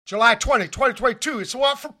July 20, 2022. It's the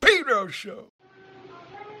What for Pedro Show.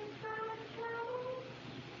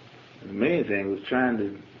 The main thing was trying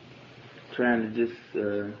to just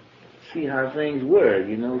see how things were,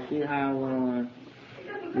 see how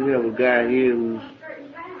we have a guy here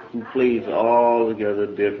who plays all together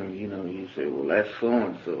different, you say, well, that's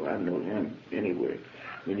so-and-so, I know him anyway.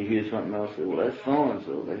 Then you hear something else, say, well, that's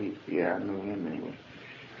so-and-so, I know him anyway.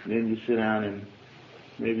 And then you sit down and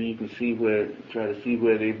maybe you can try to see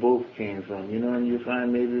where they both came from, and you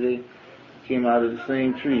find maybe they came out of the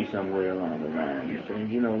same tree somewhere along the line. So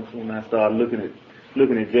when I started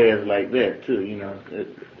looking at jazz like that too, at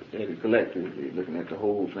the collectively, looking at the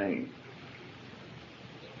whole thing.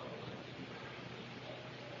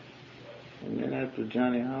 And then after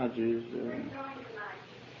Johnny Hodges,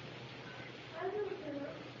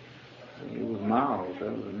 it was Miles.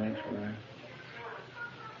 That was the next one.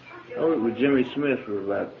 I worked with Jimmy Smith for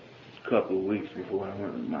about a couple of weeks before I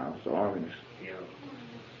went with Miles, the organist. Yeah.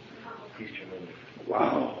 He's tremendous.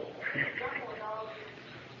 Wow.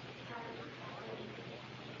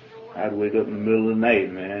 I'd wake up in the middle of the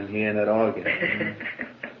night, man, hearing that organ.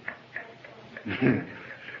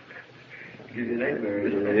 Give you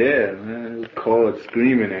nightmares. Yeah, man, it was chords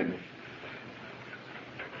screaming at me.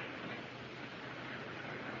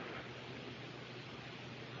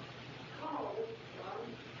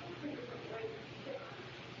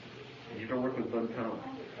 You don't work with Bud Powell?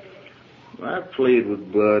 I played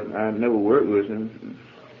with Bud. I never worked with him.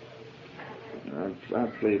 I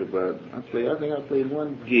think I played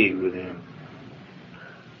one gig with him.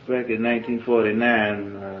 Back in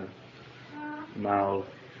 1949, Miles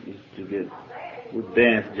used to get with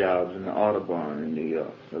dance jobs in the Audubon in New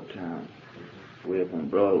York, uptown, way up on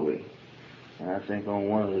Broadway. And I think on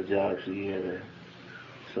one of the jobs he had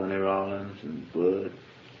Sonny Rollins and Bud,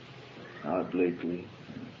 Art Blakely.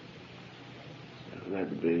 I forgot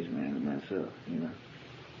the bass man and myself,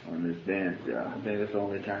 on this dance job. I think that's the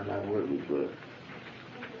only time I worked with Bud.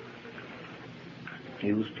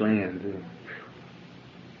 He was playing too.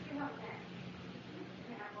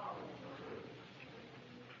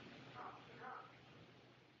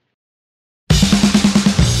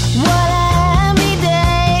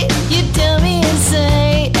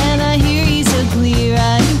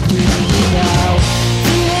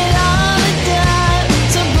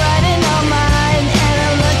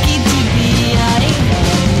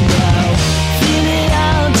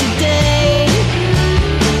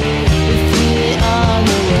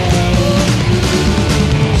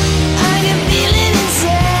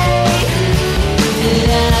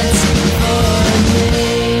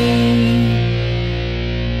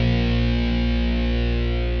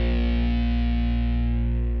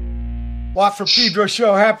 What for Pedro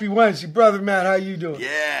Show. Happy Wednesday. Brother Matt, how you doing?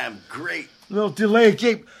 Yeah, I'm great. A little delay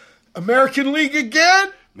game. American League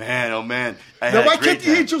again? Man, oh man. Now, why can't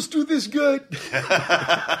the Angels do this good?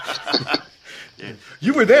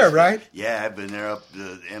 You were there, right? Yeah, I've been there up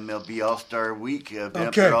the MLB All-Star Week. I've been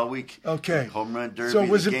up there all week. Okay. Home run derby. So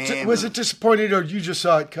was it disappointed or you just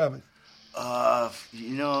saw it coming?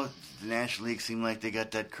 The National League seemed like they got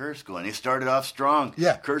that curse going. They started off strong.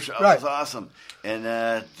 Yeah. Kershaw was awesome. And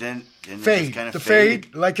then fade. Kind of the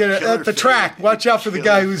fade, like at the track. Watch out for the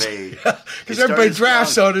guy who's... Because everybody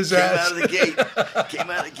drafts on his ass. Came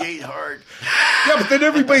out of the gate hard. Yeah, but then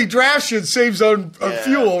everybody drafts you and saves on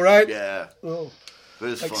fuel, right? Yeah. Oh. But it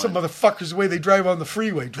was like fun. some motherfuckers, the way they drive on the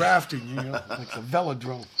freeway, drafting, like a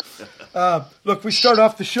velodrome. Look, we start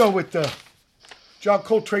off the show with... John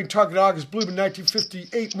Coltrane talking to August Blume in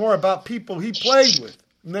 1958, more about people he played with.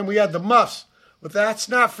 And then we had the Muffs with That's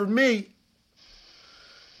Not For Me.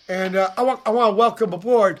 And I want to welcome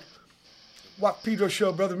aboard What Pedro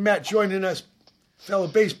Show, Brother Matt, joining us, fellow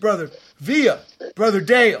bass brother, via Brother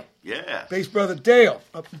Dale. Yeah. Bass brother Dale,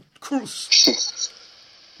 up in Cruz.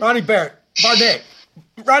 Ronnie Barnett.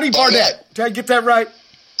 Ronnie Barnett. Did I get that right?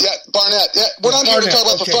 Yeah, Barnett. Yeah, we're not here to talk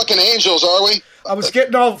about the fucking Angels, are we? I was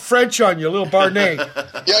getting all French on you, little Barnett. Yeah,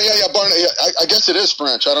 Barnett. Yeah, I guess it is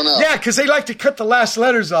French. I don't know. Yeah, because they like to cut the last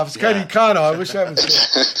letters off. It's kind of econo. I wish I was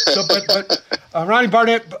there. So, but Ronnie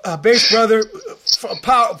Barnett, bass brother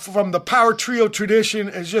from the Power Trio tradition,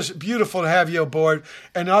 it's just beautiful to have you aboard.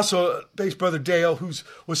 And also bass brother Dale,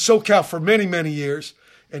 was SoCal for many, many years,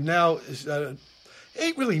 and now is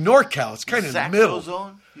ain't really NorCal. It's kind of in the middle.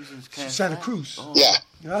 Zone? Santa Cruz. Oh. Yeah.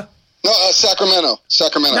 Yeah. No, Sacramento.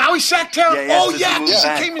 Now he's Sacktown? He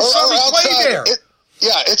came and saw me play there.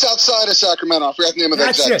 It's outside of Sacramento. I forgot the name of the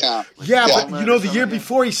exact town. Yeah, but the year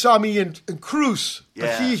before he saw me in Cruz.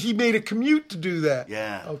 Yeah. But he made a commute to do that.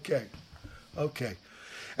 Yeah. Okay.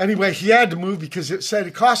 Anyway, he had to move because it said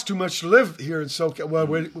it cost too much to live here in SoCal.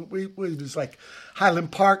 Well, it was like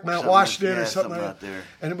Highland Park, Mount Washington, or something like out that. there.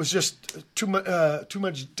 And it was just too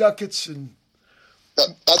much ducats and.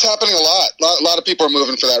 That's happening a lot. A lot of people are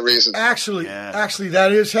moving for that reason. Actually,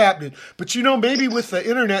 that is happening. But maybe with the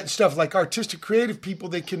internet and stuff, like artistic, creative people,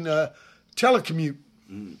 they can telecommute.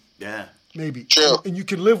 Yeah. Maybe. True. And you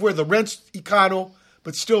can live where the rent's econo,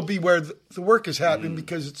 but still be where the work is happening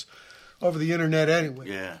because it's over the internet anyway.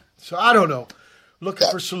 Yeah. So I don't know. Looking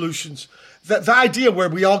for solutions. The idea where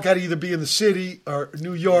we all got to either be in the city or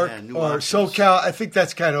New York or options. SoCal, I think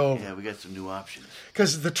that's kind of over. Yeah, we got some new options.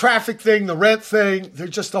 Because the traffic thing, the rent thing, they're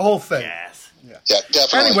just the whole thing. Yes. Yeah,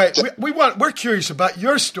 definitely. Anyway, we're curious about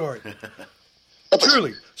your story.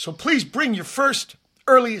 Truly. So please bring your first,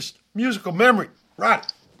 earliest musical memory. Right.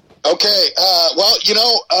 Okay. Well,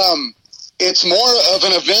 it's more of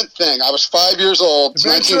an event thing. I was 5 years old. It's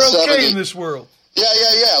Events 1970. are okay in this world. Yeah.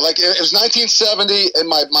 Like it was 1970, and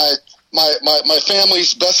my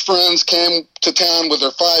family's best friends came to town with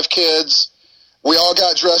their 5 kids. We all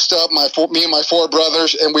got dressed up, me and my 4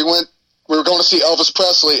 brothers, and we were going to see Elvis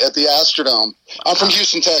Presley at the Astrodome. I'm from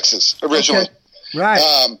Houston, Texas, originally. Okay. Right.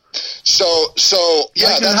 So yeah,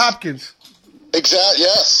 Lightning Hopkins. Exactly.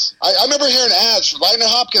 Yes, I remember hearing ads for Lightning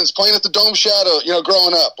Hopkins playing at the Dome Shadow.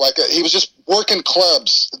 Growing up, he was just working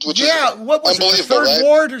clubs, which is what was it? The Third right?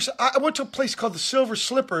 Ward, I went to a place called the Silver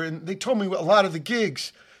Slipper, and they told me a lot of the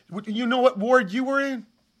gigs. You know what ward you were in?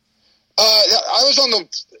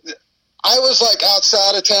 I was like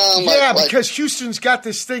outside of town. Because Houston's got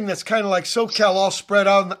this thing that's kind of like SoCal, all spread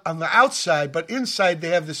out on the outside, but inside they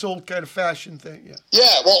have this old kind of fashion thing. Yeah.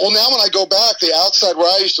 Yeah. Well, now when I go back, the outside where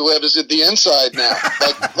I used to live is at the inside now.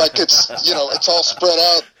 like it's it's all spread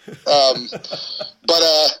out.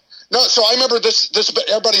 No. So I remember this.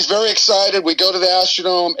 Everybody's very excited. We go to the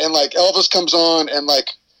Astrodome, and Elvis comes on, and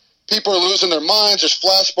people are losing their minds. There's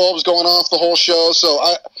flash bulbs going off the whole show. So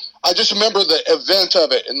I just remember the event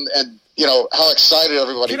of it, and how excited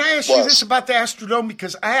everybody was. Can I ask you this about the Astrodome?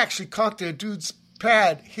 Because I actually conked a dude's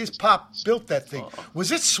pad. His pop built that thing.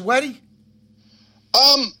 Was it sweaty?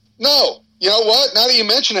 No. You know what? Now that you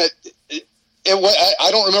mention it, I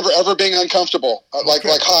don't remember ever being uncomfortable, like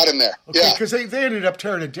hot in there. Okay, yeah. because they ended up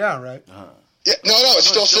tearing it down, right? Yeah, no, it's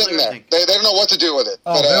still sitting there. They don't know what to do with it.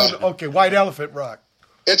 Oh, okay. White Elephant Rock.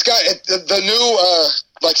 It's got the new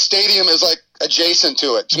stadium is adjacent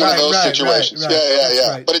to it. It's one of those situations. Right.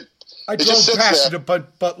 Yeah. Right. But I drove past it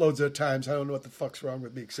buttloads of times. I don't know what the fuck's wrong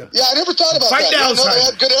with me except. Yeah, I never thought about that. They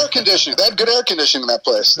had good air conditioning. They had good air conditioning in that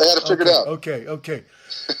place. They had it figured out. Okay.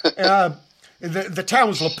 The town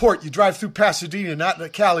was LaPorte. You drive through Pasadena, not the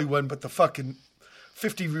Cali one, but the fucking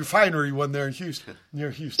 50 refinery one there in Houston,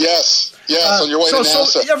 near Houston. Yes. On your way to NASA.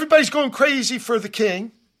 So everybody's going crazy for the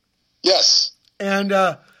king. Yes. And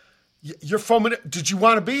you're foaming. Did you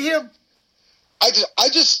want to be him? I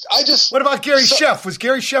just. What about Gary Sheff? Was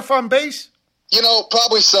Gary Sheff on bass?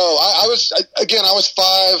 Probably so. I was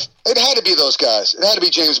 5. It had to be those guys. It had to be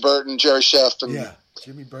James Burton, Jerry Sheff, and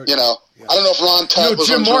Jimmy Burton. I don't know if Ron Tubb was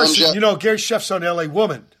Jim on Morrison. drums yet. Gary Sheff's on L.A.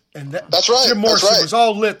 Woman, and that's right. Jim Morrison was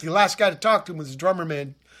all lit. The last guy to talk to him was his drummer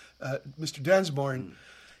man, Mr. Densmore, and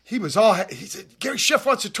he said, Gary Sheff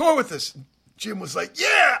wants to tour with us. And Jim was like,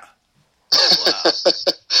 yeah.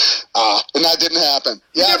 And that didn't happen.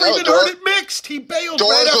 Yeah, never even heard it mixed. He bailed Doors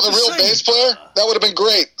right with a real bass player. That would have been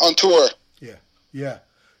great on tour. Yeah.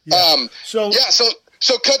 So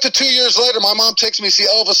cut to 2 years later, my mom takes me to see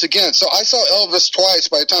Elvis again. So I saw Elvis twice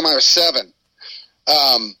by the time I was 7.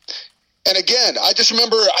 And again, I just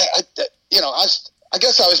remember, I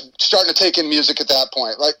guess I was starting to take in music at that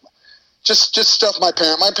point, just stuff my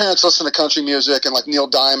parents listened to country music and Neil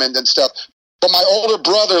Diamond and stuff. But my older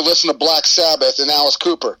brother listened to Black Sabbath and Alice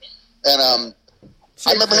Cooper, and I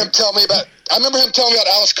remember him telling me about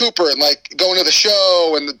Alice Cooper and going to the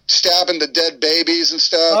show and stabbing the dead babies and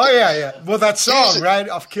stuff. Oh yeah. Well, that song right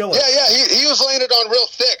off Killer. Yeah. He was laying it on real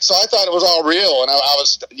thick, so I thought it was all real, and I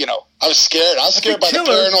was scared. I was scared by the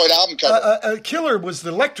Paranoid album cover. Killer was the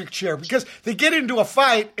electric chair because they get into a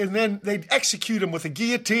fight and then they execute him with a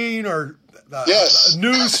guillotine or a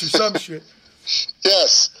noose or some shit.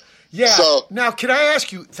 Yes. Yeah. So, now, can I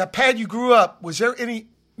ask you, the pad you grew up, was there any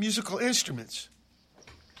musical instruments?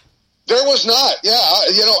 There was not. Yeah.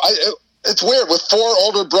 It's weird. With 4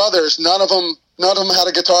 older brothers, none of them had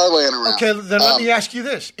a guitar laying around. Okay, then let me ask you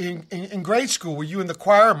this: in grade school, were you in the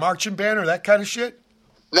choir, or marching band, or that kind of shit?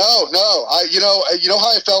 No. You know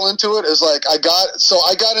how I fell into it is I got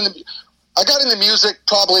into music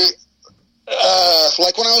probably.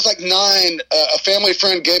 When I was 9, a family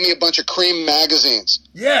friend gave me a bunch of Cream magazines.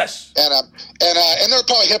 Yes. And there were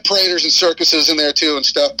probably hip paraders and circuses in there too and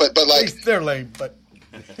stuff. But they're lame. But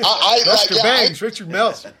Buster Bangs, Richard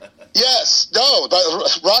Meltzer. Yes, no,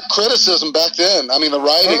 the rock criticism back then. I mean, the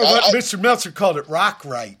writing. Mr. Meltzer called it rock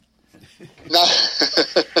right. No.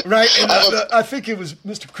 Right, and I think it was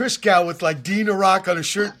Mr. Christgau with like Dina Rock on his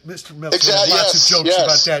shirt. Mr. Meltzer had lots of jokes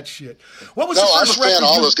about that shit. What was the first I'm a fan of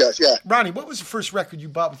all those guys. Yeah, Ronnie, what was the first record you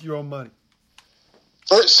bought with your own money?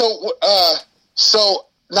 So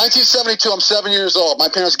 1972. I'm 7 years old. My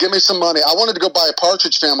parents give me some money. I wanted to go buy a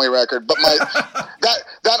Partridge Family record, but my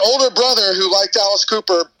that older brother who liked Alice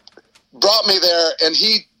Cooper brought me there, and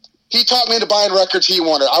he talked me into buying records he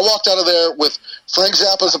wanted. I walked out of there with Frank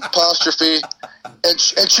Zappa's Apostrophe and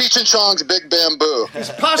Cheech and Chong's Big Bamboo. Is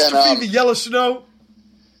Apostrophe the Yellow Snow?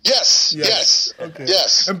 Yes. Okay.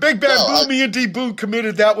 Yes. And Big Bamboo, me and D. Boone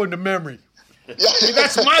committed that one to memory. Yeah. I mean,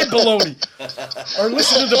 that's my baloney. Or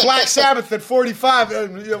listen to the Black Sabbath at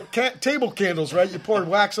 45, table candles, right? You poured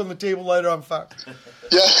wax on the table, light it on fire.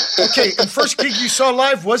 Yeah. Okay, and first gig you saw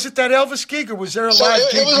live, was it that Elvis gig, or was there a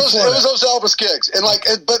live gig before It was those Elvis gigs. And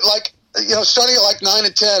starting at like 9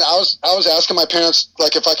 and 10, I was asking my parents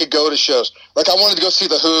like if I could go to shows. Like I wanted to go see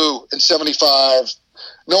The Who in 75.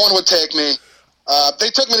 No one would take me.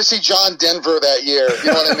 They took me to see John Denver that year. You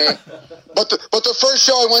know what I mean? But the first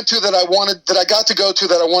show I went to that I wanted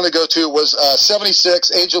to go to was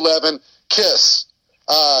 76, age 11, Kiss.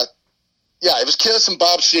 It was Kiss and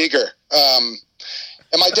Bob Seger.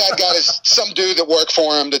 And my dad got some dude that worked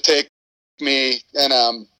for him to take me, and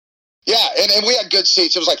and we had good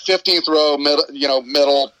seats. It was like 15th row, middle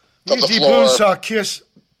of the D. floor. Boone saw Kiss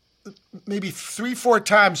maybe 3-4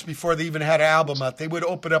 times before they even had an album out. They would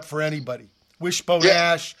open up for anybody. Wishbone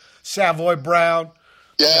Ash, Savoy Brown.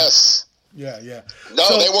 Yes. Yeah.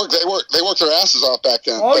 No, they worked their asses off back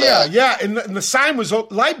then. Oh, but, and the sign was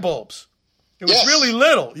light bulbs. It was really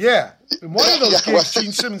little, yeah. In one of those gigs,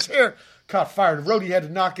 Gene Simmons' hair caught fire. The roadie had to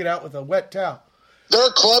knock it out with a wet towel. There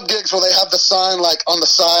are club gigs where they have the sign like on the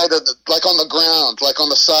side of on the ground, like on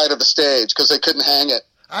the side of the stage because they couldn't hang it.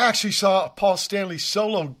 I actually saw Paul Stanley's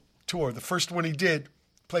solo tour, the first one he did,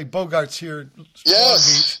 played Bogarts here in Long Beach.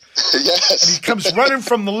 Yes. And he comes running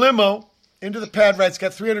from the limo into the pad right. It's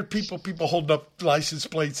got 300 people holding up license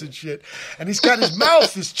plates and shit. And he's got his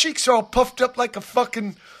mouth, his cheeks are all puffed up like a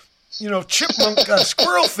fucking, chipmunk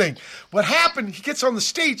squirrel thing. What happened, he gets on the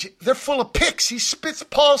stage, they're full of picks. He spits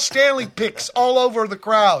Paul Stanley picks all over the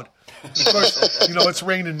crowd. Of course, it's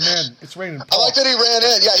raining men. It's raining Paul. I like that he ran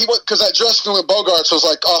in. Yeah, he went because that dressing room at Bogarts was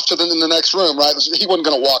like off to in the next room, right? He wasn't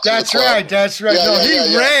going to walk. That's right. Yeah,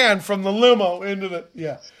 he ran from the limo into the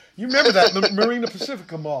You remember that Marina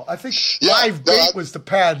Pacifica Mall? I think Live Bait was the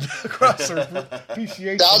pad across the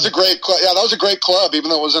PCH. That was a great club. Yeah, that was a great club, even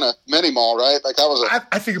though it was in a mini mall, right? Like that was.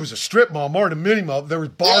 I think it was a strip mall more than a mini mall. There was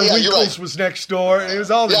Bar Winkles was next door. It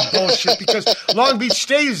was all this bullshit because Long Beach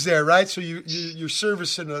stays there, right? So you're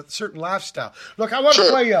servicing a certain lifestyle. Look, I want to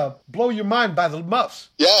play "Blow Your Mind" by the Muffs.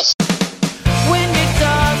 Yes. When you're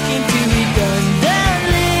talking to me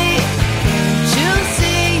redundantly, can't you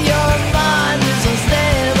see your mind is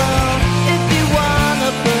unstable? If you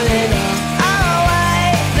wanna put it on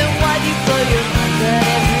way, then why do you blow your mind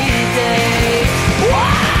every day?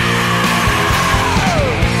 Wow!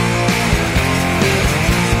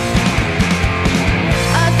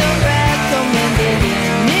 I don't recommend it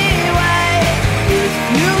anyway. If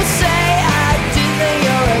you say I do, then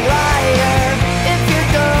you're a liar. If you're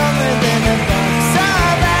dumber than a box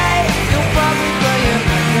of eggs,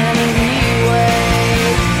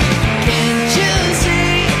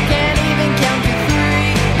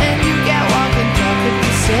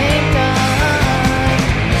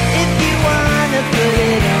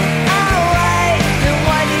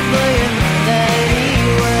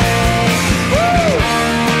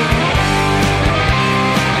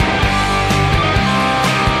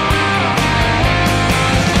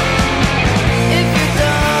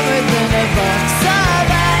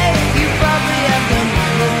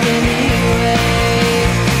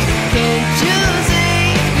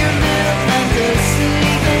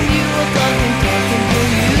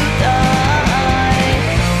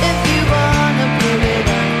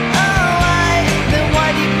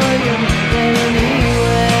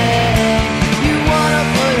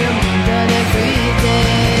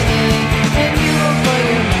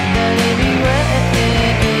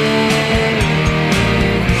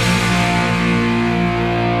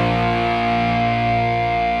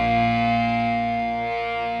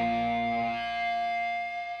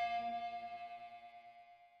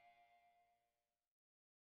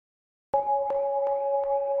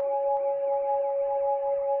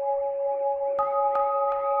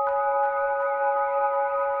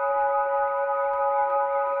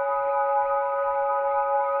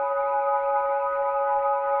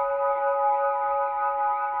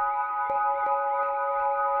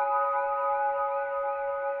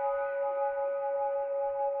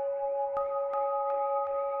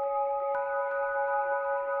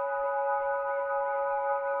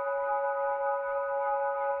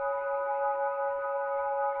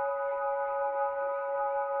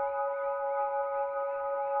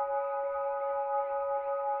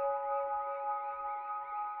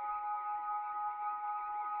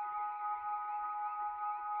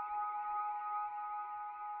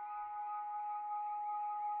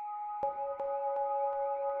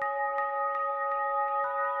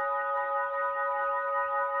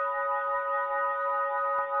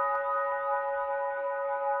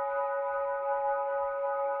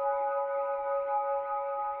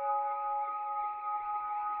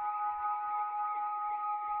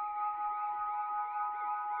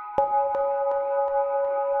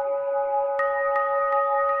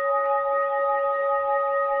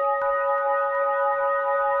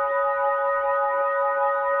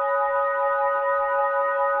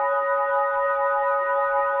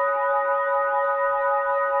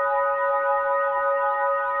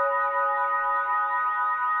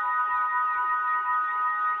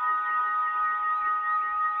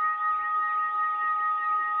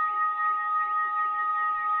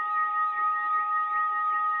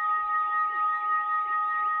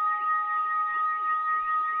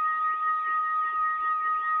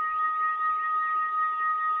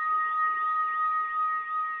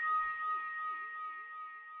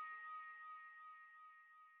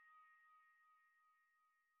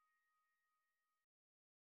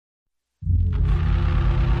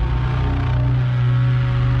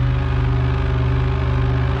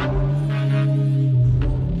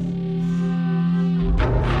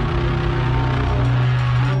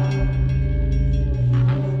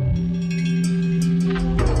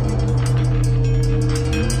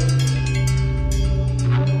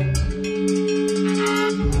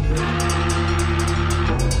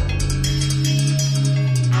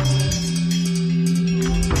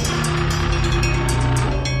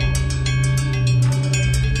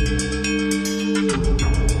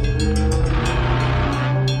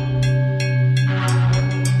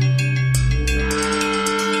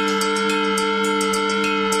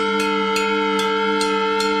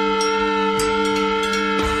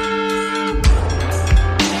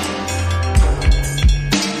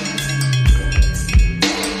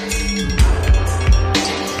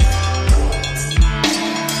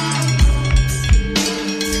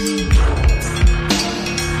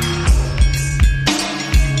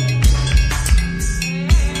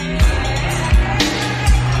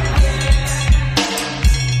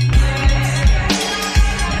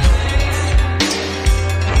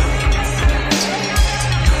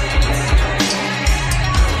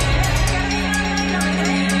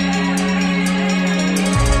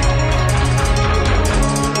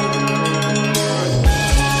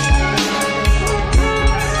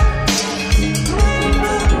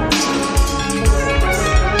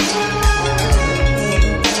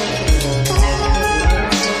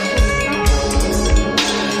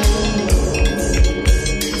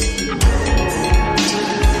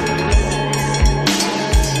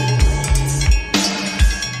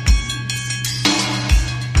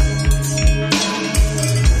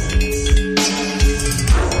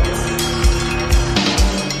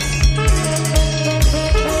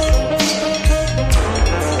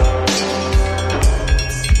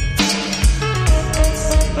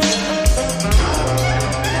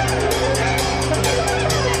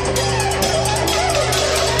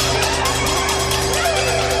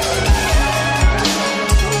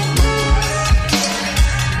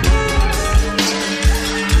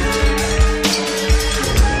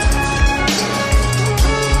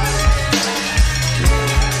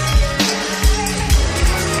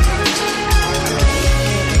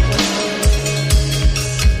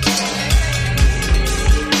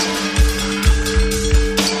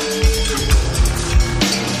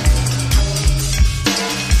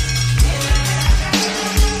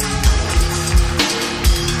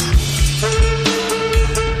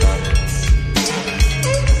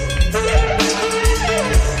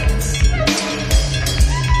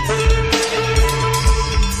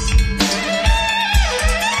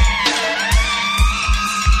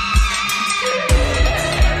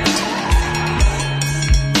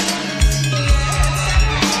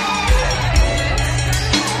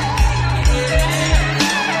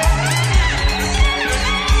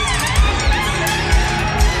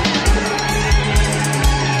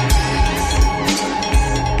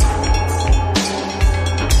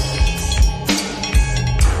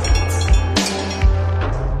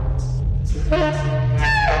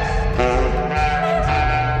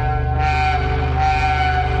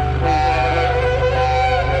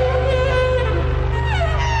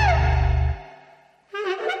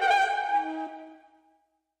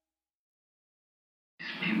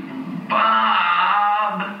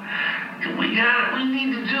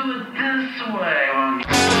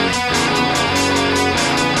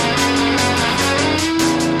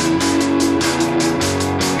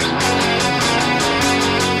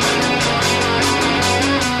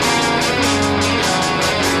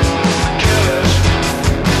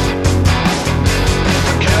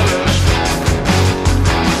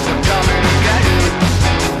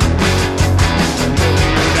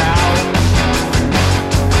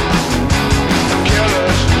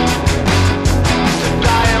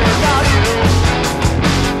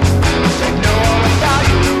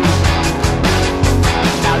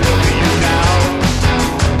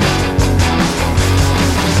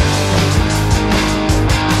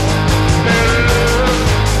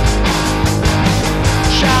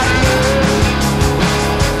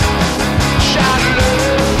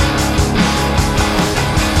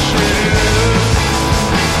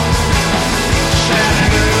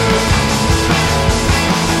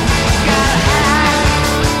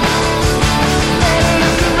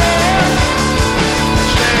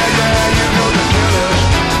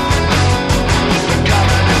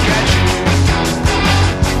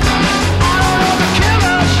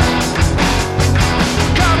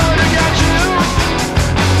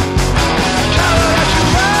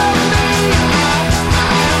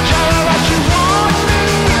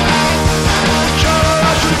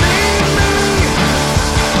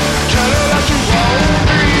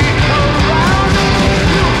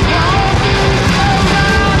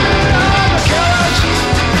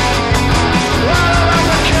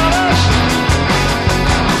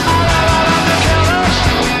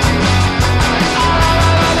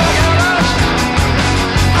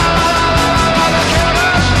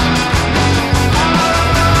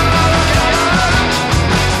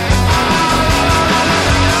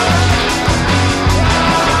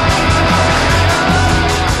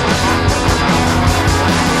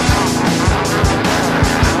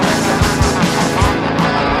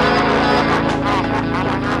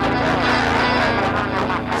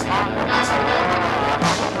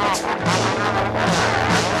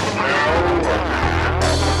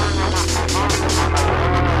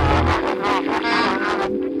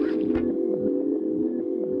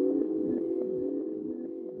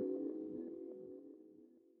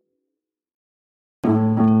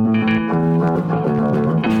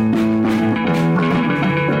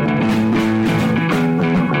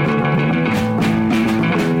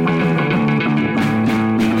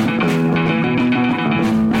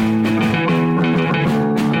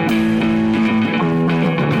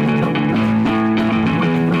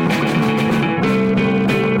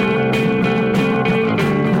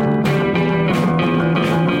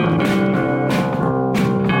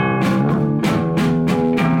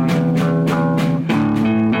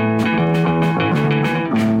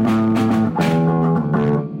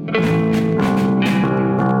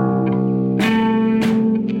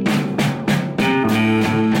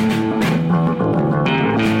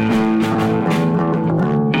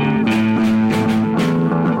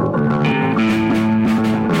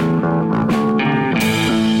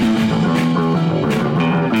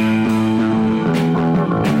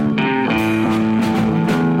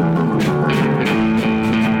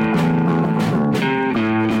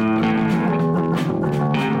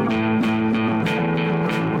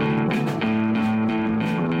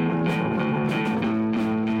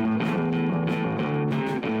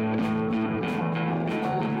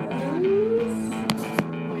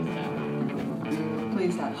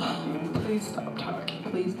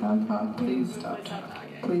 stop talking. Please stop talking.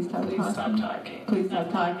 Please stop talking. Please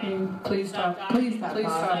stop talking. Please stop. Please stop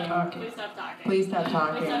talking. Please stop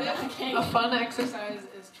talking. A fun exercise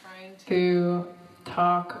is trying to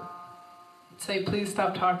talk. Say please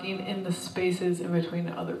stop talking in the spaces in between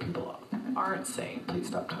other people aren't saying please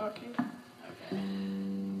stop talking.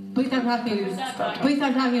 Please stop talking. Please stop talking. Please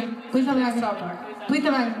stop talking. Please stop talking. Please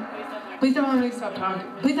stop talking. Please stop talking. Please stop talking.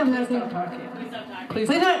 Please stop talking. Please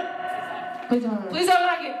stop talking. Please stop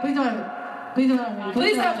talking. Please stop talking. Please stop talking. Please stop talking.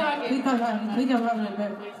 Please stop talking. Please stop talking. Please stop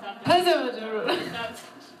talking. Please stop talking.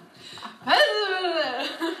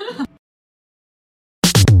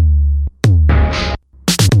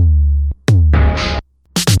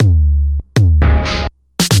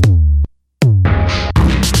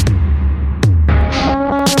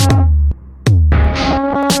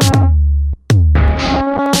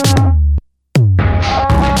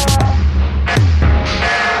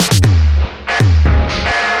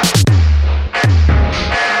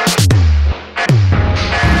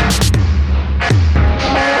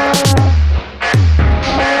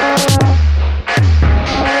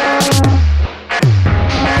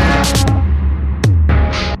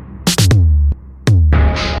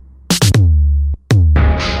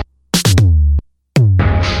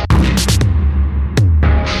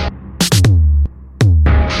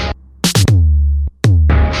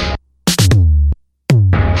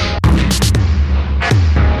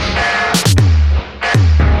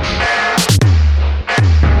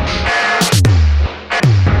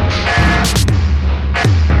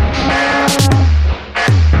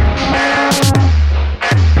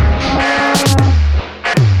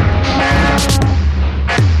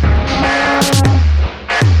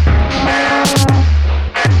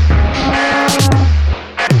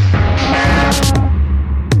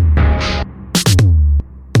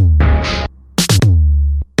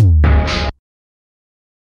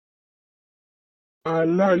 À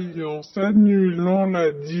l'alliance annulant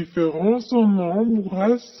la différence en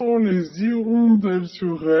embrassant les hirondelles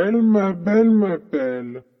sur elle, ma belle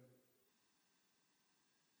m'appelle.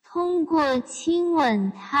 通过亲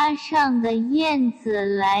吻它上的燕子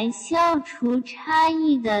来消除差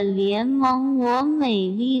异的联盟，我美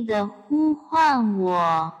丽的呼唤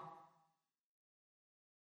我。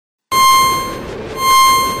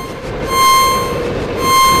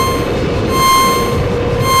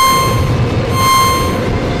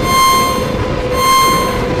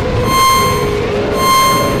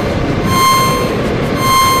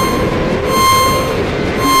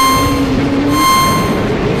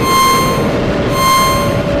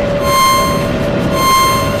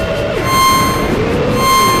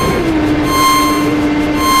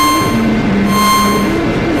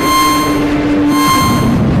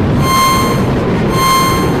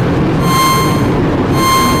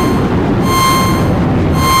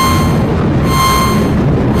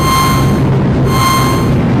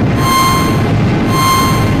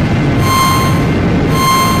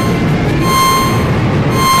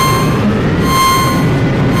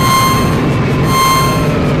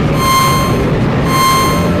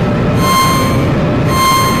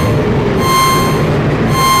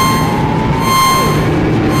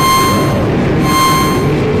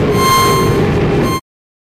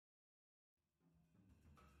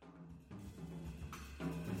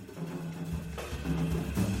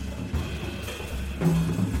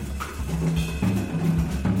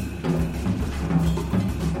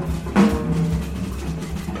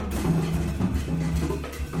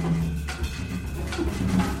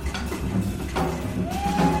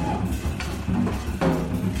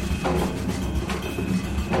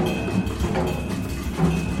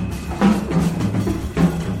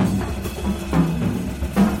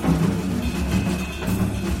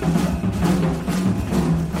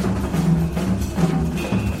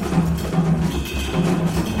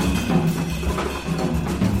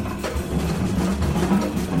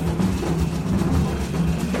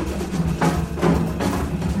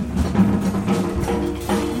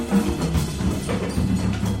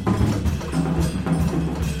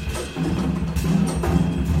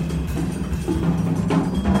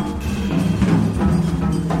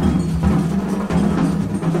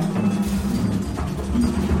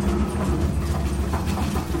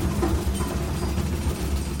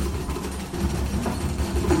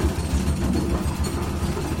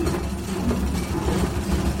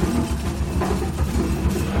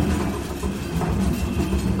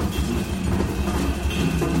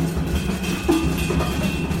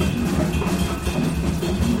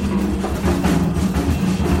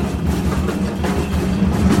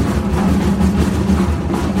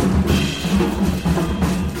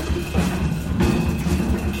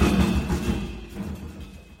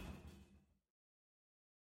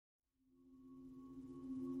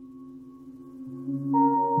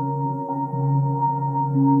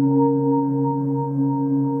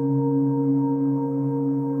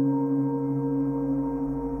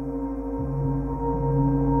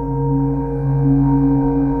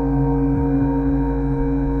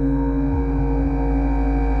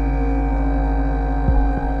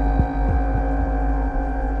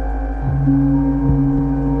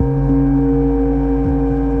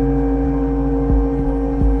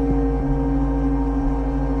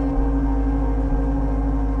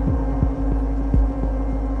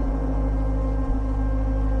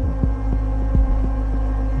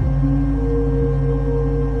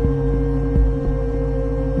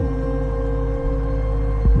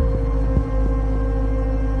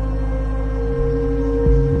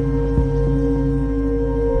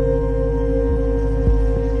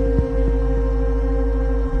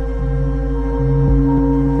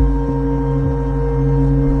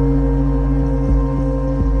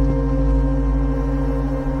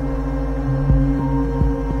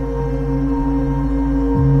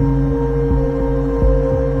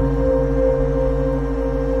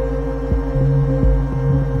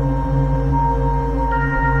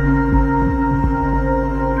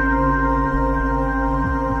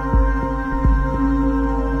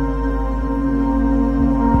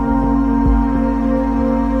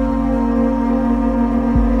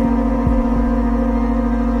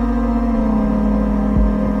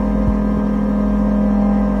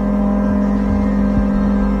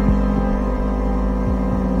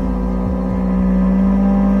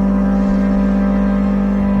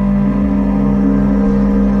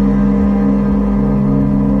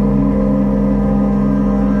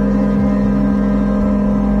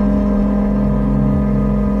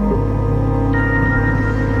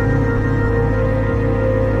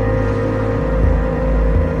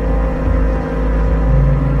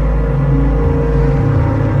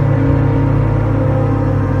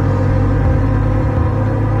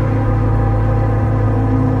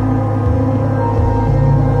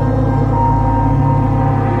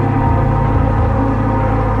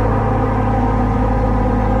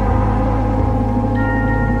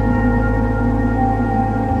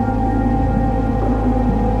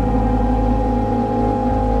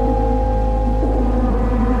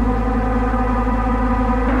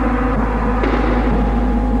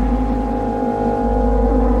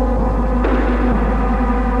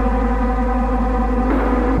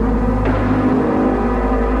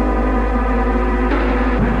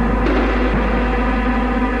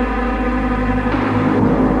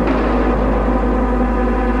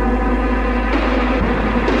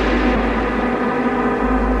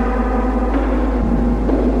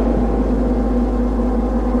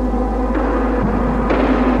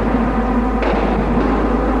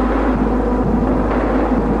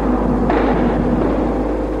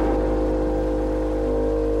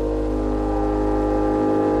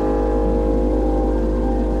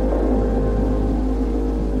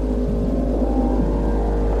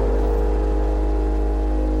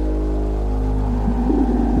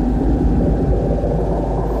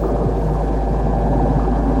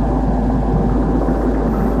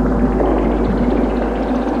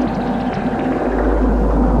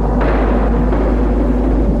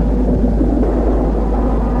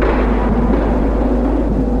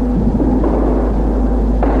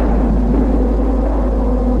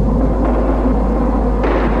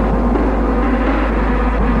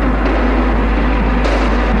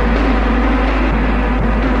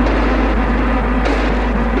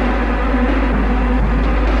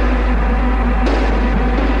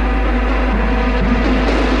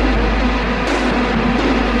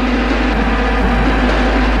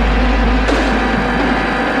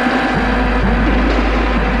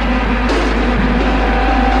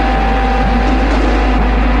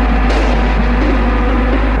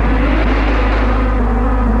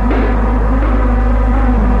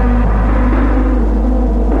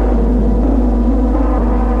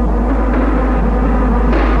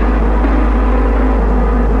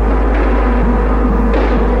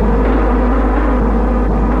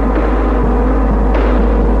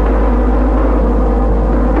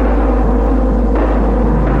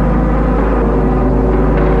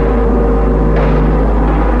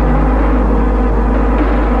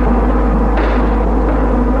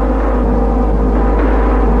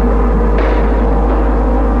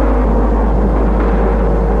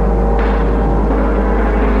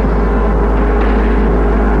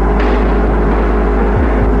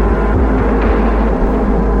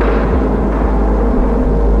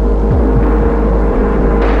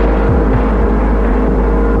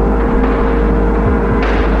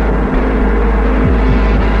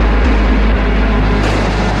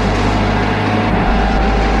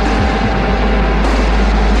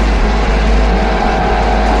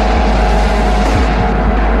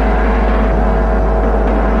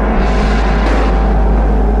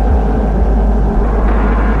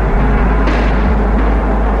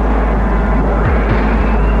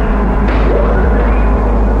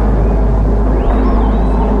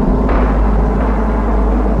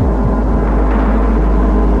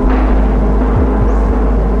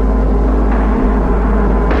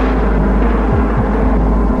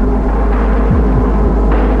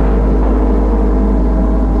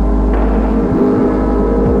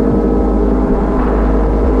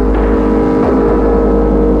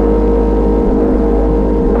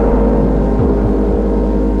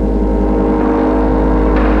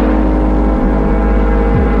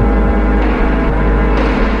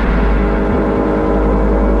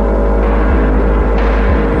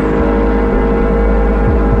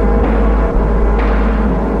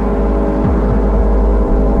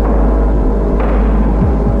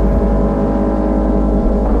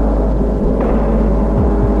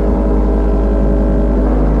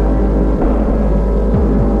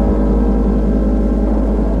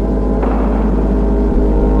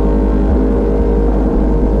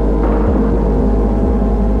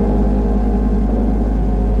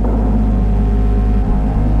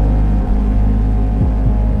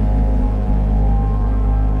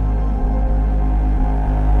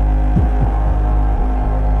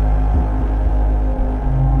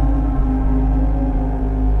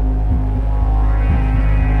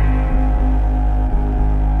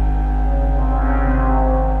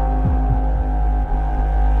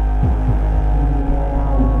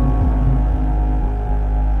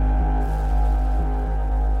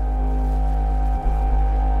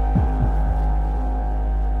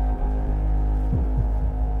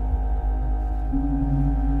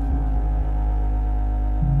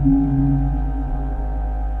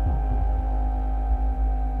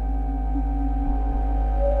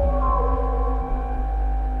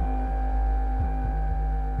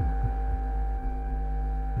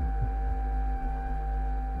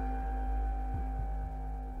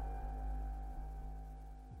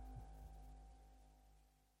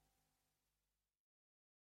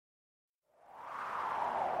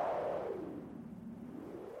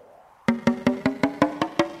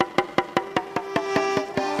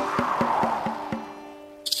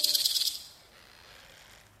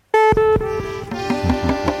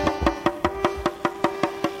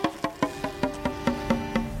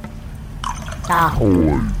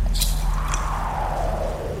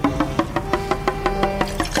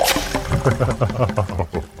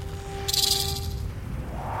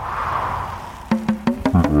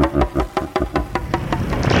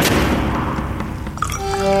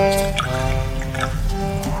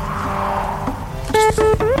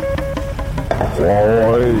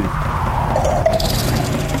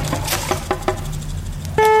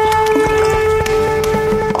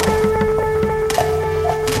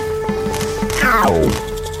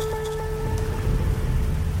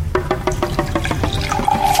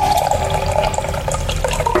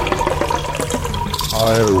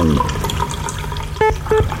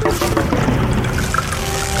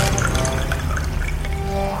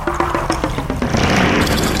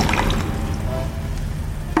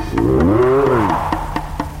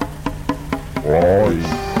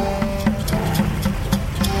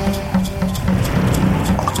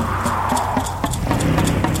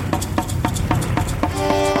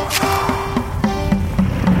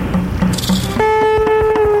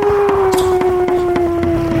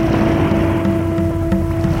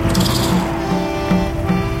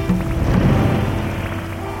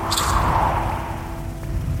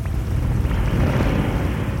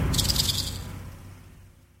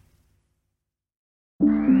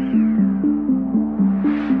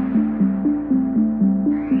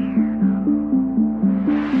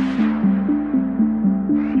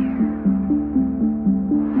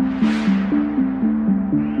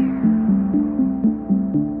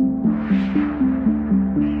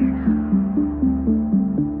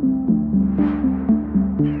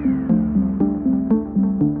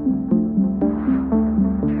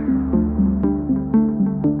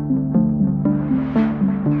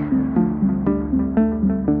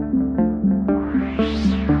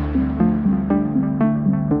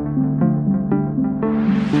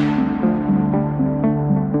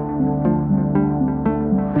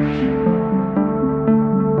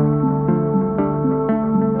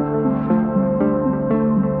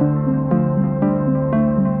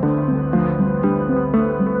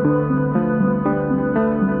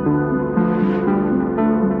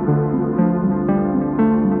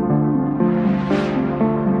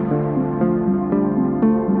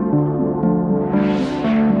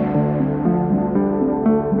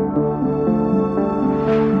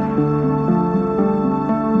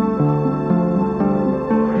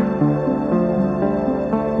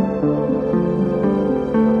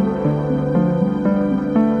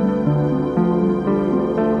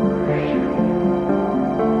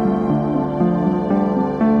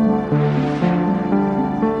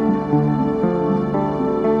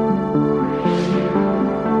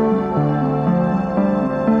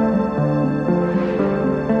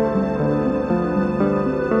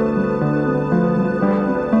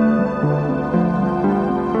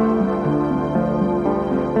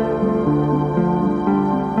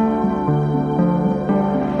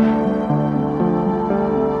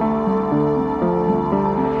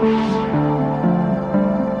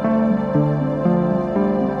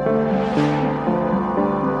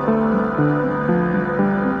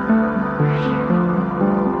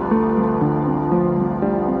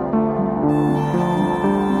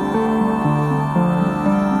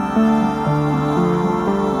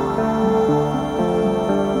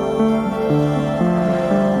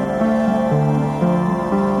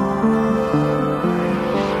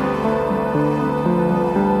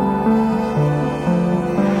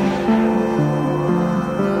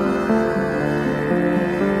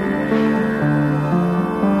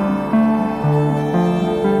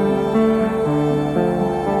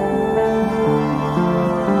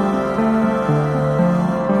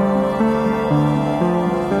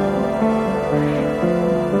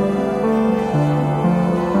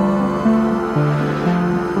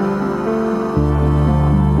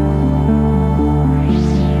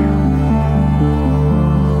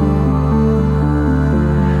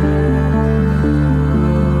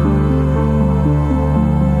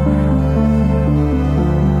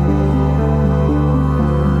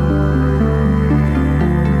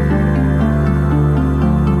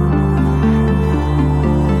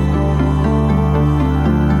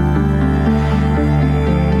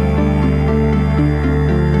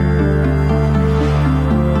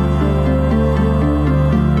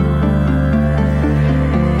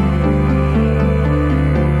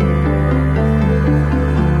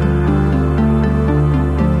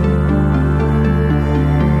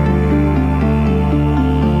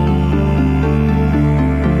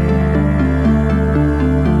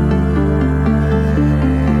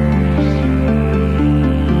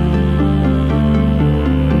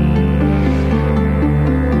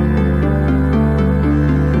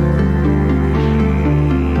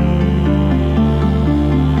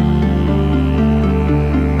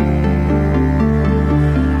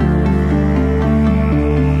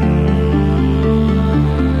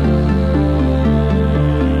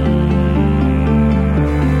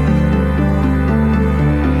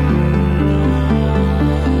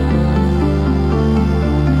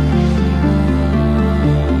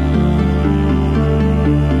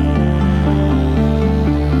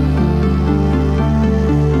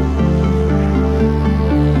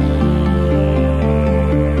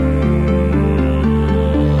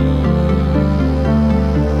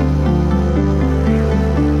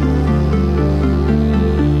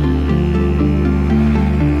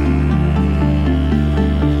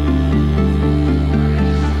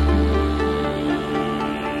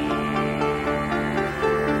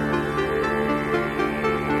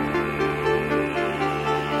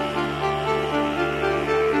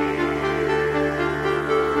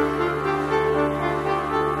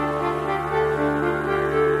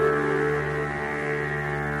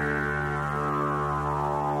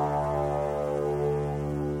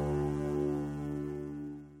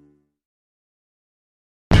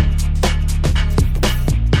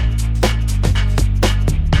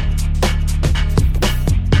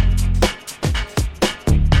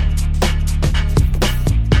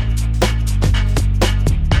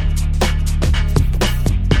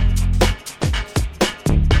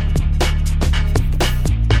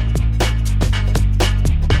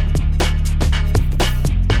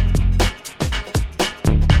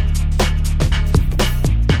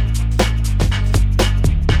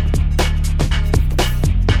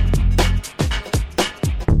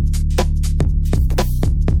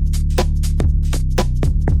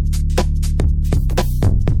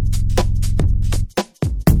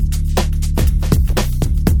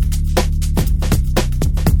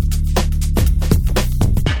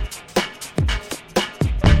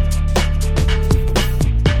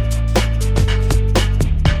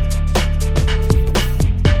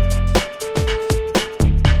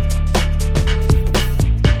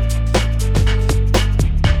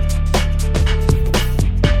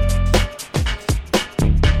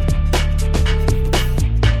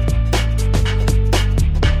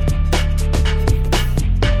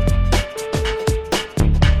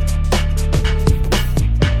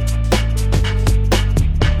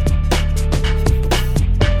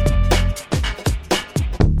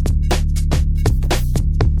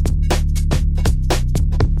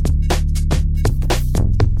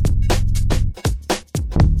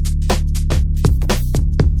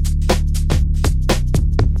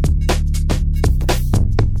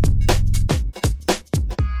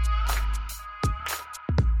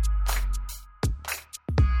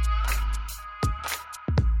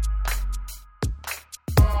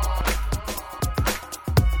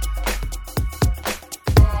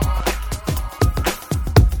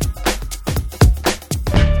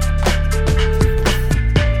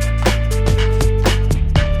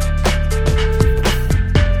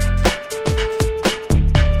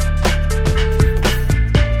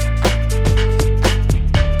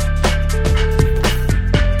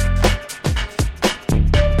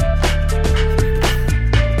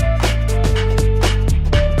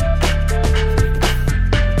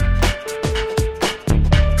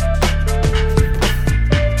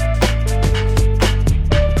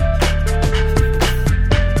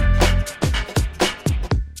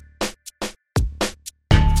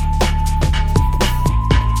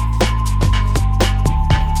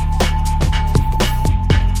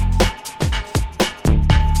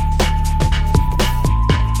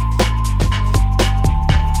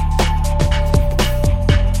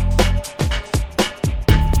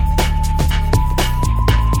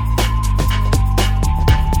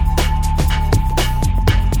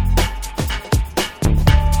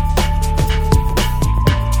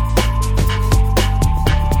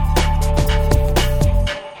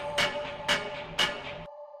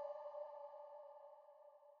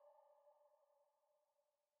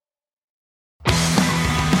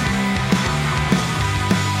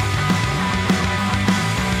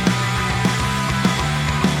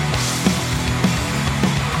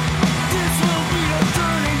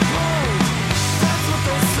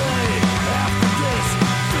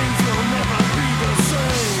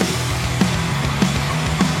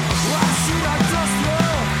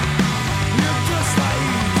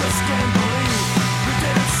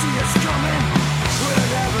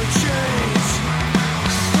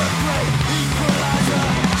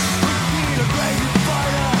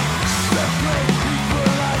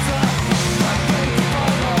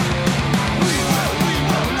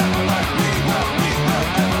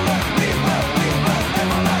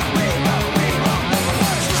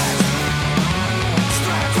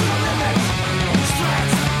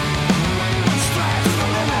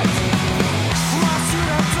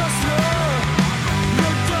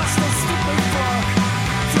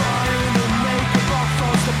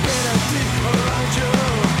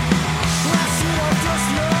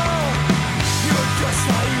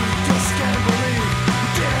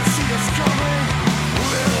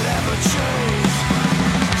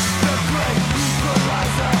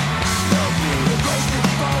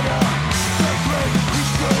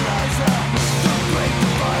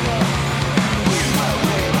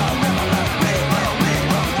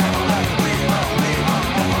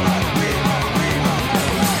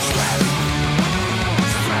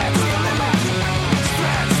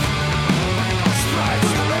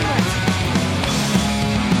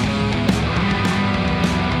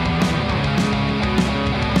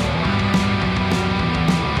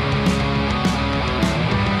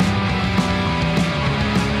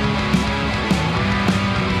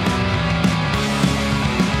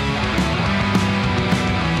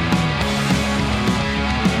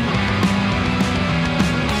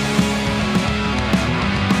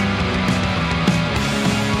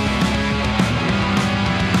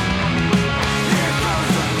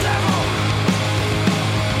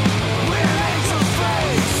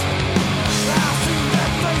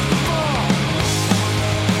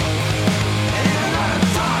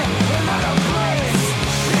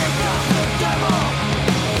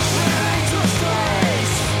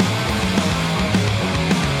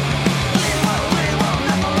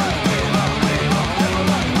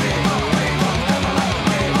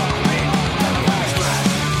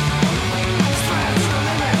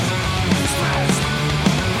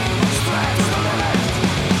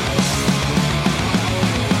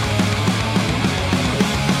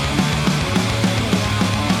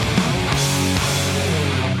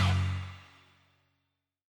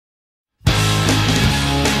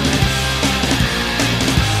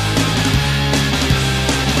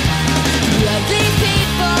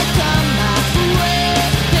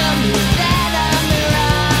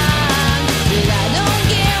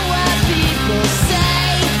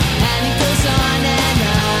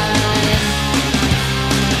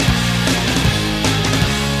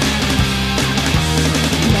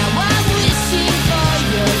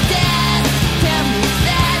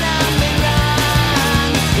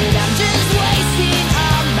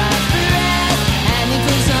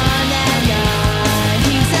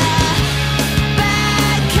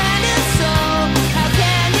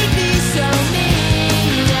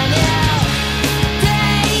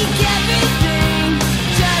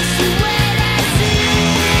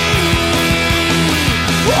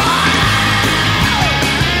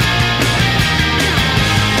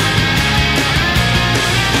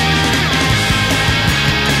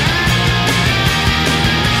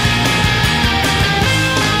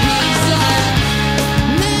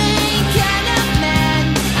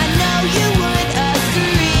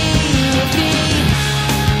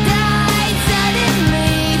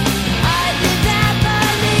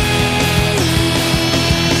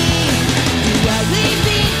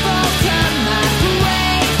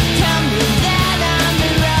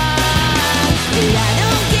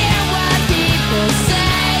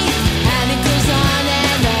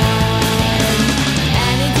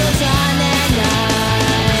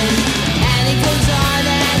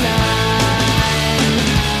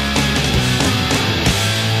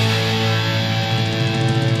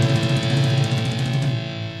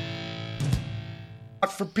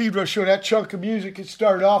Pedro Show. That chunk of music, it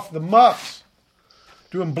started off the Muffs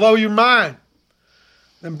doing Blow Your Mind.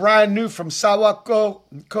 Then Brian New from Sawako,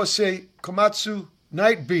 Kosei, Komatsu,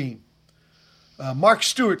 Night Beam. Mark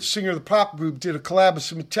Stewart, singer of the pop group, did a collab with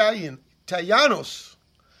some Italianos.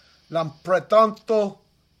 Lampredonto,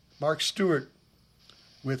 Mark Stewart,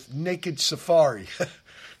 with Naked Safari.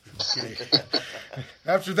 Okay.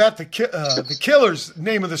 After that, the Killers,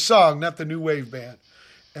 name of the song, not the new wave band.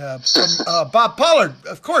 From Bob Pollard,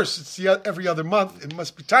 of course, it's every other month. It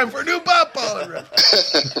must be time for a new Bob Pollard record.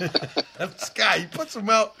 This guy, he puts them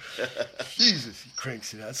out. Jesus, he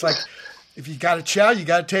cranks it out. It's like, if you got a chow, you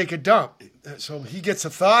got to take a dump. So he gets a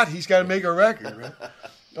thought, he's got to make a record, right?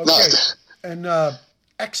 Okay. And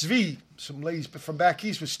XV, some ladies from back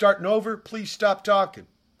east, was Starting Over, Please Stop Talking.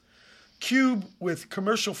 Cube with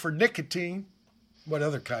Commercial for Nicotine. What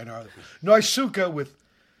other kind are there? Noisukka with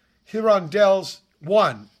Hirondelles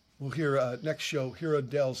 1. We'll hear next show,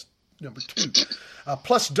 Hirondelles number 2.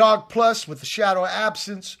 Plus Dog Plus with The Shadow of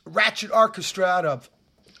Absence. Ratchet Orchestra out of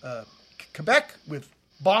Quebec with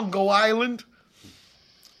Bongo Island.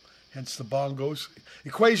 Hence the bongos.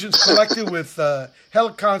 Equations Collected with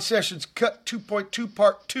Helicon Sessions Cut 2.2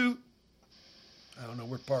 Part 2. I don't know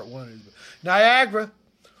where Part 1 is. But Niagara.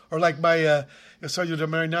 Or like my Soyo de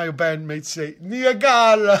Marinayo bandmates say,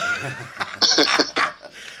 Niagara.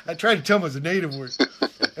 I tried to tell them it was a native word.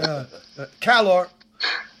 Calor.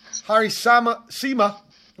 Sima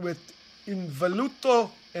with envuelto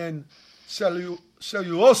and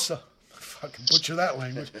celulosa. Fucking butcher that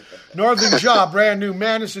language. Northern Jaw, brand new.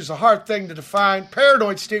 Madness is a hard thing to define.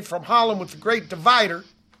 Paranoid State from Holland with the Great Divider.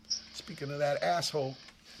 Speaking of that asshole,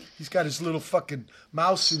 he's got his little fucking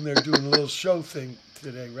mouse in there doing a little show thing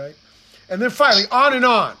today, right? And then finally, On and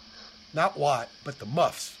On. Not Watt, but the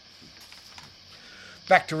Muffs.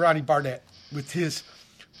 Back to Ronnie Barnett with his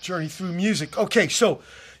journey through music. Okay, so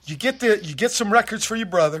you get some records for your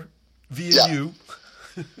brother via you.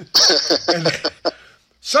 And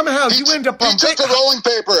somehow you end up on... He took the rolling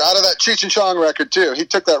paper out of that Cheech and Chong record, too. He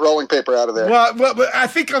took that rolling paper out of there. Well, I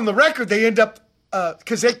think on the record they end up...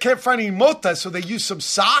 Because they can't find any mota, so they use some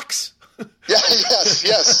socks.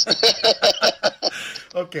 Yes.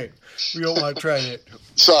 Okay, we don't want to try it.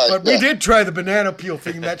 Sorry. But we did try the banana peel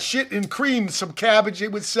thing. That shit and cream, some cabbage they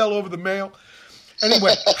would sell over the mail.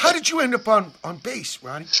 Anyway, how did you end up on bass,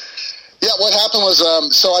 Ronnie? Yeah, what happened was,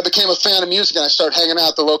 so I became a fan of music and I started hanging out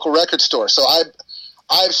at the local record store. So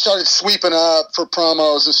I started sweeping up for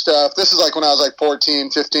promos and stuff. This is like when I was like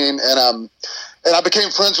 14, 15, and I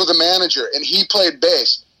became friends with the manager, and he played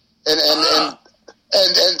bass, and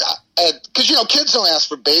because kids don't ask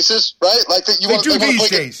for basses, right? Like they do these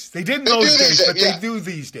days. They didn't those days, but they do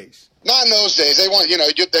these days. Not in those days. They want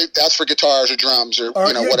they ask for guitars or drums or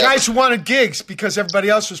whatever. Guys who wanted gigs because everybody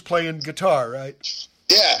else was playing guitar, right?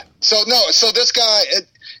 Yeah. So this guy,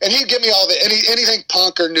 and he'd give me all anything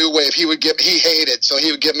punk or new wave. He hated, so he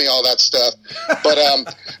would give me all that stuff. But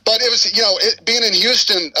it was being in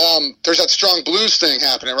Houston, there's that strong blues thing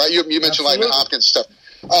happening, right? You mentioned Lightning Hopkins stuff.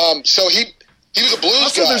 So he was a blues guy.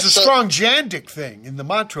 Also, there's a strong Jandik thing in the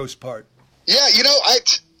Montrose part. Yeah,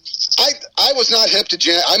 I was not hip to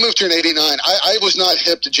Jandik. I moved here in '89. I was not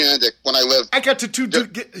hip to Jandik when I lived. I got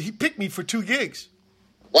he picked me for 2 gigs.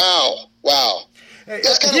 Wow.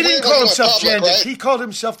 He didn't call himself Jandik. Right? He called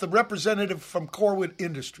himself the representative from Corwood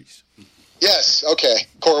Industries. Yes, okay.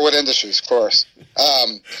 Corwood Industries, of course.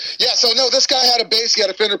 This guy had a bass. He had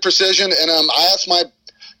a Fender Precision, and I asked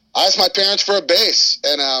my parents for a bass,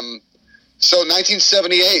 and so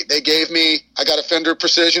 1978 they gave me. I got a Fender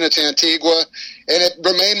Precision. It's Antigua, and it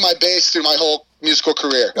remained my bass through my whole musical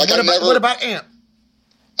career. What about amp?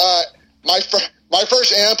 My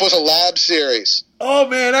first amp was a Lab Series. Oh,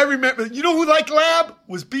 man, I remember. You know who liked Lab?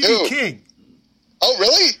 Was B.B. King. Oh,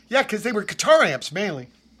 really? Yeah, because they were guitar amps, mainly.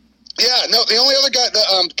 Yeah, no, the only other guy,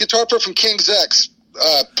 the guitar player from King's X,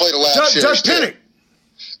 played a Lab Series. Doug Pinnick.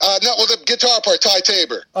 The guitar part, Ty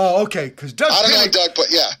Tabor. Oh, okay, because Doug Pinnick. I don't know Doug,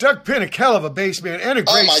 but yeah. Doug Pinnick, hell of a bass man, and a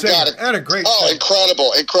great singer. And a great singer.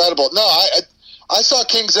 Incredible. No, I saw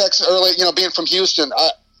King's X early, being from Houston.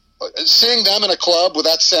 Seeing them in a club with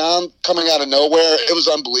that sound coming out of nowhere, it was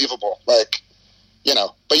unbelievable. But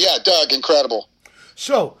yeah, Doug, incredible.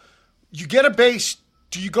 So, you get a bass.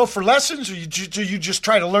 Do you go for lessons, or do you just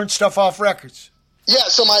try to learn stuff off records? Yeah,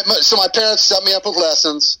 so my parents set me up with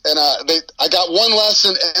lessons, and I got one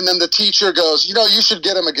lesson, and then the teacher goes, you should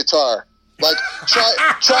get him a guitar. Like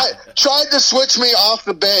tried to switch me off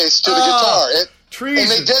the bass to the guitar.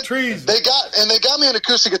 Treason. They got me an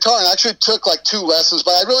acoustic guitar, and I actually took like 2 lessons,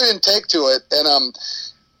 but I really didn't take to it. And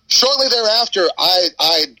shortly thereafter, I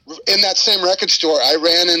in that same record store, I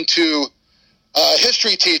ran into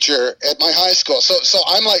history teacher at my high school. So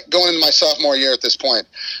I'm like going into my sophomore year at this point.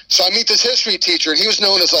 So I meet this history teacher, and he was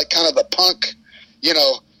known as like kind of the punk,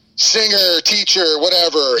 singer, teacher,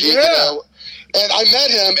 whatever. And I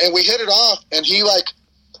met him, and we hit it off, and he's like,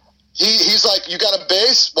 you got a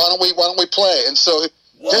bass? Why don't we play? And so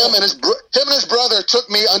him and his brother took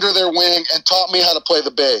me under their wing and taught me how to play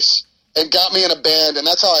the bass and got me in a band, and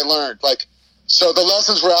that's how I learned. Like, so the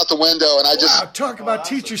lessons were out the window, and I just talk about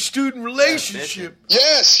teacher-student relationship.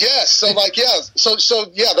 Yes. So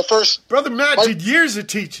the first brother Matt did years of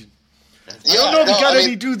teaching. I don't know if he got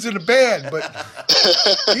any dudes in a band, but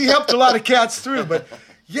he helped a lot of cats through. But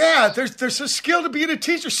yeah, there's a skill to being a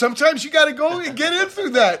teacher. Sometimes you got to go and get in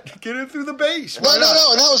through the bass. No, and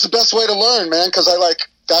that was the best way to learn, man, because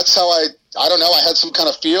that's how I don't know, I had some kind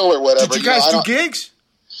of feel or whatever. Did you guys do gigs?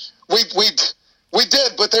 We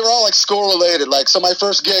did, but they were all like school related. Like, so my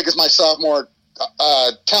first gig is my sophomore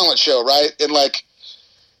talent show, right? And like,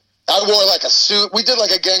 I wore like a suit. We did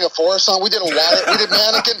like a Gang of Four song. We did a wire. We did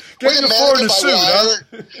mannequin. We did mannequin by wire.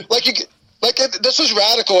 This was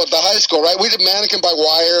radical at the high school, right? We did mannequin by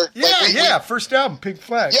wire. Yeah, first album, Pink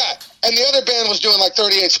Flag. Yeah, and the other band was doing like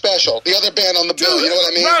 38 Special. The other band on the bill, you know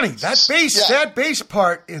what I mean? Ronnie, that bass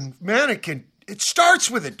part in mannequin, it starts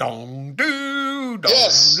with it. Dong, doo, dong,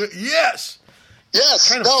 yes. Doo. Yes.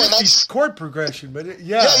 Kind of 50s chord progression, but and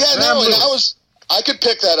I could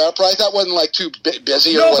pick that up, right? That wasn't like too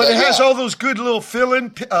busy or whatever. No, but it has all those good little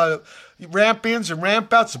fill-in ramp ins and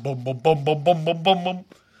ramp outs. Boom, boom, boom, boom, boom, boom, boom, boom.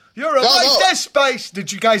 You're that spice.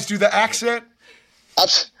 Did you guys do the accent?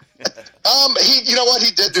 You know what?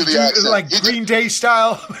 He did do the accent. Like Green Day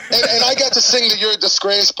style. and I got to sing the "You're a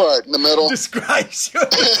Disgrace" part in the middle. Disgrace.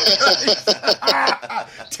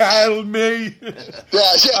 Tell me.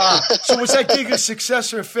 Yeah. So was that gig a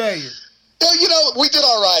success or a failure? Yeah, we did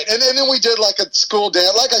all right. And then we did like a school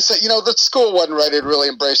dance. Like I said, the school wasn't ready to really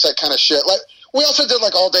embrace that kind of shit. Like, we also did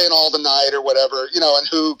like All Day and All the Night or whatever, and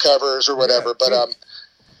Who covers or whatever. Yeah,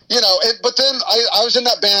 but, but then I was in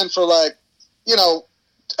that band for like,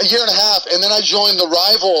 a year and a half, and then I joined the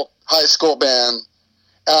rival high school band,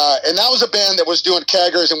 and that was a band that was doing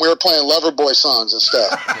keggers, and we were playing Loverboy songs and stuff.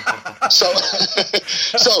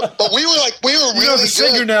 But we were really the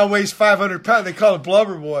singer good. now weighs 500 pounds. They call it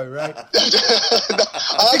Blubberboy, right?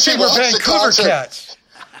 I actually were watched the Vancouver concert. Cats.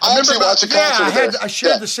 I actually watched a concert. I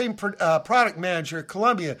shared the same product manager at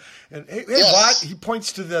Columbia, and hey, Watt, he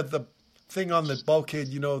points to the thing on the bulkhead,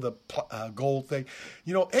 the gold thing.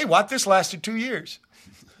 Hey, Watt, this lasted 2 years.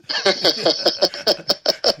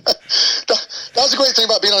 That was a great thing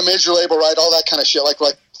about being on a major label, right? All that kind of shit, like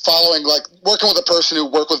following, like working with a person who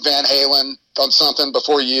worked with Van Halen on something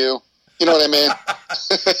before you. You know what I mean?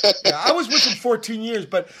 Yeah, I was with him 14 years,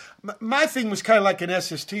 but my thing was kind of like an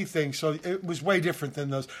SST thing, so it was way different than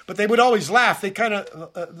those. But they would always laugh. They kind of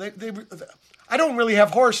I don't really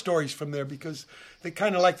have horror stories from there because they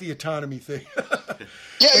kind of like the autonomy thing.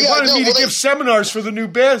 They wanted me to give seminars for the new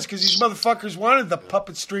bands because these motherfuckers wanted the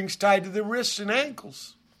puppet strings tied to their wrists and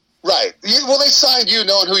ankles. Right. Well, they signed you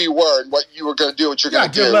knowing who you were and what you were going to do, what you're going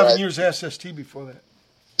to do. I did 11 years of SST before that.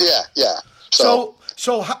 Yeah. So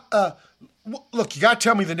look, you got to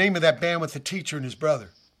tell me the name of that band with the teacher and his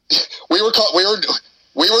brother. We were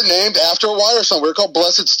named after a Wire song. We were called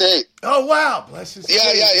Blessed State. Oh wow, Blessed State.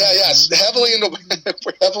 Yeah. Heavily into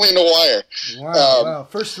Wire. Wow.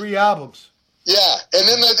 First 3 albums. Yeah, and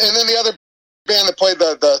then the other band that played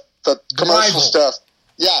the commercial stuff.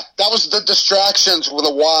 Yeah, that was the Distractions with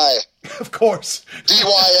a Y. Of course.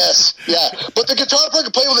 DYS. Yeah, but the guitar player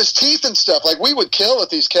could play with his teeth and stuff. Like, we would kill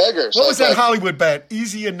with these keggers. What was that Hollywood band?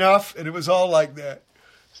 Easy Enough, and it was all like that.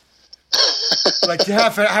 Like, you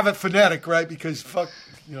have to have it phonetic, right? Because fuck,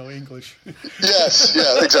 English. Yes,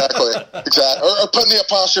 yeah, exactly. Or putting the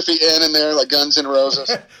apostrophe N in there, like Guns N'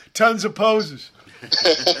 Roses. Tons of poses.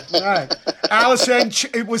 Right.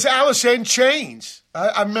 It was Alice in Chains.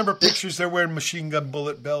 I remember pictures. They're wearing machine gun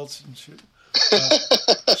bullet belts and shit. They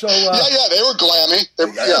were glammy.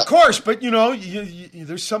 Of course, but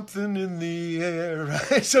there's something in the air,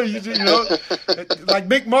 right? So like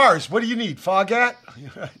Mick Mars. What do you need? Fogat?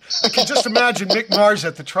 I can just imagine Mick Mars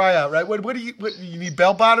at the tryout, right? What do you need?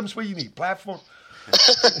 Bell bottoms? What do you need? Platform?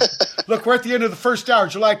 Look, we're at the end of the first hour,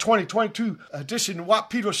 July 2022 edition of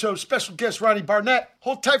Pedro Show. Special guest Ronnie Barnett.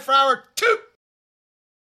 Hold tight for hour 2.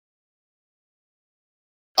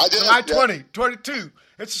 July 2022.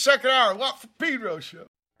 It's the second hour. For Pedro Show.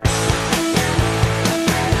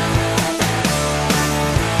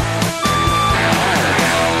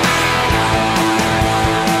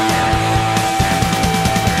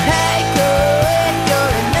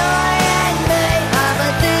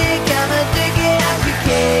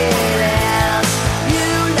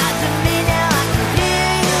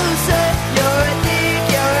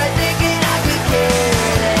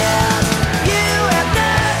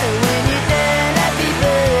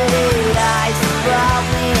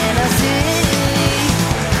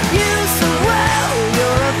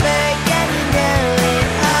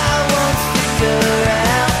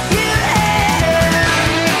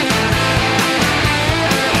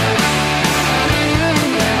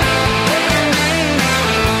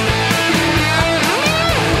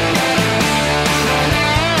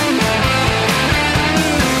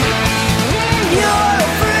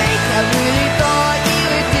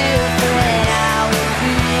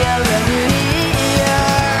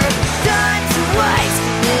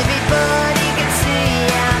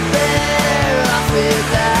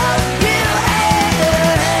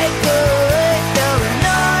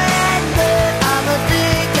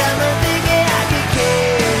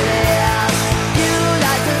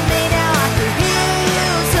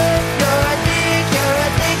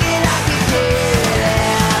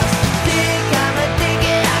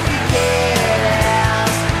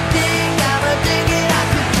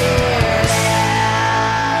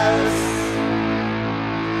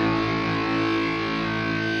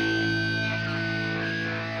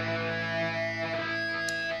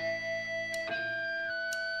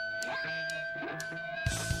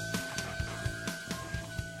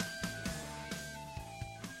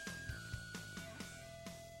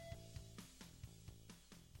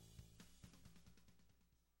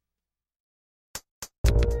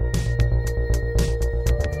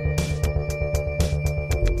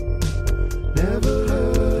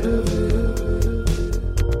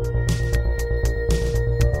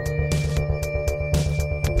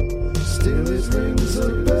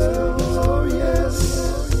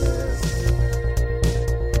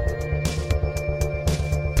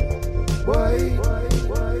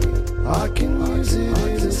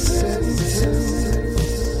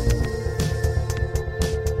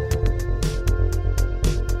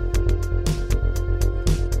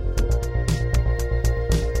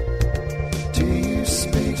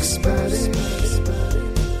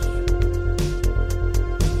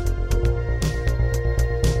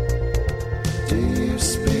 Do you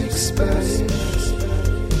speak Spanish?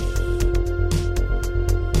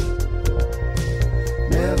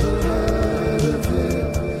 Never heard of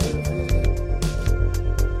it.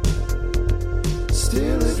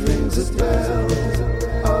 Still it rings a bell.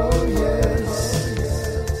 Oh yes.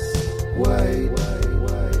 Wait.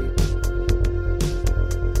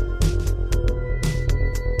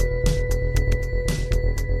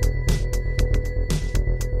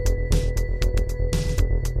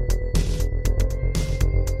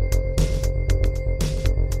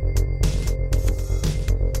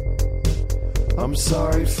 I'm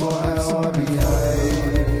sorry for how I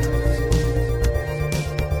behaved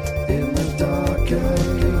in the dark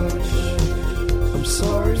age. I'm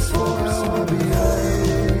sorry for how I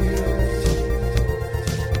behaved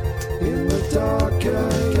in the dark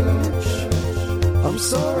age. I'm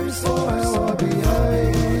sorry for how I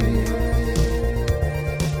behaved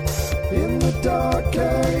in the dark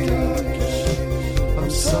age. I'm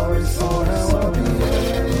sorry for how I behaved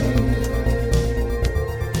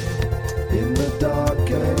in the dark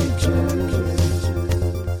ages.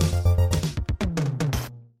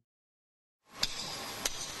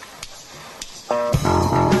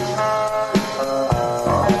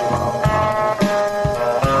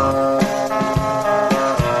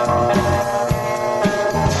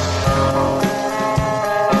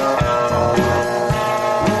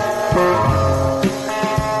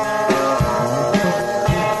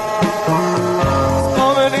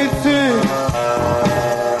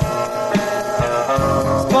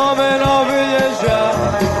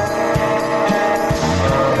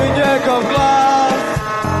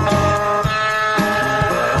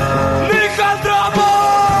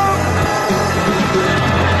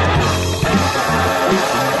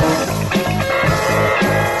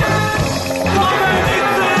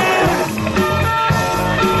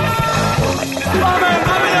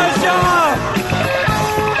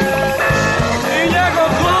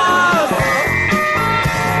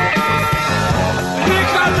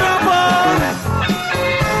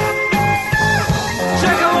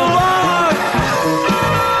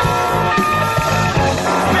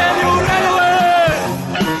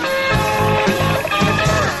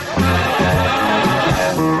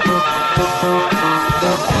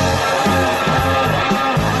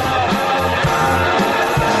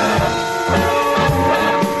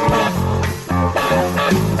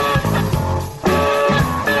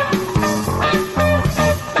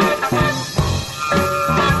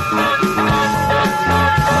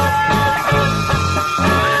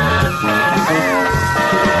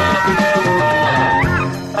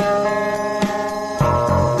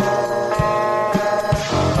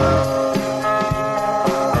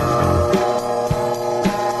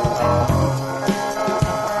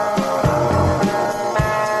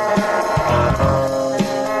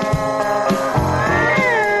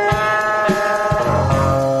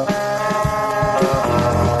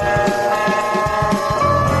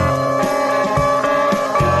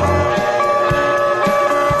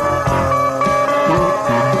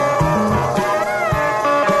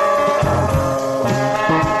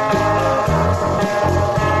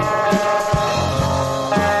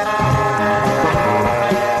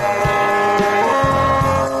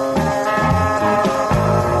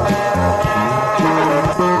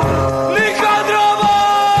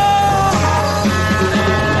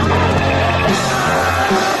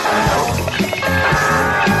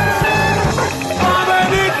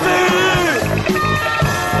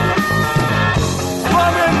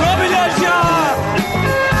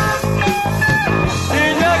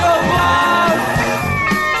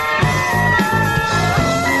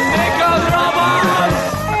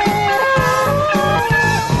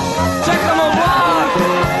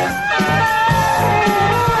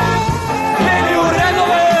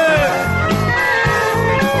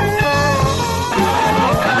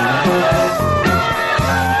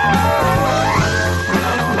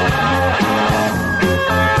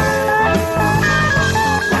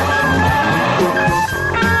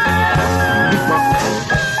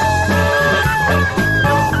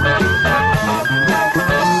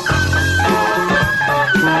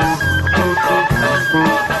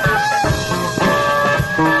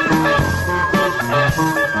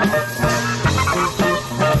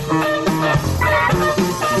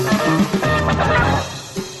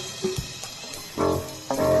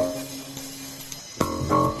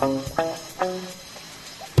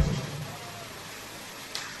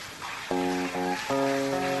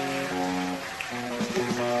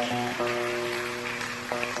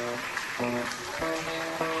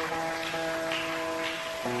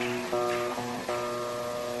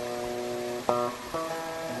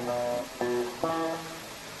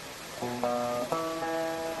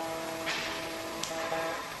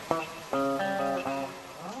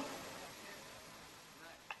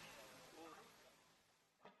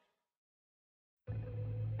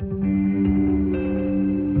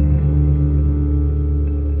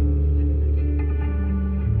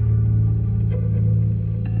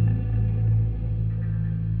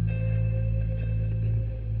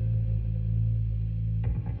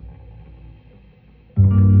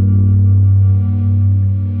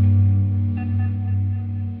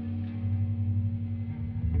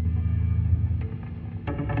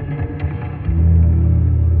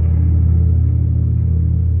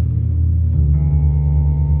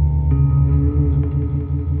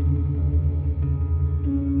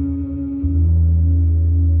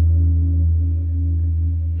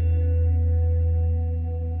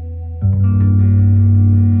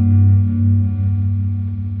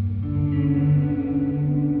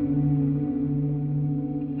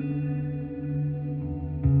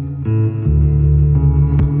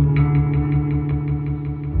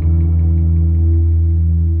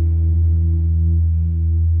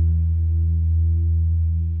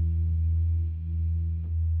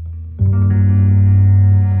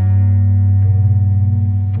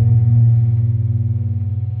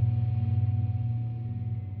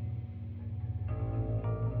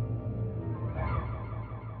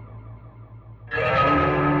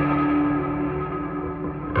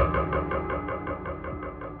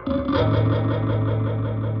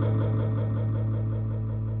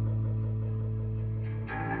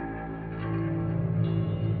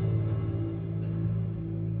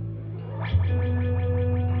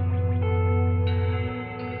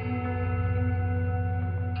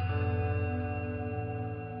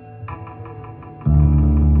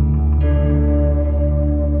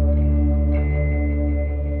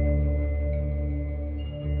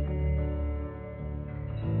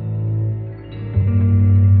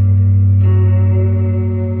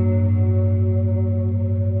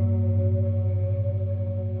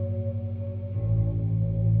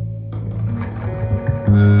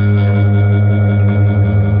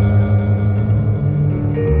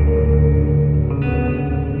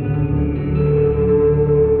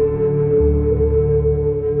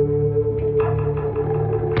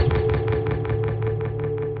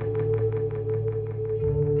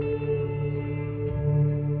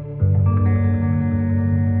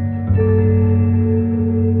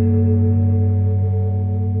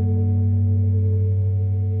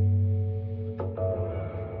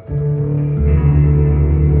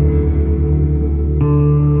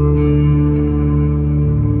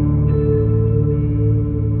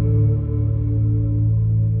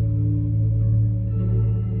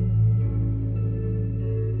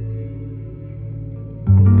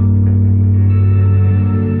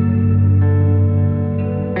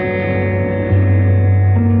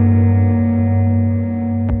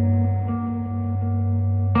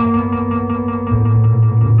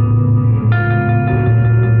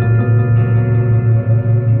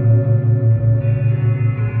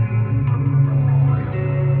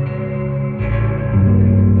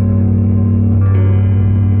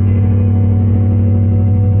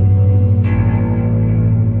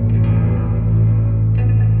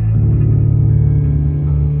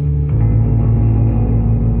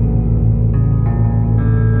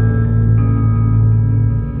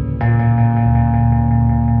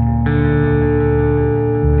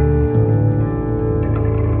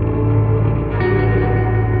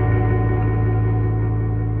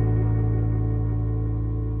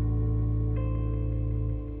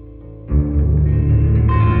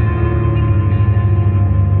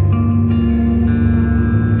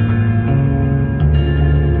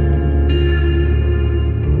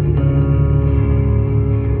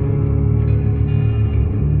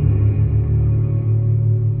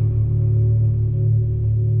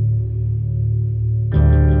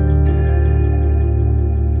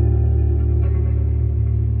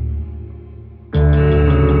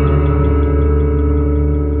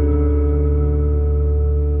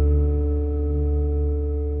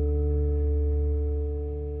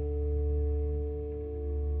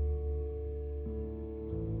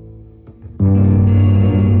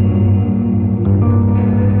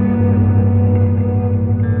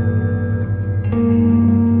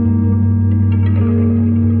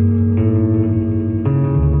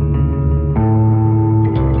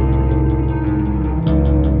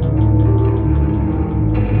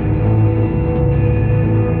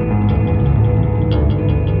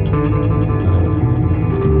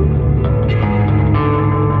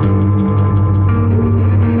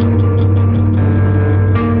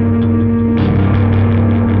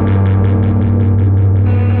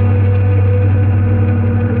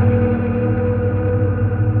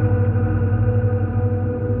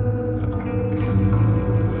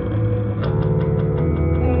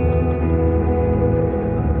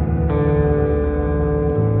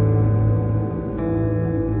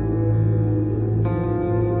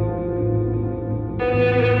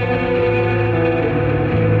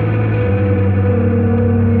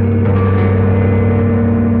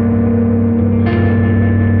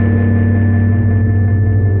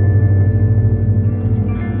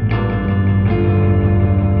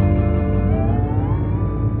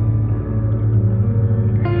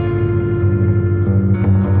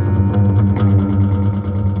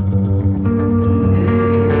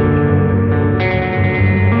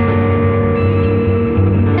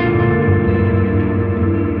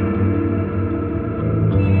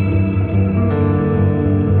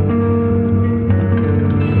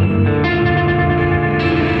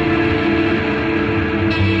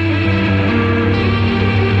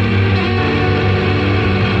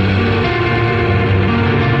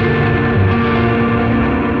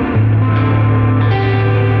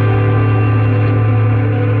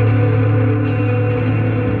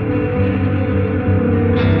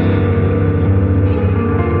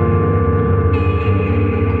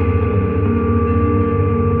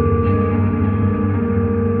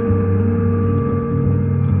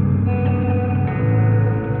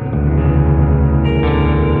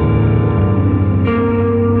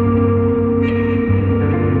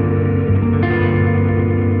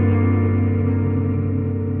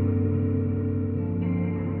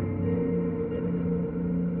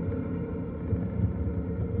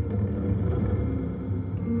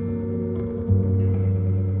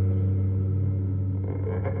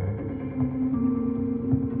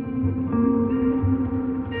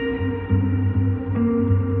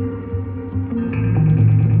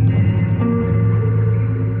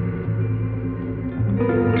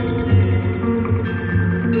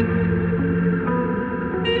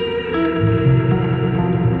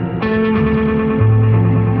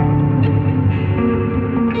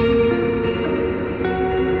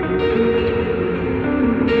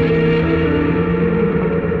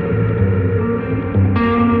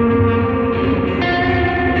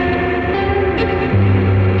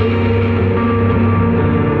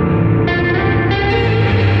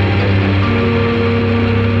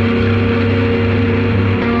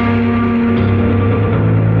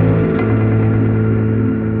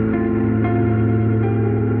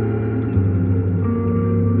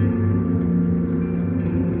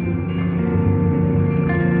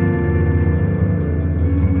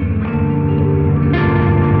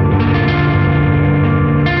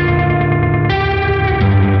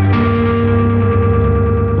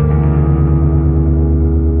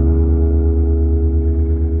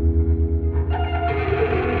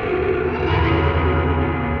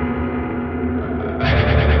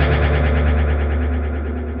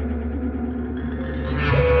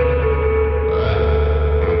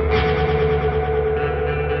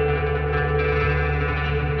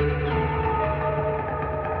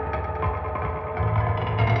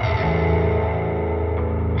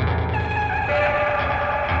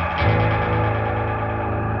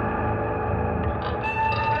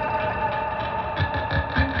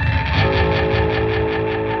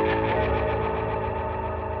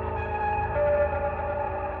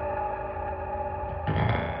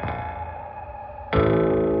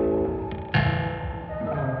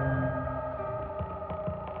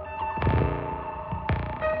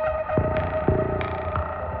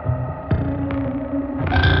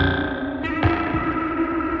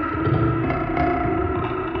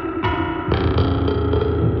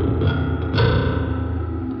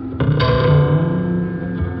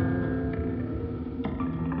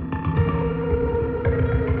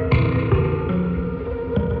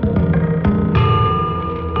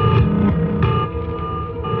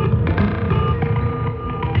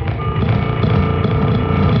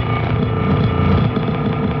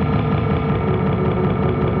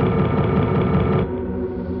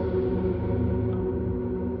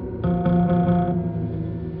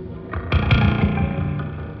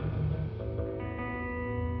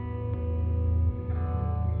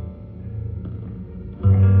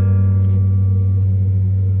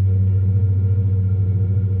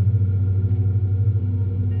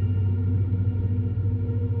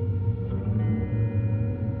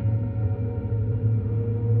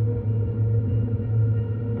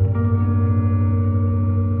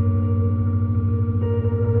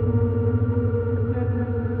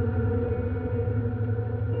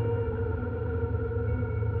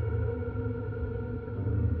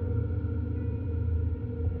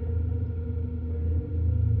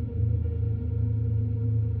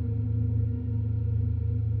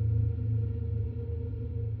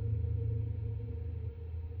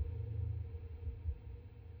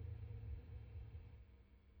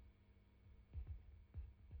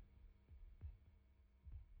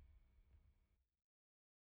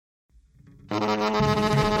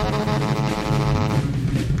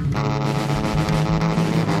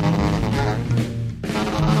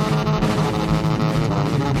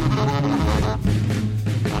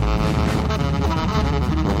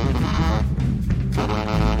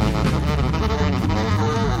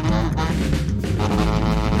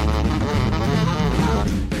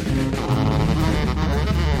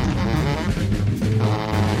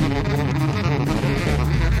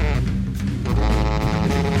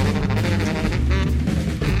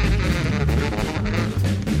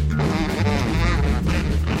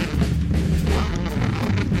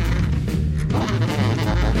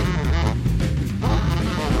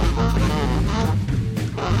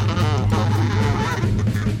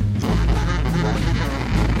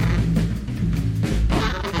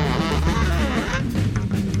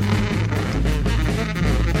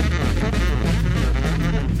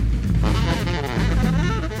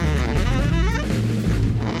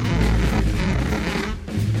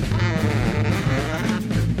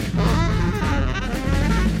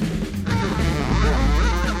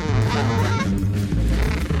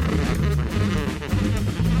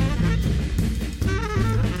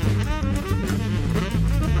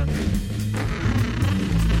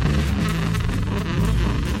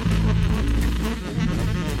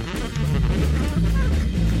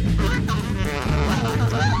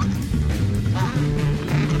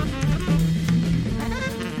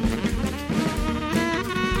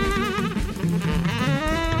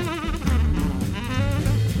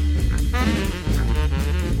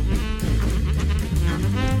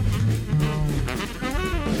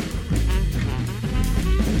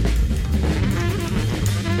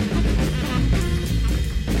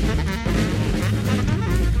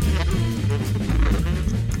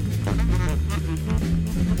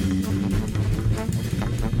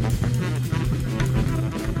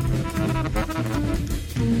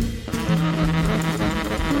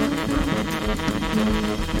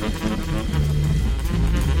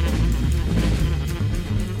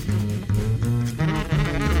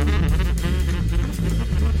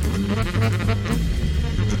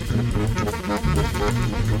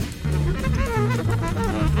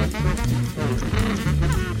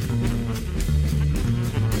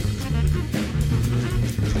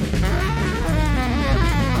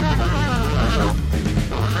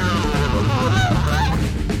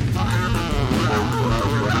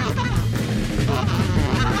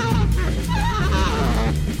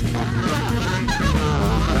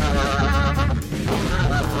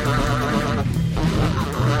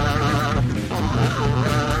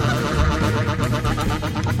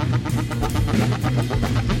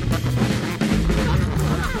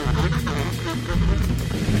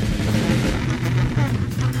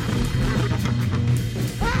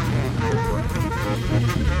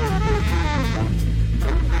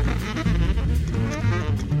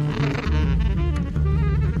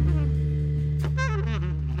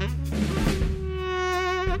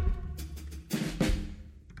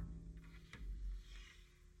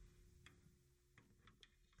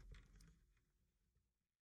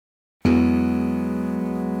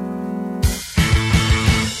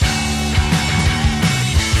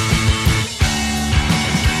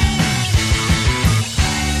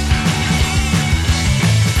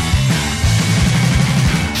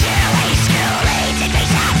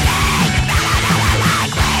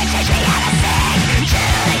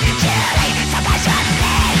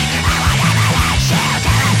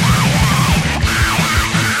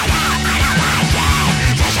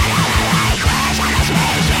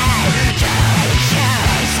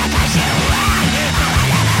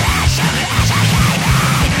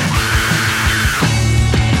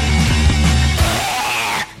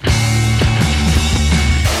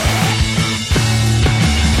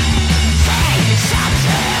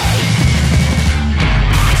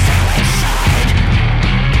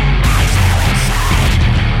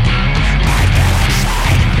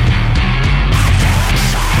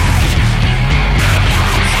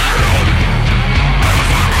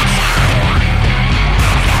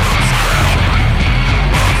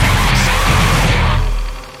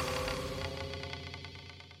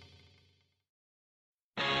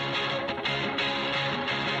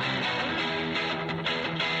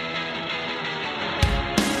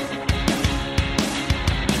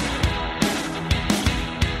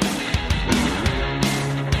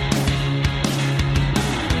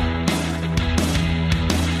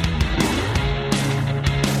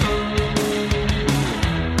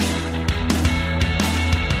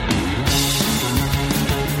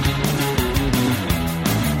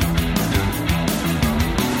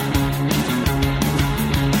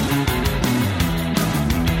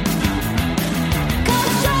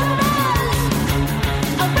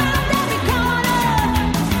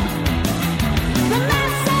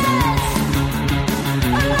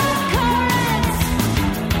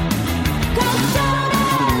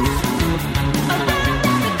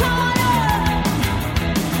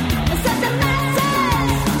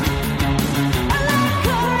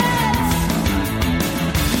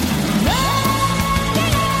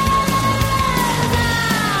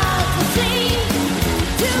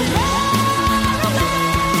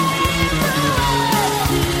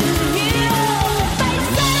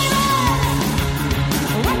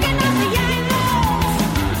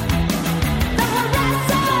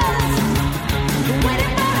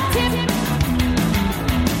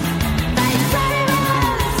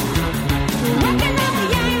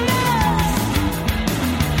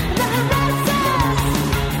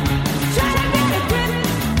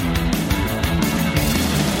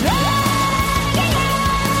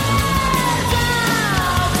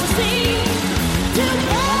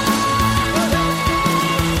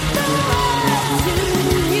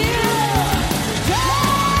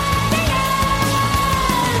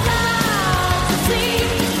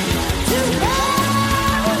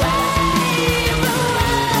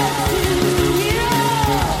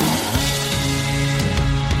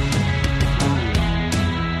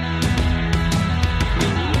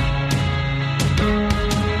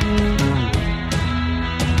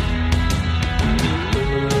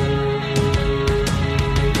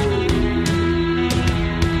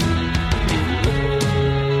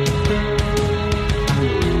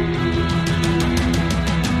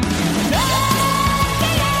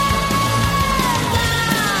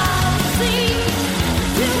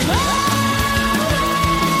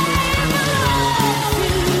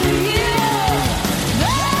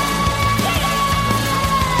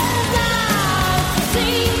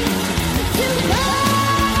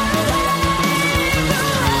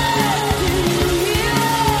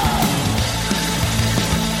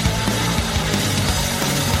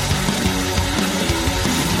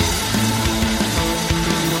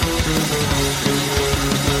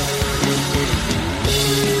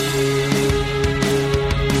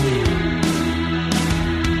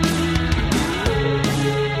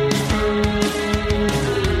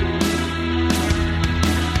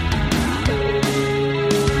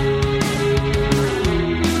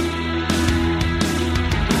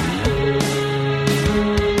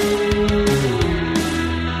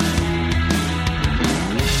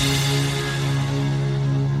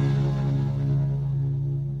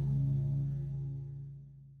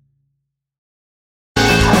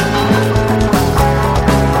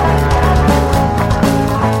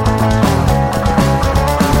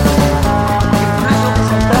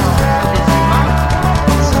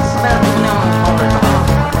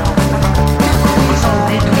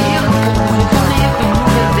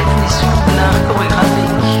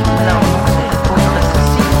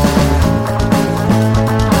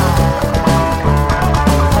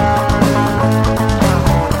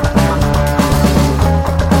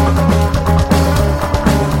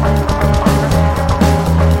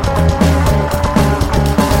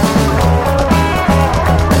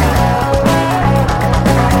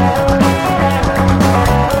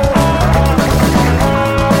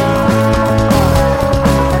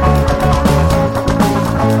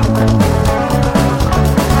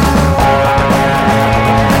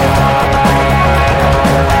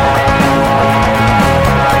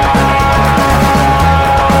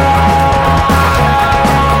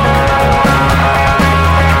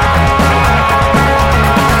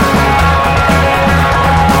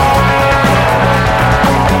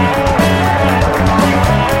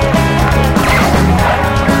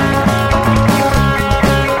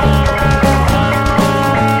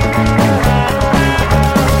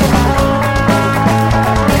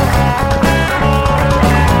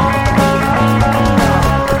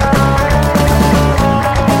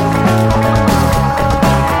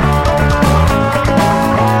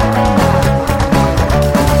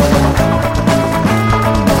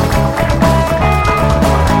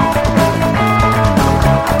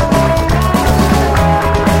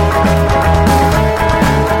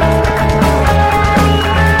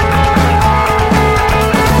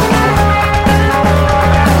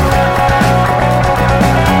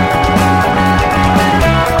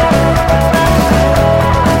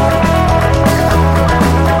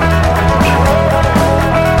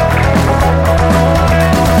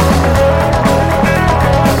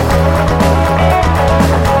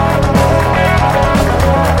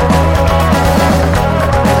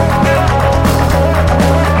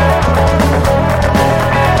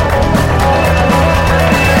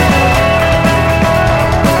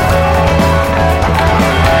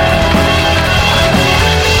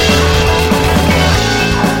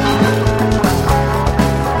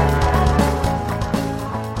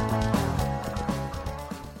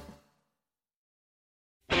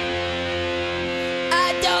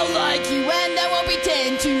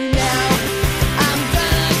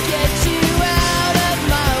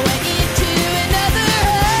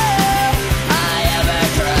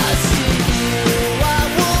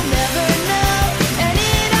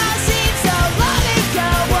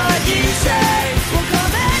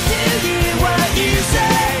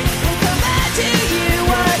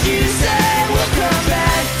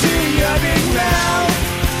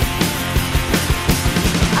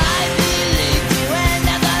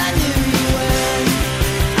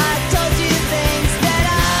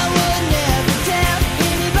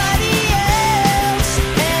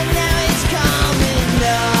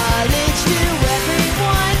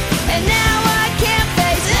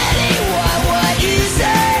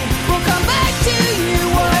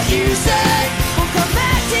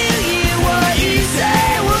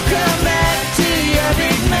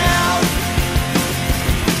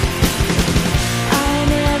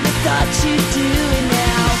 you doing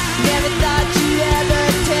now? Never thought you'd ever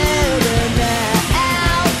tell them that.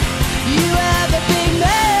 You have a big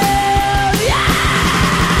mouth, yeah!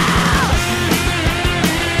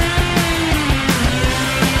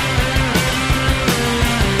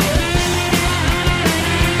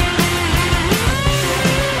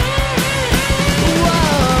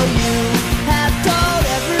 Whoa, you have told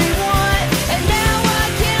everyone, and now I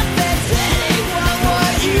can't fix anyone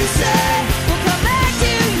what you say. We'll come back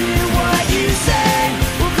to you what you say.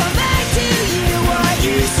 We'll come back to you what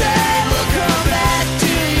you say. We'll come back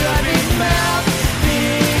to your big mouth,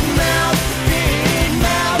 big mouth, big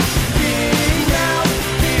mouth, big mouth,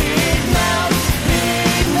 big mouth,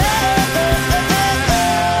 big mouth.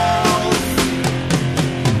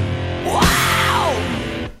 Wow!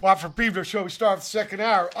 Well, for Pedro Show, we start the second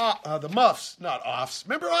hour. The Muffs, not Offs.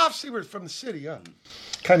 Remember Offs? They were from the city, huh?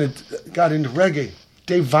 Kind of got into reggae.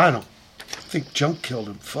 Dave Vinyl. I think Junk killed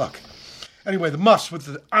him. Fuck. Anyway, the Muffs with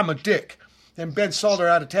the I'm a Dick. Then Ben Salter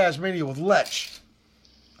out of Tasmania with Letch.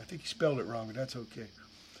 I think he spelled it wrong, but that's okay.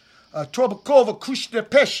 Trobecove, krusne,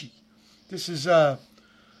 peci. This is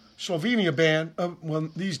Slovenia band. Well,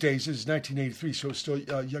 these days, this is 1983, so it's still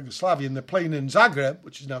Yugoslavian. They're playing in Zagreb,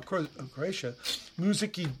 which is now Croatia.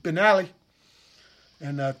 Muzicki, biennale.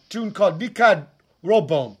 And a tune called Nikad,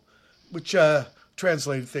 robom, which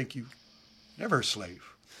translated, thank you, never a slave,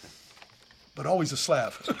 but always a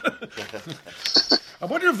Slav. I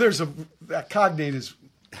wonder if there's that cognate is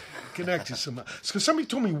connected somehow. Because somebody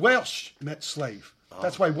told me Welsh meant slave.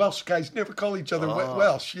 That's why Welsh guys never call each other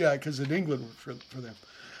Welsh. Yeah, because in England for them.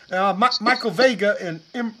 Michael Vega and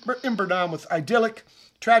Imbernam with Idyllic,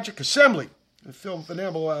 Tragic Assembly. A film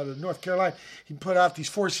Venable out of North Carolina. He put out these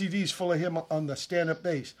 4 CDs full of him on the stand-up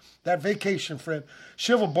bass. That Vacation Friend.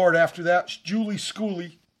 Shivelboard after that. Julie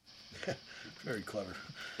Schooley. Very clever.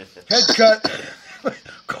 Head Cut.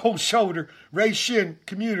 Cold Shoulder. Ray Shin.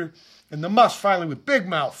 Commuter. And the Muffs finally with Big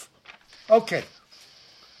Mouth. Okay.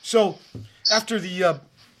 So, after the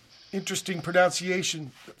interesting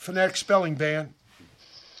pronunciation, phonetic spelling ban,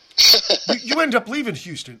 you end up leaving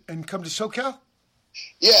Houston and come to SoCal?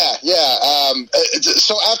 Yeah.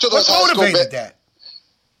 So after those What high school, motivated that?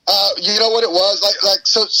 You know what it was like.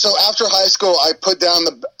 So after high school, I put down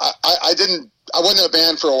I wasn't in a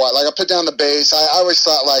band for a while. Like I put down the bass. I always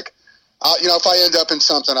thought like, if I end up in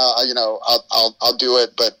something, I'll do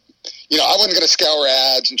it. But I wasn't going to scour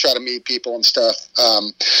ads and try to meet people and stuff.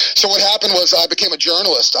 So what happened was I became a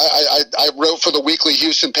journalist. I wrote for the weekly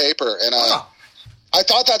Houston paper, and I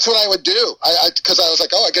thought that's what I would do. Because I was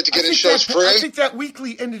like, I get to get in shows free. I think that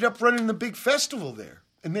weekly ended up running the big festival there.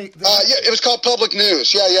 And they it was called Public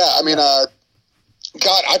News. Yeah. I mean, God,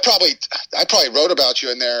 I probably wrote about you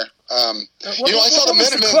in there. I saw the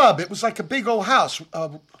Minutemen club. It was like a big old house.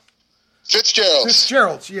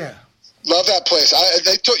 Fitzgerald's, yeah. Love that place.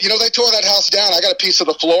 They tore that house down. I got a piece of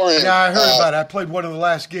the floor in. Yeah, I heard about it. I played one of the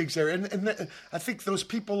last gigs there, and I think those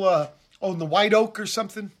people own the White Oak or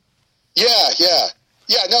something. Yeah.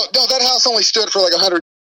 No, that house only stood for like 100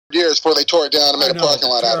 years before they tore it down and made a parking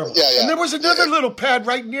lot out of it. Yeah. And there was another little pad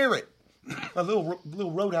right near it, a little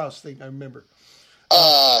roadhouse thing. I remember.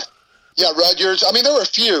 Rudyard's. I mean, there were a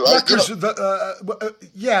few.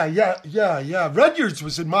 Rudyard's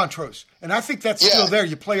was in Montrose, and I think that's still there.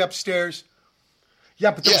 You play upstairs.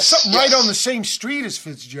 Yeah, but there was something right on the same street as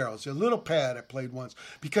Fitzgerald's, a little pad I played once,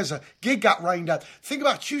 because a gig got rained out. The thing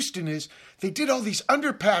about Houston is they did all these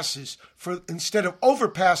underpasses instead of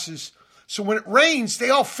overpasses, so when it rains, they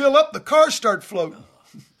all fill up, the cars start floating.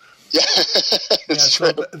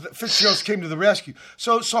 So Fitzgerald's came to the rescue.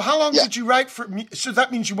 So how long did you write for? So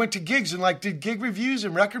that means you went to gigs and did gig reviews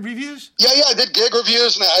and record reviews. Yeah, I did gig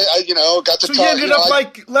reviews, and I got to. So talk, you ended up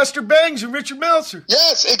like Lester Bangs and Richard Meltzer.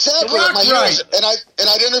 Yes, exactly. And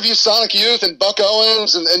I'd interview Sonic Youth and Buck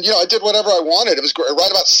Owens, and I did whatever I wanted. It was great.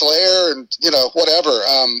 Write about Slayer and whatever.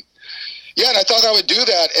 And I thought I would do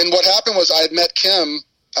that. And what happened was I had met Kim.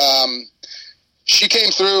 She came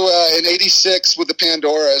through in '86 with the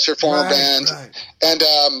Pandoras, her former band, and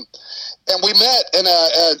we met and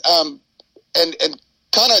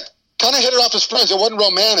kind of hit it off as friends. It wasn't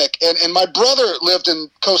romantic, and my brother lived in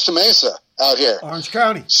Costa Mesa out here, Orange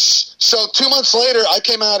County. So 2 months later, I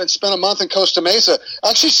came out and spent a month in Costa Mesa. I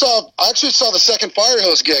actually saw the second Fire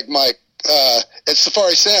Hose gig, Mike, at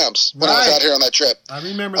Safari Sam's when I was out here on that trip. I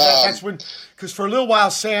remember that. That's when. Because for a little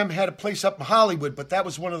while, Sam had a place up in Hollywood, but that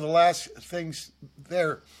was one of the last things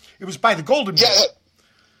there. It was by the Golden Bear.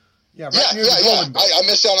 Near the Golden Bear. I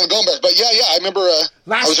missed out on the Golden Bear. But I remember I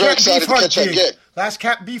was very excited to catch that gig. Last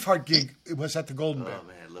Cat Beefheart gig, it was at the Golden Bear. Oh,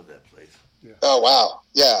 man, I love that place. Yeah. Oh, wow.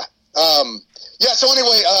 Yeah. Yeah. So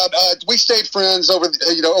anyway, we stayed friends over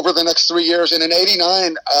the next 3 years, and in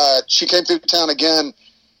 '89, she came through town again,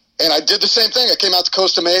 and I did the same thing. I came out to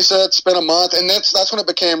Costa Mesa, spent a month, and that's when it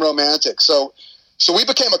became romantic. So we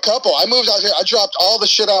became a couple. I moved out here. I dropped all the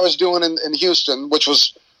shit I was doing in Houston, which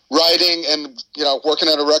was writing and working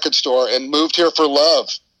at a record store, and moved here for love.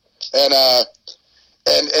 And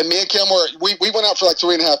me and Kim we went out for like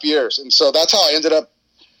 3.5 years, and so that's how I ended up.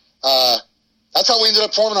 That's how we ended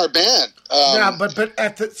up forming our band. But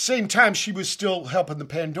at the same time, she was still helping the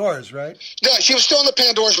Pandoras, right? Yeah, she was still in the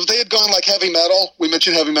Pandoras, but they had gone like heavy metal. We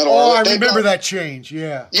mentioned heavy metal. Oh, I remember that change.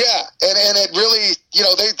 Yeah. Yeah, and it really,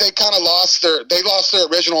 they kind of lost their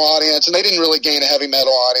original audience, and they didn't really gain a heavy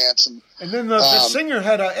metal audience. And then the singer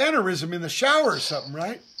had an aneurysm in the shower or something,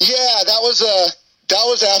 right? Yeah, that was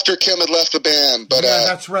after Kim had left the band. But yeah,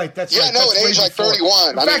 that's right. That's right. No, it aged like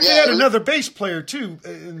 31. In fact, they had another bass player too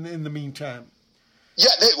in the meantime. Yeah,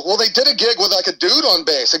 they did a gig with like a dude on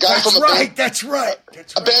bass, a guy that's from right. That's right.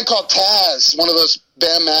 A band called Taz, one of those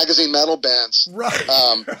Bam Magazine metal bands. Right.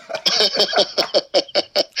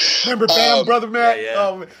 Remember Bam, Brother Matt? Yeah.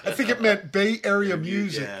 Oh, I think it meant Bay Area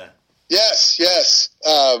music. Yeah. Yes.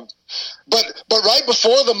 But right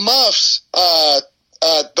before the Muffs,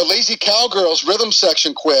 the Lazy Cowgirls rhythm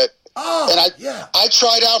section quit. Oh, and I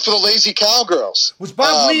tried out for the Lazy Cowgirls. Was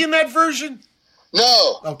Bob Lee in that version?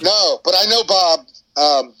 No, but I know Bob.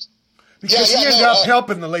 Because he ended up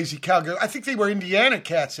helping the Lazy Cowgirls. I think they were Indiana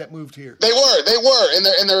cats that moved here. They were, and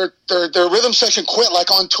their rhythm section quit like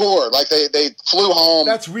on tour, like they flew home.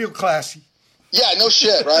 That's real classy. Yeah, no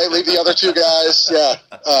shit, right? Leave the other two guys. Yeah,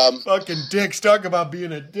 fucking dicks. Talk about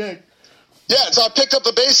being a dick. Yeah, so I picked up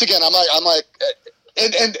the bass again. I'm like,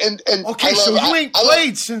 and okay, so you ain't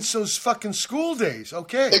played since those fucking school days.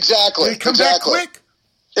 Okay, exactly. Did it come back quick?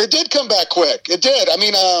 It did come back quick. It did. I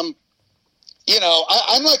mean, I'm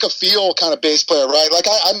like a feel kind of bass player, right? Like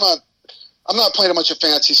I'm not playing a bunch of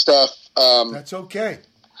fancy stuff. That's okay.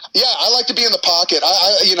 Yeah, I like to be in the pocket.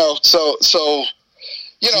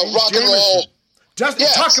 Rock and roll. Talk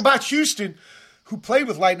about Houston, who played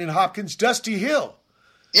with Lightning Hopkins, Dusty Hill.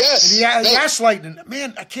 Yes. And he asked Lightning,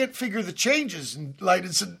 man, I can't figure the changes. And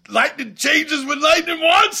Lightning said, Lightning changes when Lightning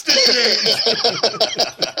wants to change.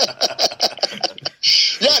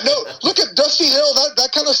 Yeah, no, look at Dusty Hill.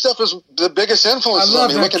 That kind of stuff is the biggest influence on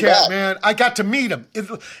me. I love that cat, man. I got to meet him.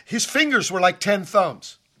 His fingers were like 10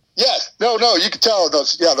 thumbs. Yes. No, you could tell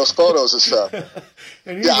those photos and stuff.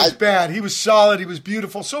 And he was bad. He was solid. He was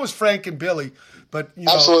beautiful. So was Frank and Billy. But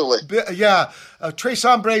absolutely. Tres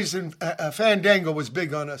Hombres and Fandango was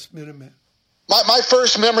big on us, Minutemen. My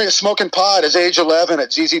first memory of smoking pot is age 11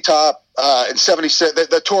 at ZZ Top in '76.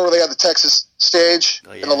 The tour where they had the Texas stage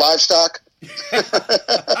in the livestock.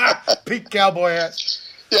 Peak cowboy hat.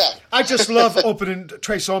 Yeah. I just love opening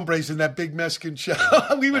Tres Hombres in that big Mexican show.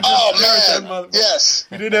 We would just stare at that motherfucker. Yes.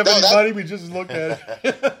 We didn't have any money. We just looked at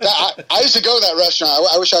it. I used to go to that restaurant.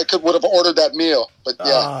 I wish I would have ordered that meal. But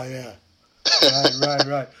yeah. Oh, yeah.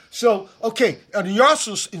 Right. So, okay. And you're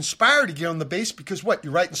also inspired to get on the bass because what?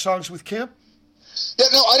 You're writing songs with Kim? Yeah,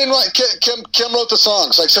 no, I didn't write. Kim wrote the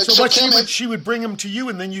songs. She would bring them to you,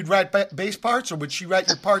 and then you'd write bass parts, or would she write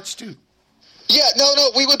your parts too? Yeah, no,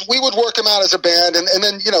 we would work them out as a band, and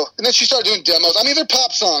then and then she started doing demos. I mean, they're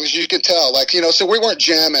pop songs, you can tell, so we weren't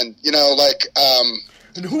jamming,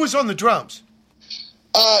 And who was on the drums?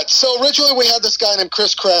 So originally we had this guy named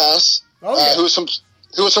Chris Crass, who was from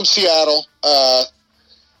Seattle,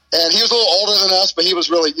 and he was a little older than us, but he was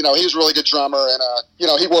really, he was a really good drummer, and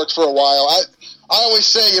he worked for a while. I always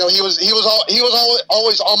say, he was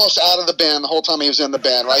always almost out of the band the whole time he was in the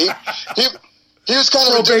band, right? He was kind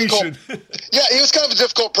of a difficult. Yeah, he was kind of a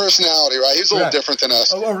difficult personality, right? He was a little different than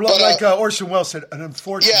us. Like Orson Welles said, an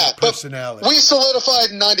unfortunate personality. We solidified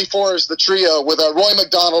in '94 as the trio with Roy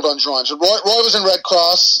McDonald on drums. Roy was in Red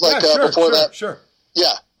Cross before that. Sure.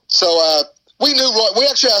 Yeah. So we knew Roy. We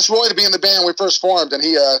actually asked Roy to be in the band when we first formed, and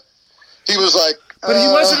he was like. But he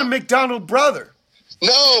wasn't a McDonald brother.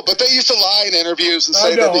 No, but they used to lie in interviews and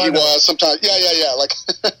say that he was sometimes. Yeah. Like,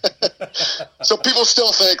 so people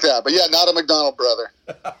still think that, but yeah, not a McDonald brother.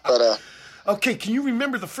 But okay, can you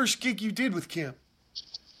remember the first gig you did with Kim?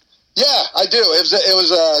 Yeah, I do. It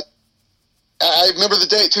was. I remember the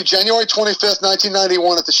date too. January 25th,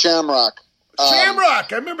 1991, at the Shamrock.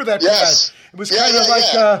 Shamrock, I remember that. Yes, guy. It was kind of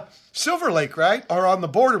like Silver Lake, right, or on the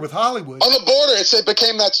border with Hollywood. On the border, it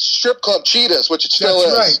became that strip club Cheetahs, which it still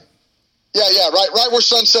is. Right. Yeah, right where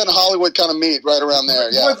Sunset and Hollywood kind of meet, right around there.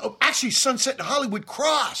 Yeah. Actually, Sunset and Hollywood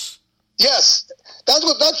cross. Yes.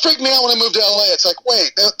 That freaked me out when I moved to LA. It's like,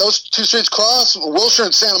 wait, those two streets cross? Wilshire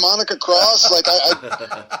and Santa Monica cross? Like,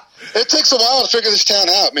 it takes a while to figure this town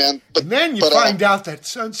out, man. And then you find out that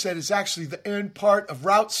Sunset is actually the end part of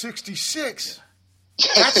Route 66.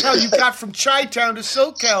 That's how you got from Chi-Town to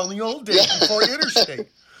SoCal in the old days before Interstate.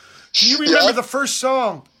 Do you remember the first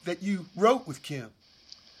song that you wrote with Kim?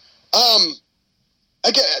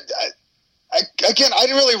 Again, I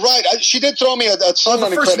didn't really write. She did throw me a song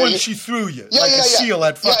the first one she threw you, a seal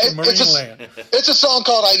at fucking Marineland. It's a song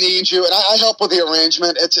called "I Need You," and I help with the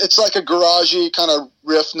arrangement. It's like a garagey kind of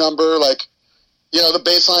riff number, like the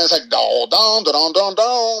bass line is like don don don don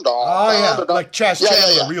don don. Oh yeah, like Chas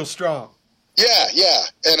Chandler, real strong. Yeah,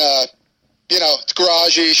 and it's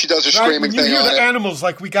garagey. She does her screaming thing. When you hear on the Animals,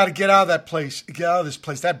 like we got to get out of that place, get out of this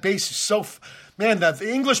place. That bass is so. Man, the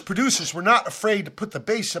English producers were not afraid to put the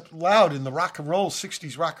bass up loud in the rock and roll,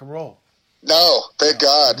 60s rock and roll. No, thank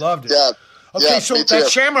God. Loved it. Yeah. Okay, so that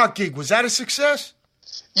Shamrock gig, was that a success?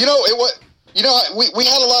 It was. We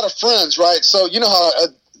had a lot of friends, right? So you know how,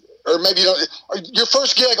 or maybe your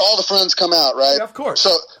first gig, all the friends come out, right? Yeah, of course.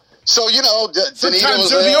 So Danita sometimes was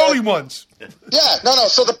they're there. the only ones. Yeah, no.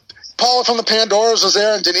 So Paula from the Pandoras was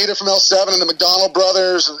there, and Danita from L7, and the McDonald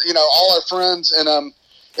brothers, and all our friends, and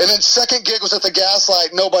then second gig was at the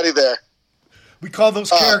Gaslight, nobody there. We call those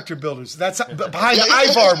character builders. That's behind the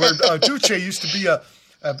Ivar where Duce used to be a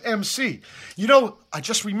MC. I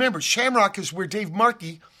just remembered, Shamrock is where Dave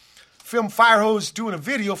Markey filmed Firehose doing a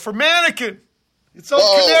video for Mannequin. It's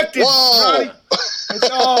all connected, Ronnie. It's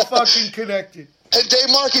all fucking connected. And Dave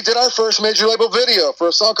Markey did our first major label video for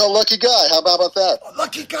a song called Lucky Guy. How about that? Oh,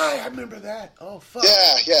 Lucky Guy, I remember that. Oh, fuck.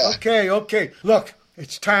 Yeah. Okay. Look.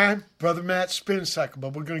 It's time, Brother Matt Spin Cycle,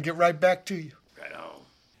 but we're going to get right back to you. Right on.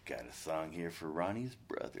 Got a song here for Ronnie's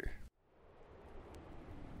brother.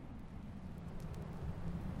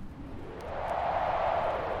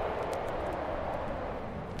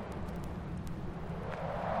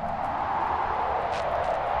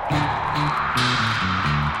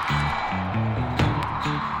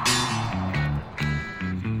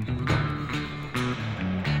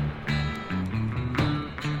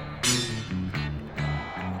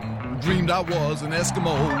 Dreamed I was an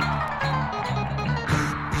Eskimo.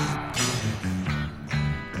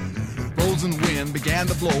 Frozen wind began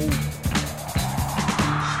to blow.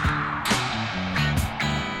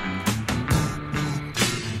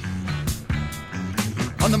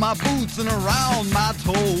 Under my boots and around my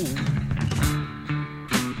toe.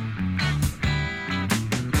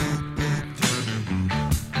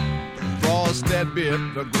 Frost that bit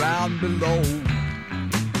the ground below.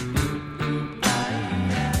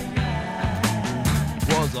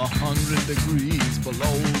 Was 100 degrees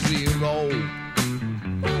below zero.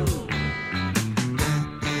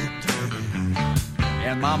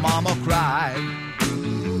 And my mama cried.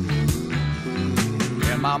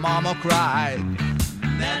 And my mama cried.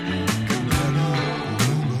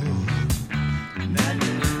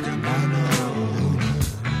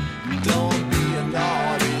 Don't be a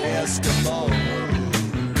naughty Eskimo.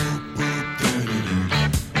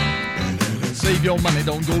 Save your money,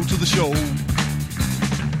 don't go to the show.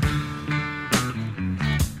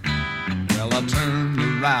 Well, I turned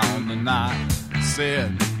around and I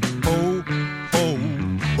said, ho, ho,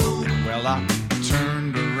 ho. Well, I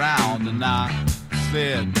turned around and I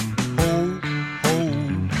said, ho, ho,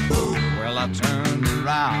 ho. Well, I turned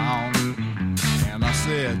around and I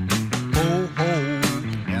said, ho, ho.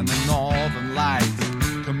 And the northern lights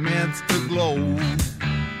commenced to glow.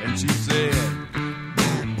 And she said,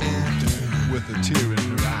 with a tear in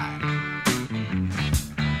her eye,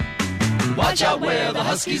 watch out where the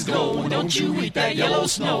huskies go, and don't you eat that yellow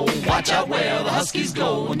snow. Watch out where the huskies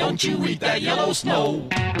go, and don't you eat that yellow snow.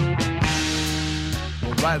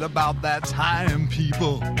 Well, right about that time,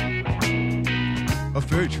 people, a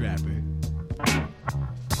fur trapper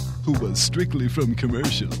who was strictly from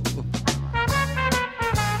commercial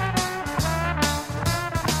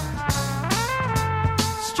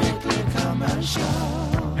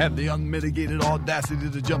had the unmitigated audacity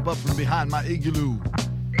to jump up from behind my igloo.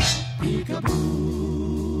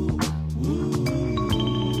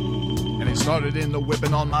 And he started in the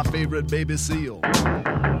whipping on my favorite baby seal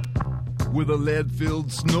with a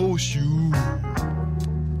lead-filled snowshoe.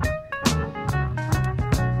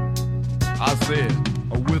 I said,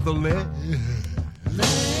 with a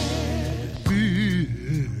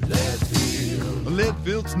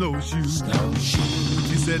lead-filled snowshoe.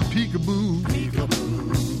 He said, peekaboo,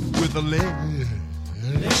 with a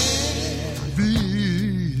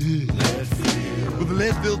with a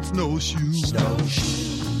lead-filled snowshoe.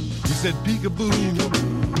 He said, peekaboo.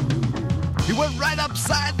 He went right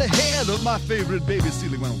upside the head of my favorite baby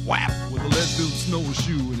seal. He went whap with a lead-filled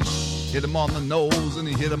snowshoe, and he hit him on the nose, and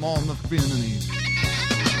he hit him on the fin, and he...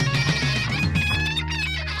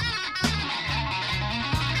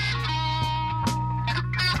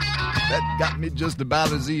 That got me just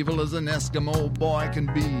about as evil as an Eskimo boy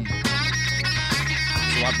can be.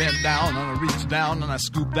 So I bent down, and I reached down, and I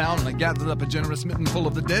scooped down, and I gathered up a generous mitten full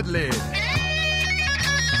of the deadly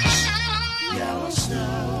Yellow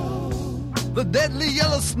snow. The deadly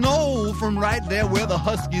yellow snow from right there where the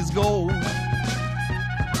huskies go.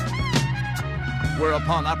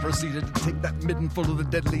 Whereupon I proceeded to take that midden full of the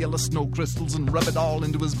deadly yellow snow crystals and rub it all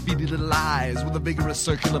into his beady little eyes with a vigorous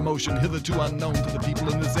circular motion hitherto unknown to the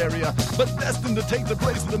people in this area, but destined to take the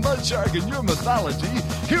place of the mud shark in your mythology.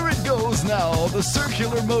 Here it goes now, the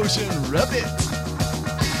circular motion, rub it.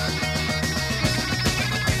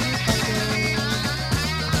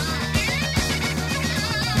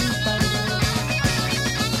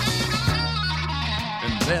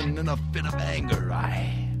 And then in a fit of anger,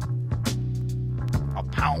 I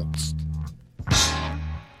pounced.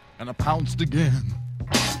 And I pounced again.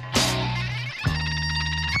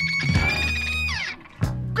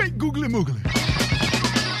 Great googly moogly.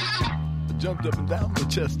 I jumped up and down the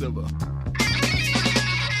chest of her.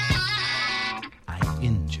 I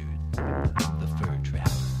injured the fur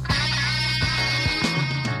trapper.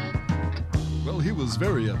 Well, he was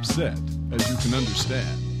very upset, as you can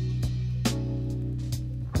understand.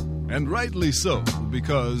 And rightly so,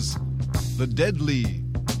 because the deadly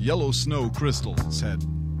yellow snow crystals had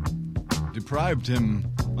deprived him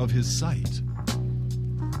of his sight.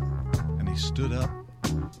 And he stood up,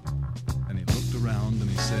 and he looked around, and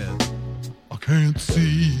he said, I can't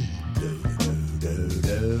see.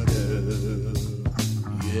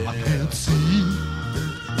 I can't see.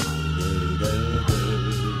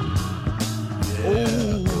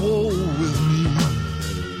 Oh, woe is me.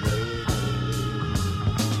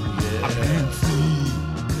 I can't see.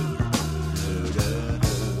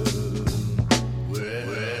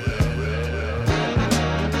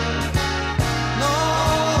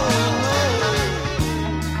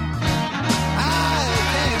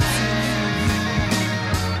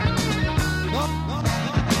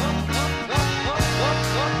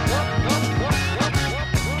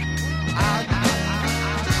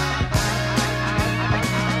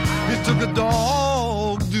 A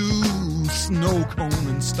dog-do snow cone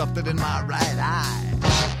and stuffed it in my right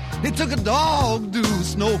eye. He took a dog-do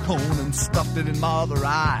snow cone and stuffed it in my other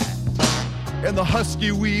eye. And the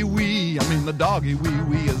husky wee-wee, the doggy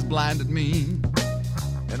wee-wee has blinded me.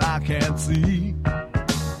 And I can't see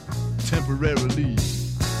temporarily.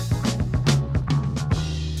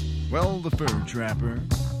 Well, the fur trapper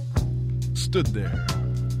stood there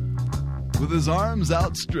with his arms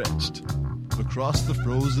outstretched across the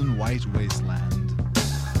frozen white wasteland,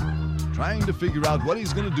 trying to figure out what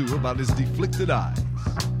he's going to do about his deflicted eyes.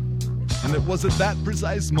 And it was at that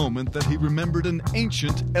precise moment that he remembered an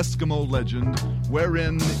ancient Eskimo legend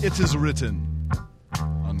wherein it is written,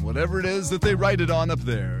 on whatever it is that they write it on up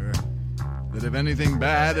there, that if anything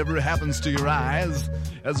bad ever happens to your eyes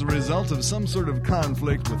as a result of some sort of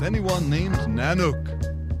conflict with anyone named Nanook,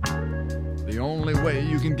 the only way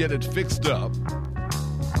you can get it fixed up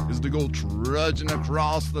is to go trudging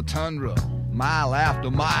across the tundra, mile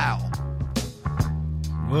after mile.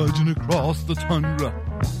 Trudging across the tundra,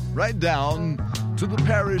 right down to the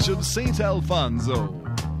parish of St. Alfonso.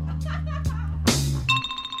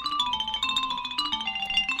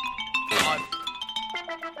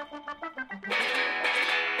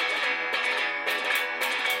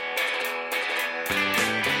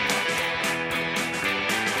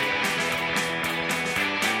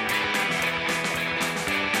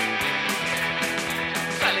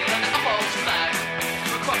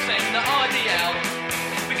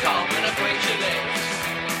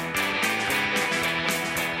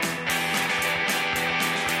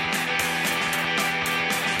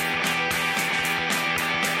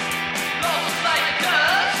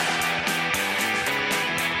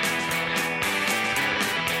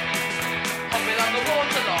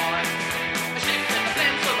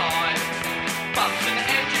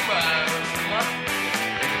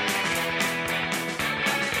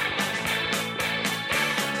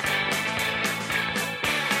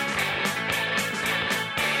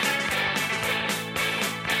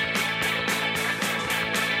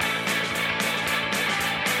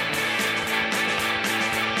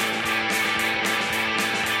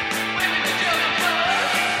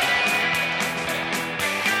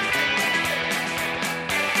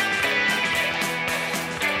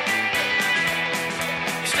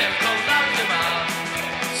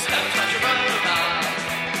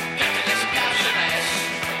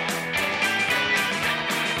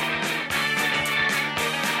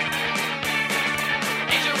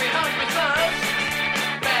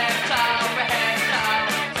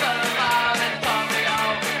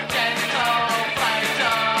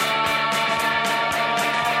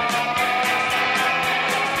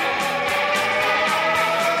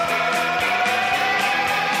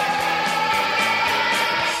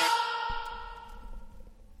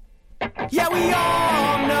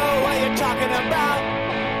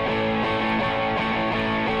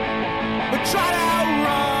 try to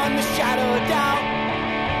outrun the shadow of doubt.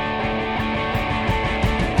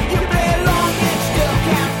 You play along and still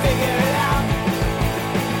can't figure it out.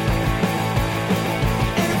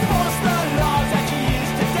 Enforce the laws that you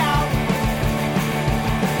used to doubt.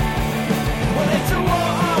 Well, it's a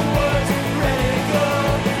war on words, ready to go.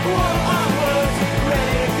 War on words,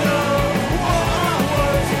 ready to go. War on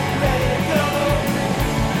words, ready to go.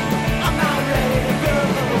 I'm not ready to go.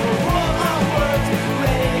 War on words,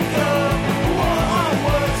 ready to go. War on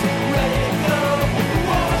words, ready to go.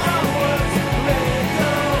 War on words, ready to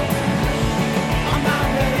go. I'm not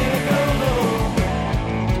ready to go.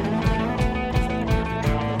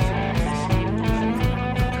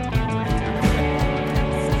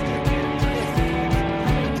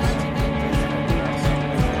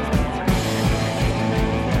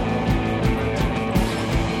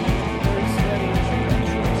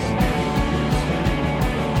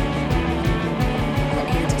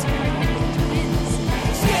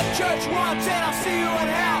 Skip church once and I'll see you in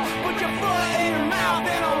hell. Put your foot in your mouth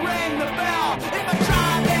and I'll ring the bell. If I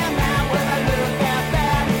try them out, will I look that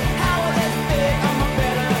bad? How will it fit on my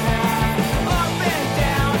better half? Up and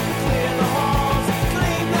down, clear the halls,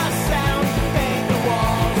 clean the sound, paint the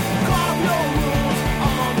walls, carve your rules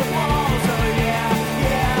on the walls. Oh yeah,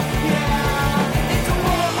 yeah, yeah. It's a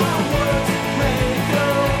war on words, ready to go.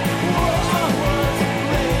 War on words,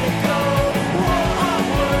 ready to go. War on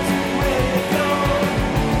words, ready to go.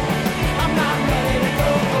 I'm not ready to go.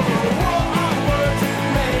 War on words,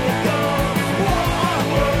 ready to go. War on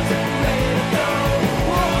words, ready to go.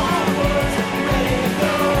 War on words, ready to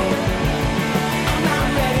go. I'm not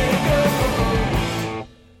ready to go.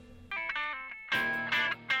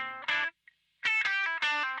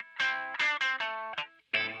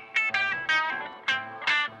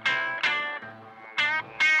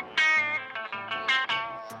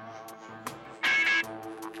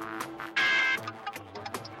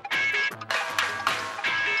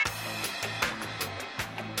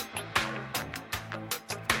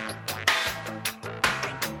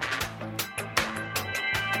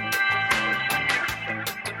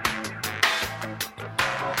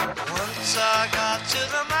 Once I got to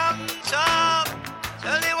the mountaintop,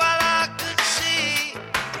 tell you what I could see.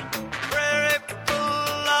 Prairie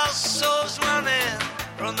full of souls running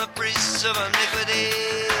from the priests of iniquity.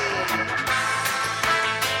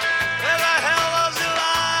 Where the hell was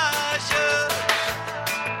Elijah?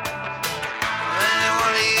 And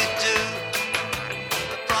what do you do?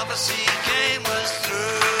 The prophecy came was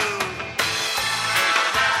through.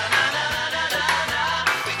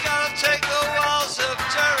 We gotta take the walls of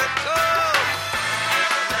Jericho.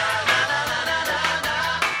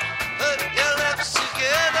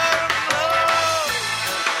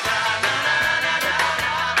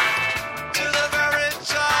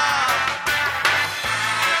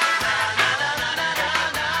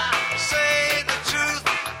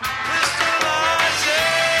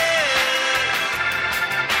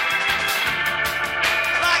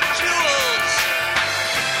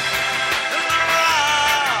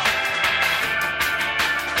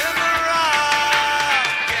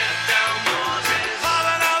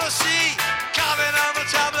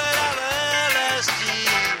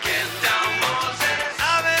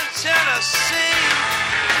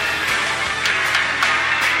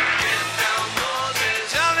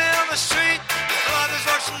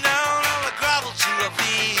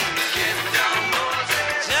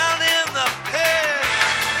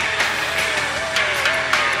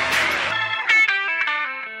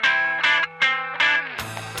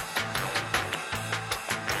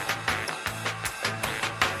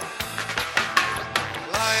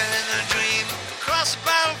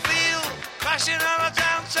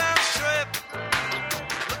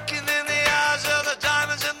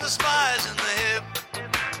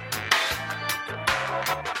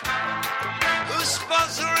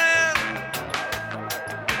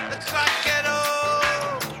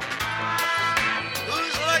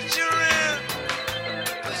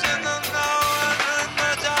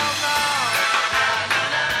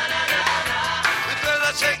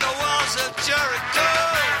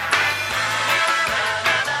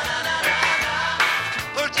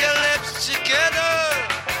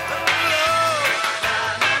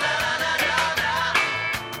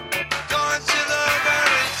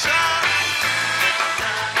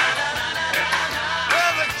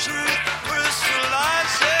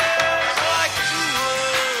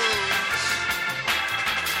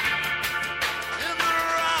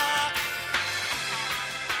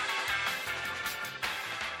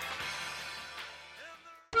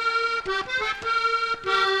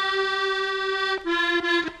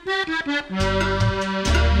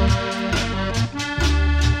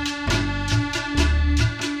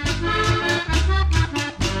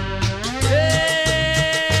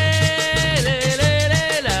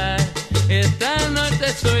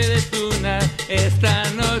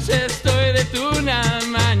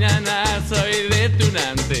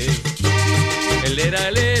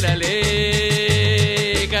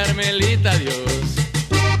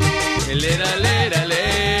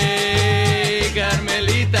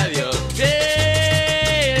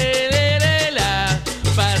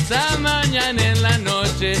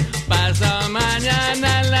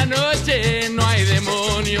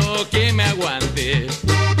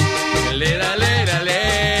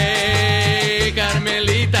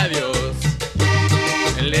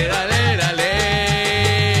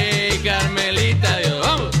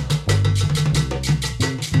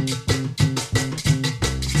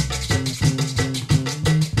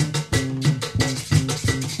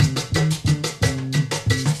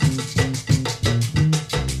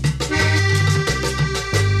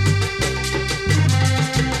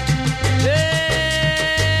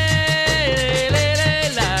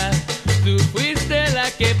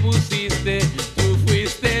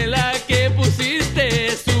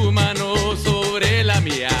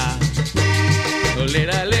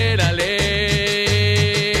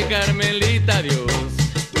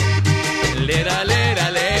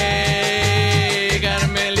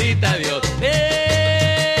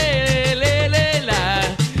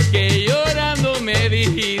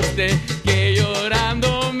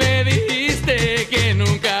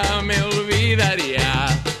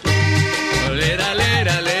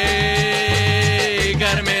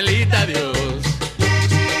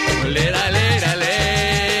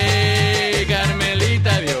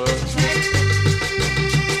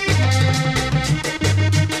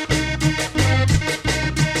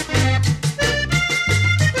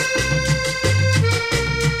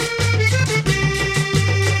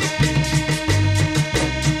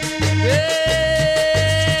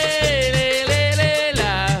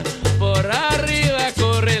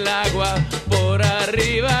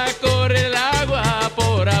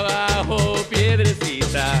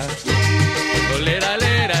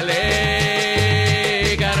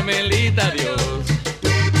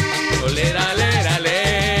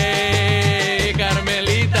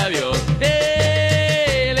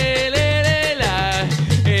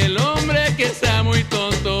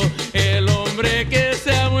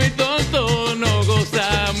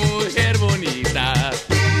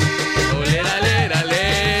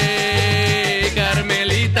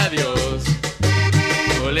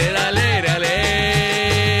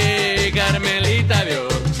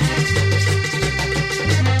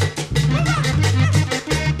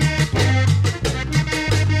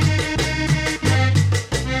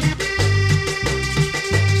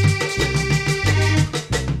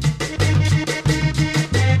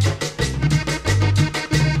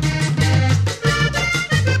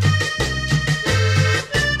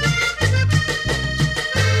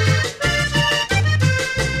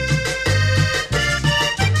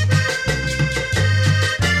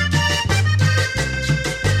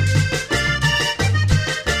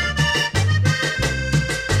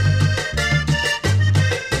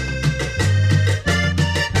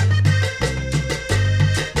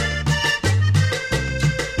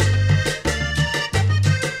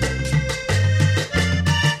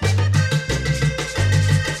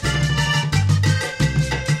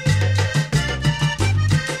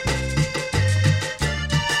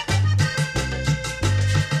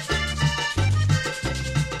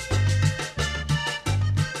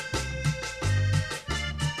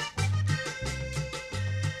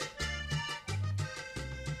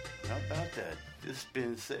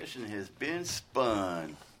 spin session has been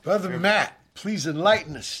spun. Brother Matt, please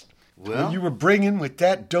enlighten us. Well, what you were bringing with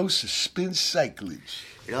that dose of spin cyclage.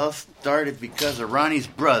 It all started because of Ronnie's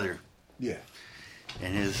brother. Yeah.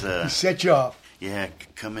 And his... he set you off. Yeah,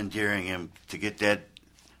 commandeering him to get that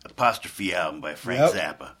Apostrophe album by Frank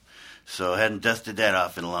Zappa. So hadn't dusted that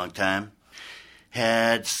off in a long time.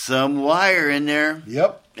 Had some Wire in there.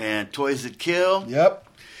 Yep. And Toys That Kill. Yep.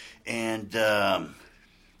 And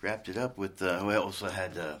wrapped it up with... we also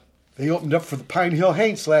had... they opened up for the Pine Hill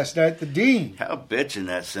Haints last night at the Dean. How bitchin'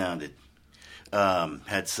 that sounded.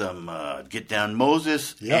 Had some Get Down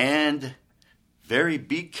Moses and Very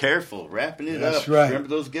Be Careful, wrapping it up. That's right. Remember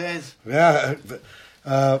those guys? Yeah.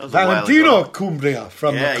 Valentino Cumbria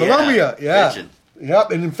from Colombia. Yeah. Bitchin'. Yep.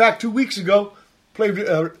 And in fact, 2 weeks ago, played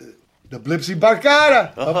the Blipsy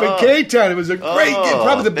Barcada up in K-Town. It was a great gig,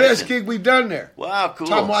 probably the best gig we've done there. Wow, cool.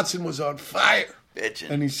 Tom Watson was on fire. Bitchin'.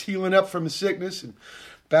 And he's healing up from his sickness and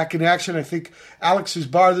back in action. I think Alex's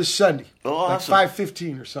bar this Sunday. Oh, awesome. Like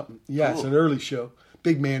 5:15 or something. Yeah, Cool. It's an early show.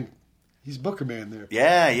 Big man. He's Booker man there.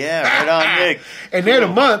 Yeah, right on, Nick. And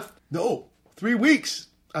then 3 weeks,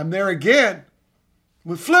 I'm there again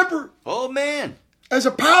with Flipper. Oh, man. As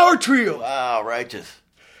a power trio. Wow, righteous.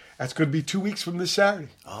 That's going to be 2 weeks from this Saturday.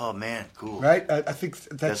 Oh, man, cool. Right? I think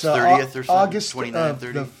that's 30th or something? August 29th,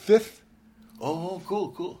 30th? the 5th. Oh,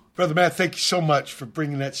 cool. Brother Matt, thank you so much for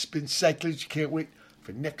bringing that spin cyclage. Can't wait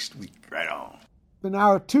for next week. Right on. In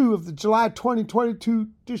hour 2 of the July 2022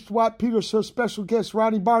 Dish to Watt Pedro Show special guest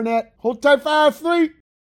Ronnie Barnett. Hold tight for hour 3.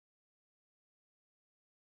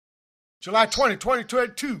 July 20,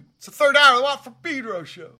 2022. It's the third hour of the Watt for Pedro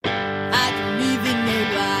Show. I don't even know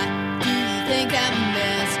why. Do you think I'm a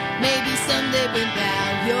mess? Maybe someday, but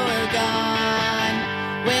now you're gone.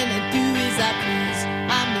 When I do as I please,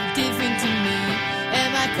 I'm no different to me.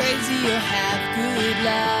 Am I crazy or have good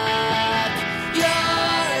luck?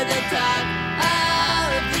 You're the talk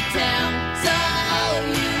of the town, so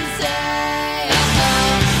you say.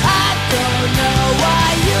 I don't know why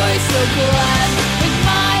you're so glad when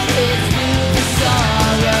my head's filled with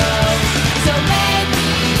sorrow. So maybe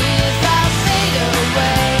if I fade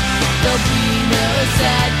away, there'll be no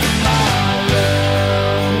sad tomorrow.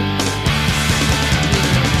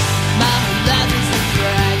 My whole life is a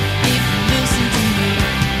drag. If you listen to me,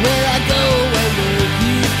 will I go away? Will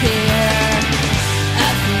you care? I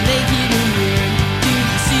feel naked and weird. Do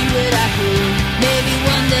you see what I heard? Maybe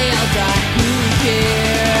one day I'll die. Who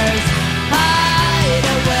cares? Hide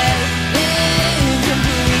away in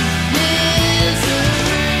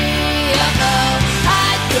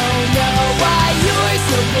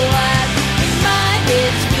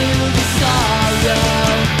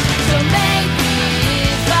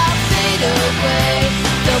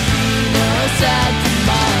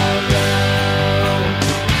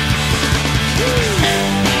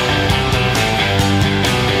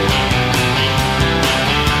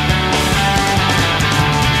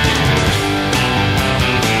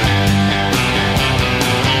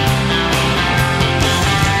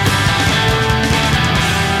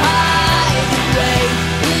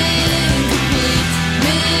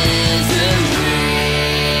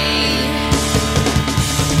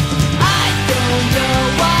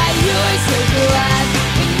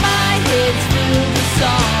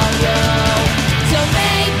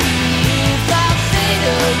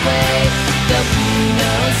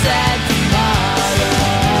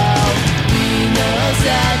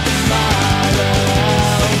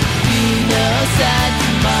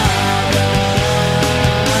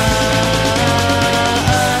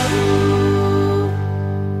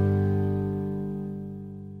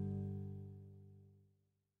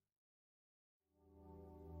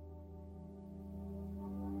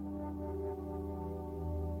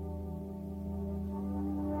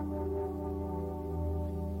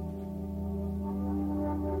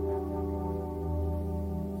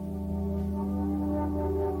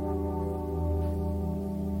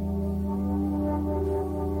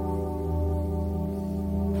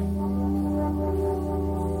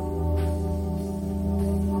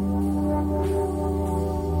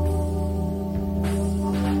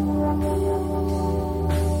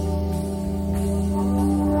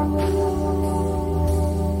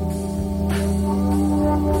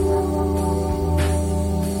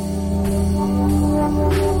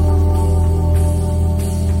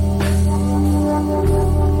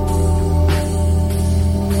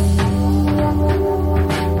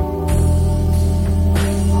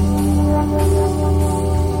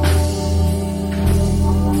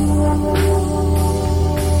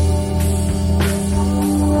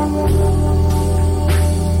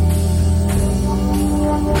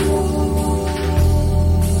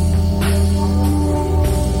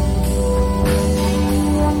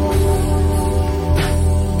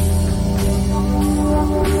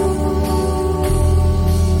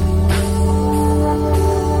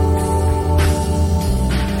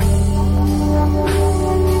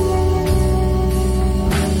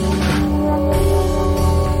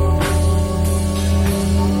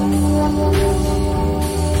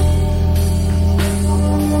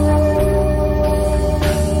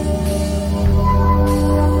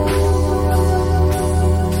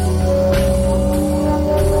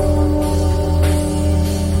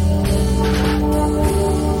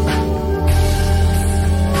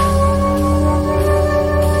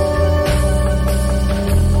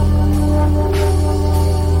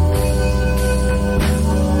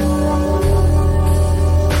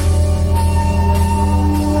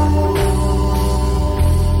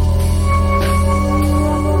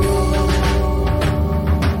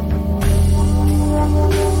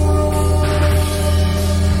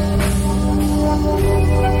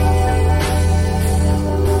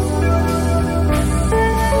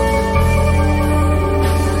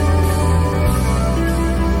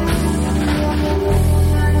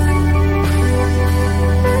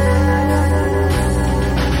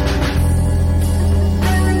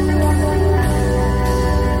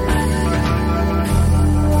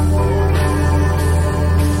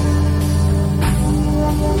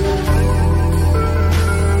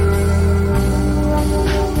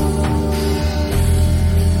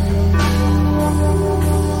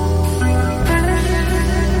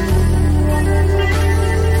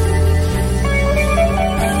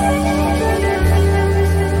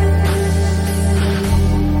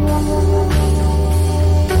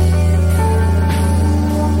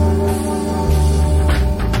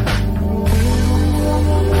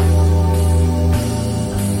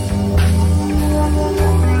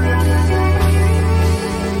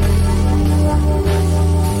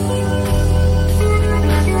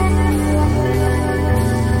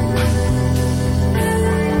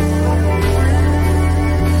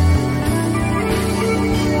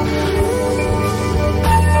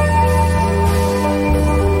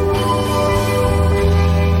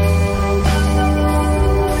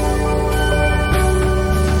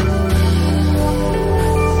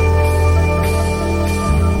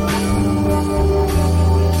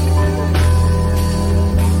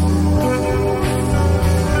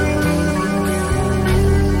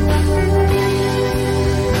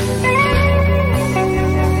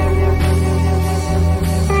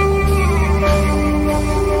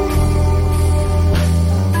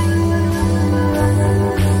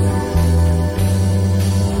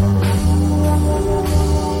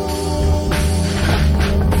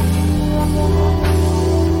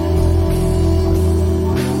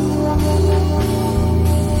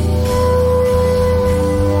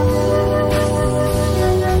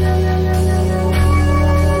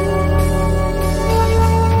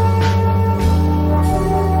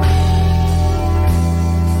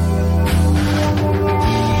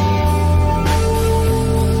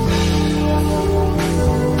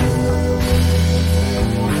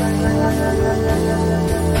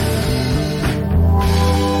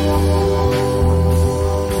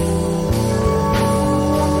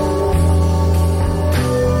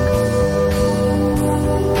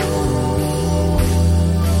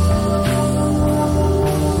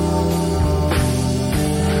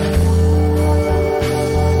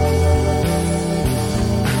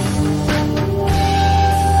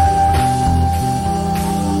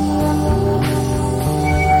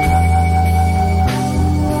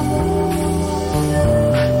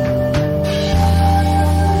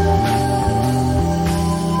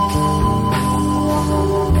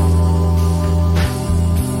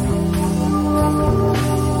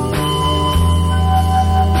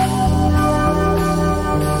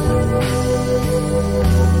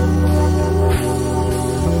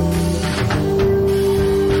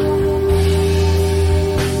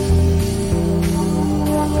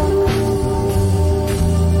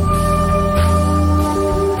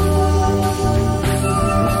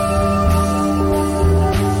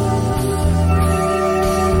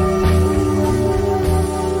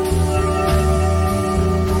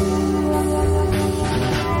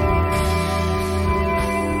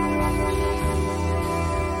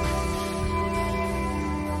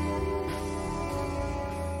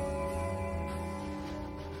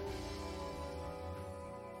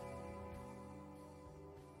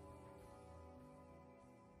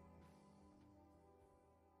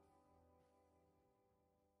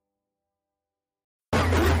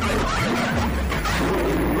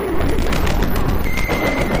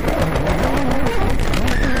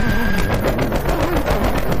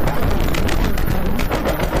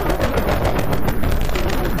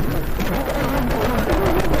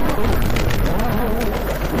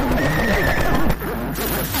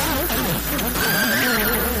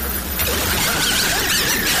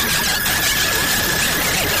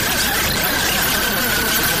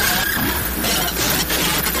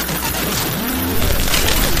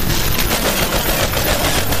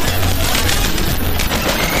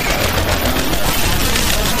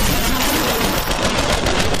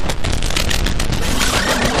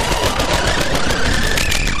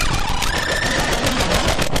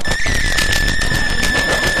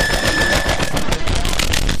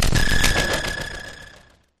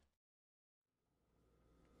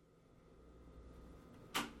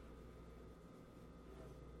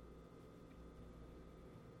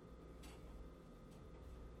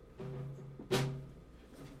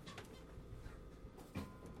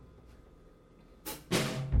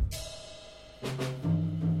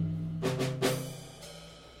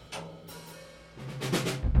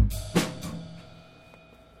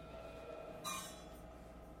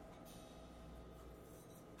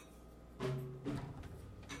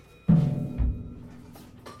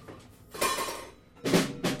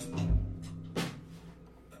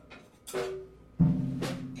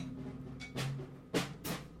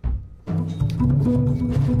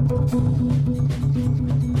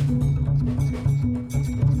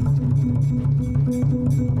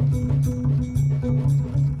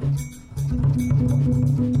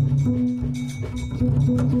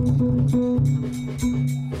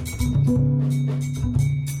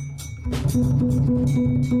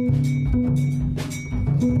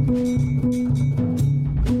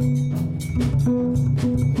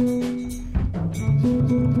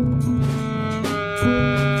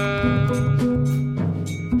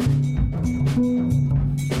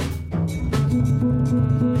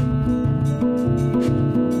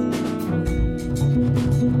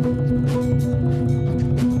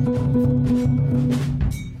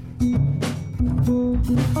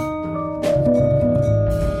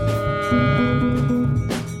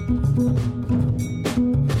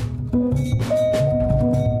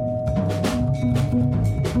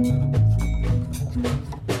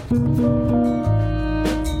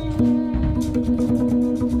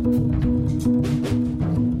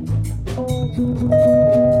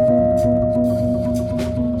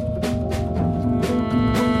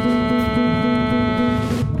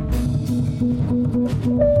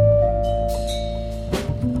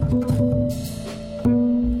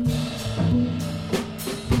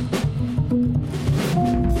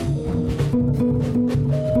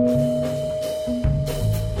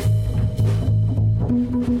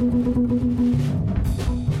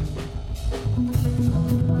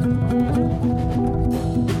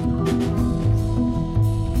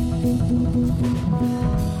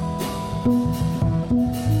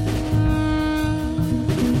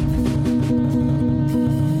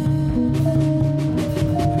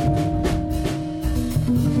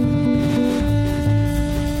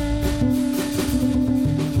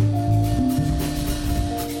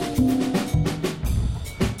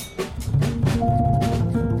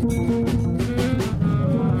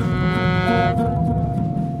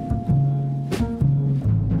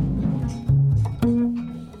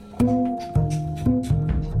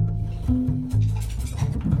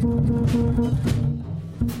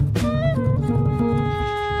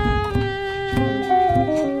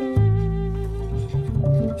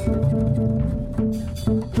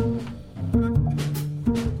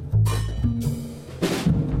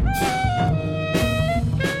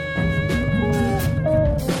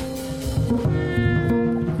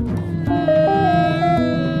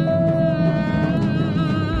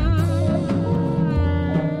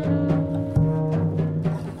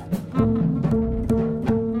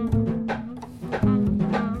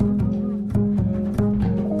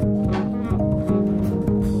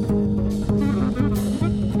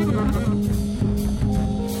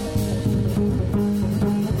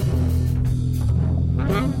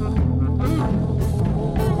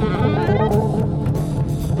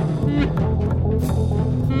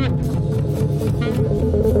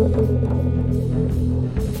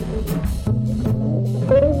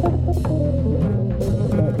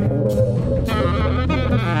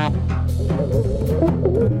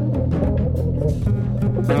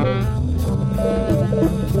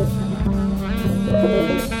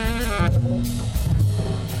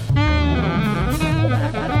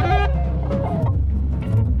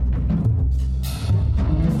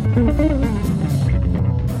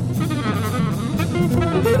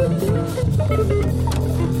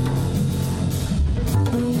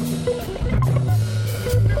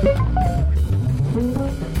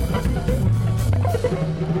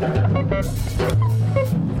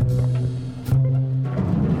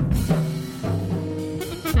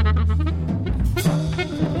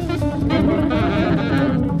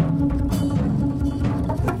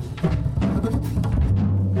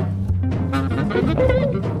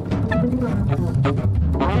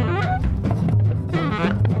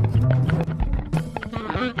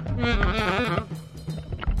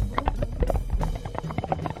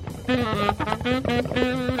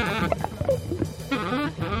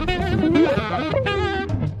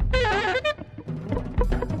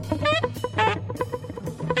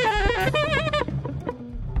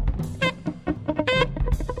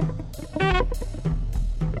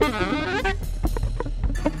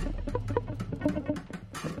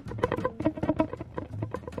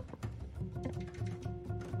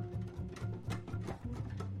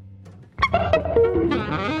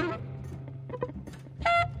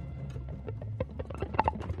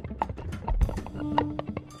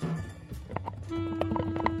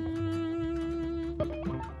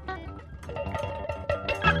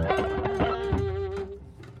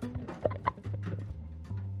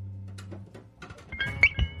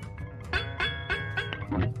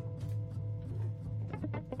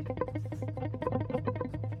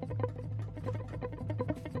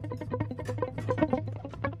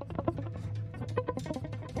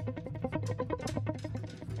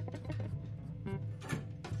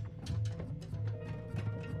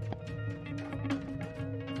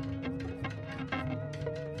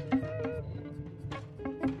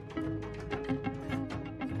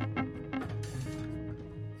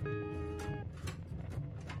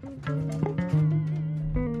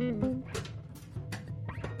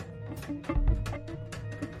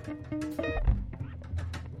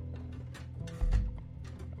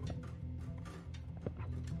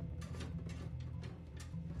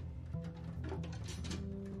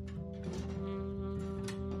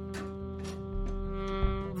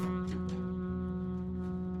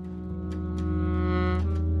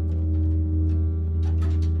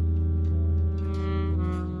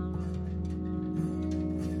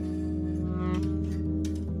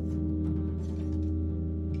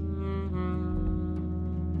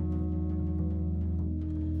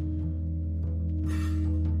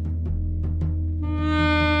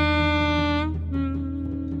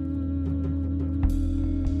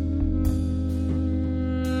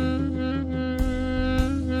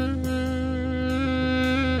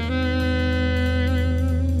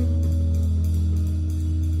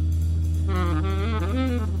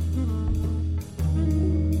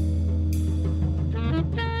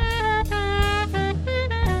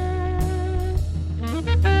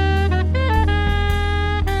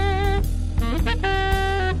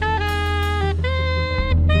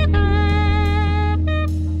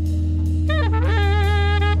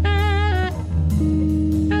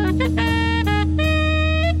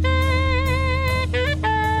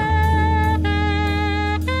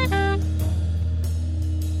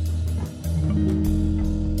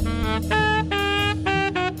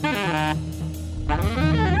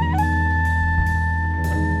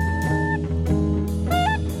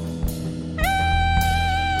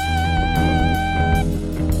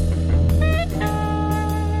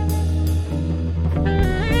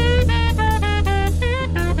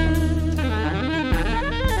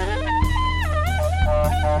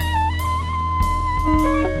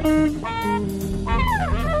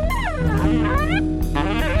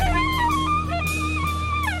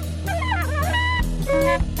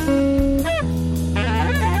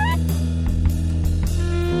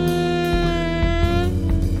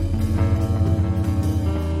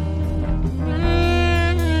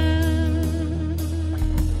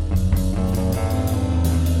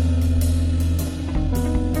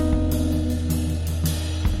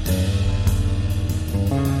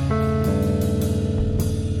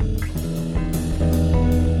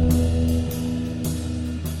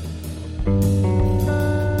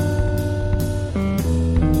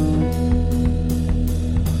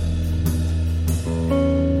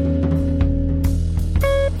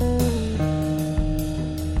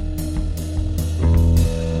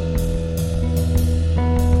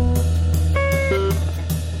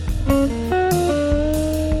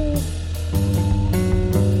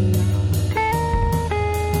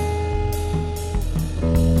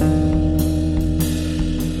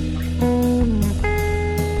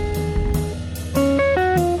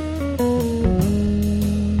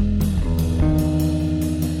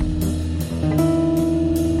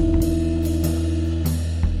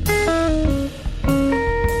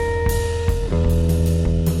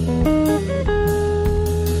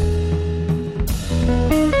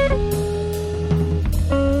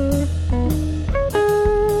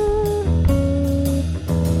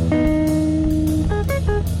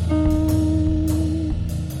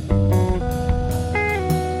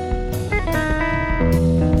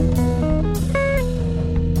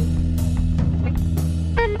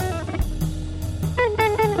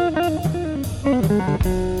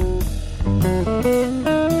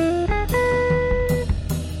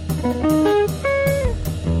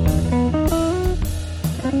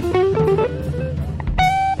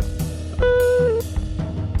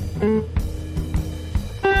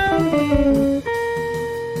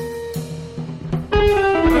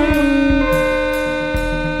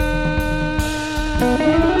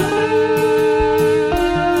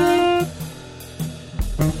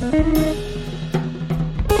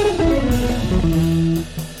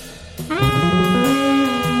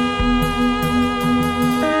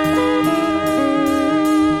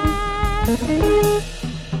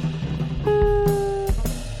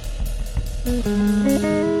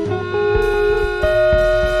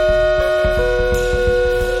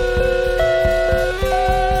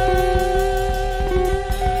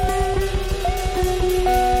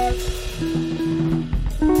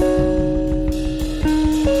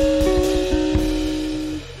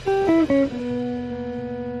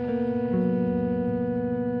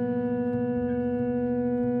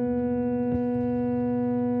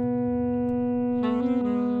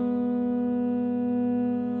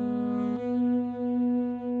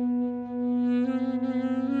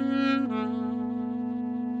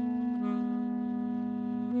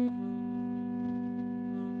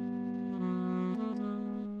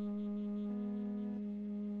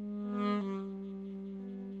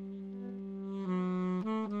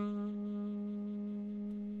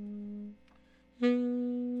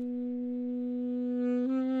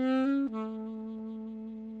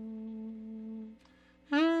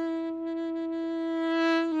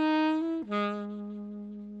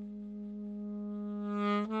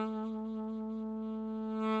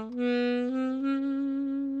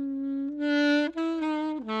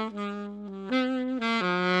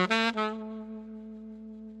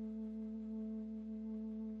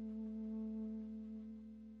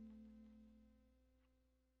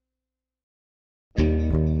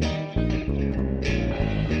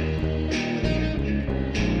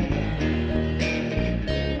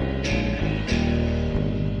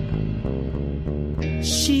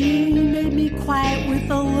quiet with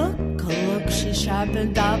a look she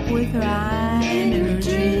sharpened up with her eye. In her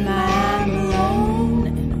dream I'm alone,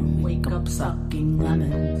 and I wake up sucking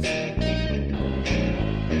lemons.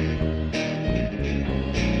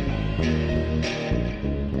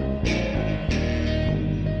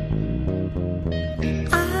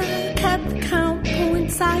 I kept count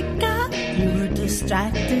points I got. You were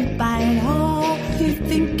distracted by it all. You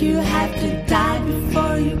think you have to die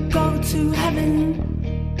before you go to heaven.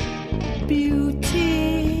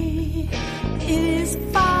 Beauty, it is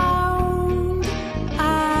found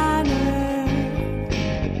on earth.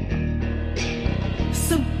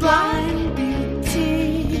 Sublime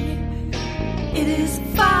beauty, it is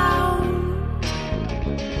found.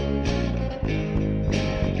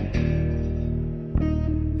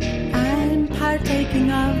 I'm partaking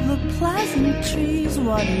of the pleasantries.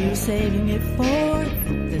 What are you saving it for?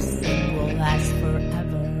 This thing will last forever.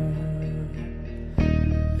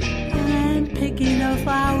 Picking the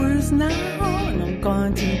flowers now, and I'm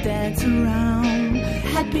going to dance around.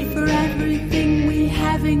 Happy for everything we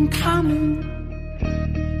have in common.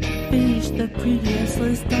 Finished the previous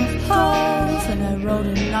list of goals, and I wrote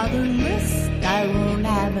another list. I won't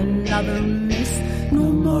have another miss. No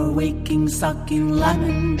more waking, sucking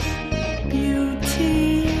lemons.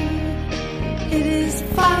 Beauty, it is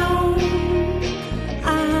found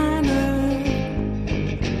on earth.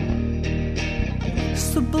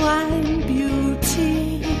 Sublime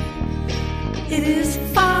beauty, it is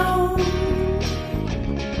found.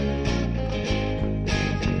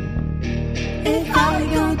 If all you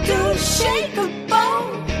gonna do is shake a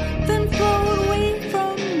bone, then float away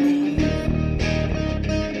from me.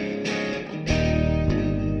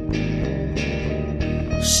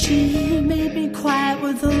 She made me quiet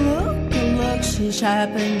with a look she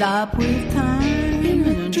sharpened up with time. In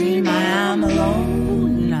a dream I am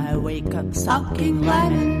alone, and I wake up sucking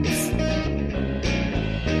lemons.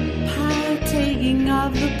 Partaking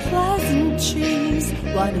of the pleasantries,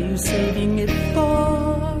 what are you saving it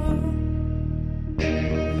for?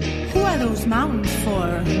 Who are those mountains for?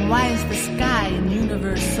 And why is the sky and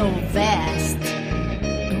universe so vast?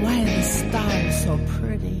 And why are the stars so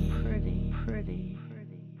pretty?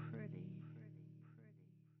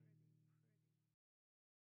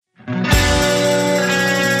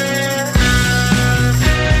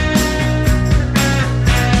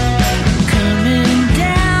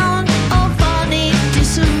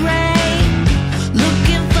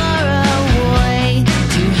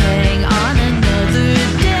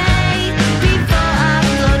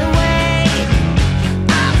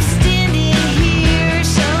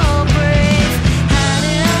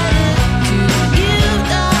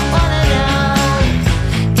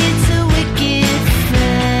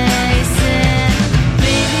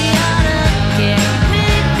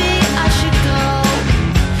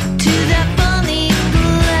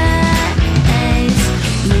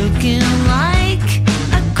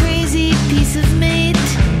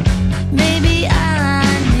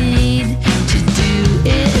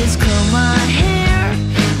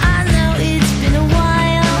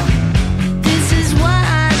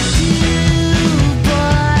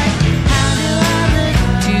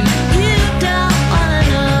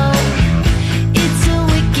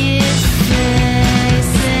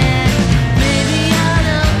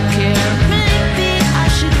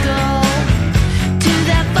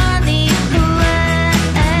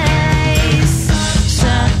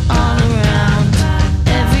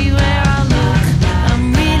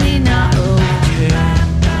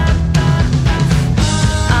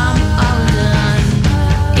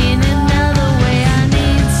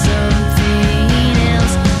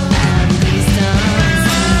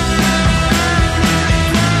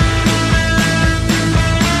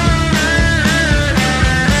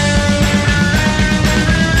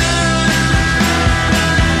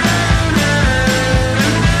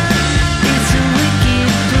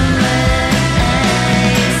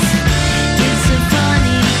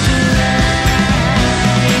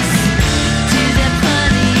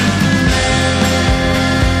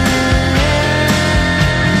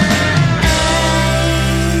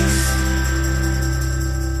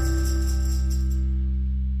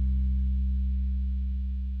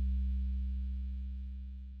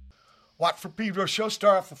 Watt for Pedro Show.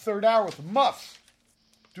 Start off the third hour with the muffs,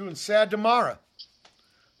 doing Sad Tomorrow.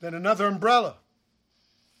 Then Another Umbrella.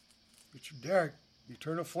 Richard Derrick, The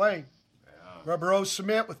Eternal Flame. Yeah. Rubber Rose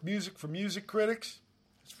Cement with music for music critics.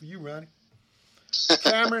 That's for you, Ronnie.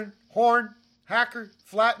 Cameron, Horn, Hacker,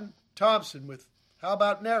 Flatten, Thompson with How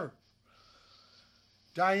About Never.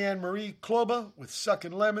 Diane Marie Kloba with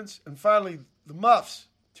Suckin' Lemons. And finally, the Muffs,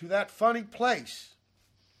 To That Funny Place.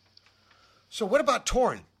 So what about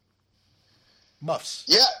touring? Muffs.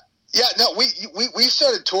 Yeah. Yeah, no, we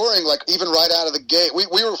started touring like even right out of the gate. We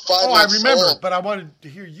were 5 Oh, I months remember, old. but I wanted to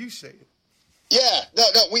hear you say it. Yeah, no,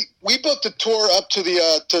 we booked a tour up to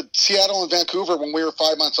the to Seattle and Vancouver when we were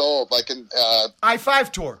 5 months old, like in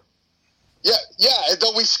I-5 tour. Yeah.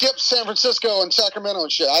 Though we skipped San Francisco and Sacramento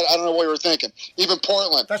and shit. I don't know what we were thinking. Even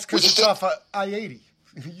Portland. That's because it's off I-80.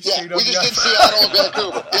 We just did Seattle and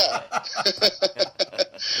Vancouver. Yeah.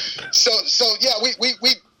 so yeah, we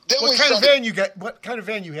then What we kind started, of van you got? What kind of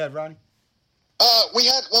van you had, Ronnie? we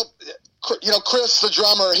had Chris, the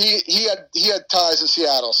drummer. He had ties in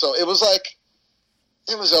Seattle, so it was like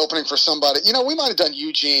it was opening for somebody. We might have done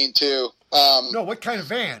Eugene too. No, what kind of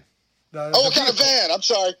van? What kind of van? I'm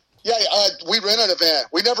sorry. Yeah, we rented a van.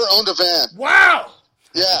 We never owned a van. Wow.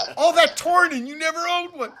 Yeah. All that touring and you never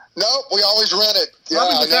owned one. No, we always rented.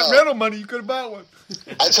 Probably Yeah, with that rental money, you could have bought one.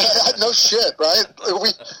 No shit, right?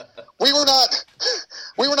 We were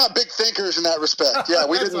not big thinkers in that respect. Yeah,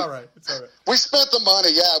 we didn't. It's all right. We spent the money.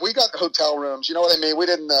 Yeah, we got hotel rooms. You know what I mean? We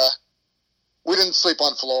didn't sleep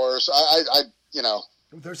on floors.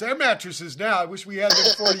 There's air mattresses now. I wish we had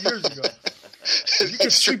them 40 years ago. You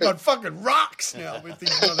can sleep on fucking rocks now with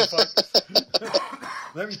these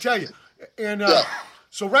motherfuckers. Let me tell you. And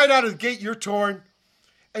so right out of the gate, you're touring,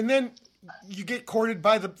 and then you get courted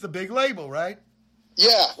by the big label, right?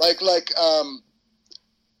 Yeah,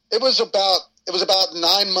 it was about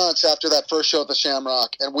 9 months after that first show at the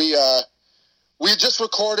Shamrock, and we had just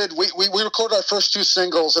recorded. We recorded our first two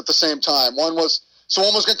singles at the same time. One was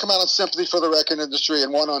going to come out on Sympathy for the Record Industry,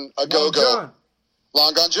 and one on A Go Go.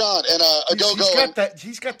 Long Gone John, and A Go Go.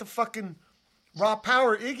 He's got the fucking Raw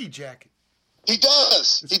Power Iggy jacket. He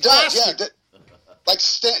does. It's He does. plastic.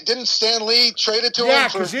 Yeah. Didn't Stan Lee trade it to him? Yeah,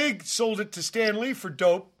 because Ig sold it to Stan Lee for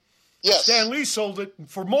dope. Yes. Stan Lee sold it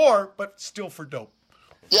for more, but still for dope.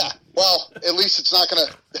 Yeah. Well, at least it's not going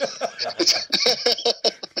to.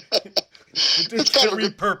 It's kind of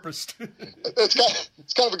repurposed.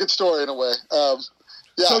 It's kind of a good story in a way.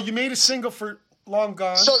 Yeah. So you made a single for Long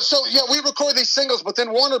Gone. So yeah, we record these singles, but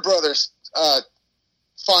then Warner Brothers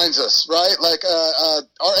finds us, right? Like our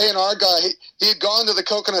A&R guy, he had gone to the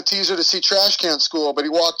Coconut Teaser to see Trash Can School, but he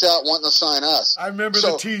walked out wanting to sign us. I remember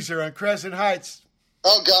the teaser on Crescent Heights.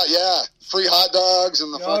 Oh God, yeah, free hot dogs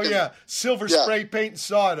and the fucking silver spray paint and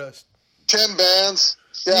sawdust. 10 bands.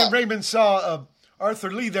 Me Yeah, and Raymond saw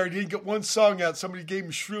Arthur Lee there. He didn't get one song out. Somebody gave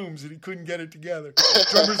him shrooms and he couldn't get it together.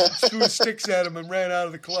 Drummers threw sticks at him and ran out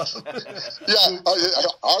of the club. yeah.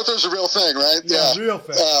 Arthur's a real thing, right? Yeah, real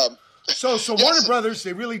thing. So Warner Brothers,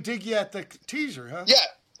 they really dig you at the teaser, huh?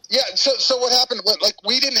 Yeah. So what happened? Like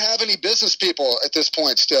we didn't have any business people at this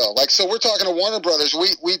point still. Like so, we're talking to Warner Brothers. We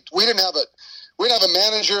didn't have a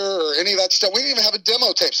manager or any of that stuff. We didn't even have a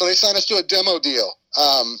demo tape. So they signed us to a demo deal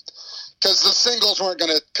because the singles weren't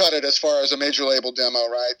going to cut it as far as a major label demo,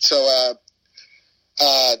 right? So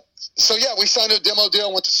yeah, we signed a demo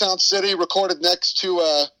deal. Went to Sound City, recorded next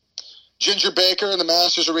to Ginger Baker and the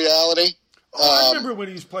Masters of Reality. I remember when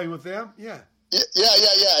he was playing with them. Yeah.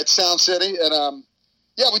 Yeah. At Sound City, and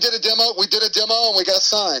we did a demo. And we got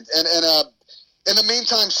signed. And in the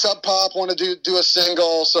meantime, Sub Pop wanted to do a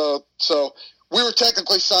single. So we were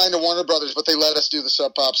technically signed to Warner Brothers, but they let us do the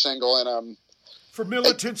Sub Pop single. And for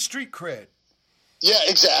militant street cred. Yeah,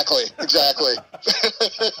 exactly. I'm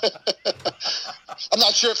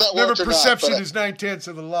not sure if that Remember, worked or perception not. is 9/10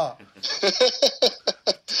 of the law.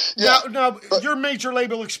 Now, your major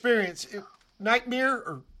label experience, Nightmare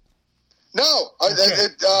or? No, Okay.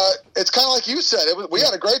 it's kind of like you said. We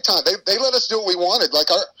had a great time. They let us do what we wanted.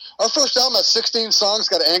 Like our first album has 16 songs,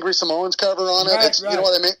 got an Angry Samoans cover on it. Right. You know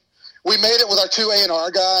what I mean? We made it with our two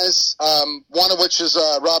A&R guys, one of which is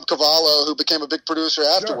Rob Cavallo, who became a big producer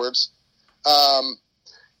afterwards.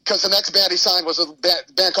 Because the next band he signed was a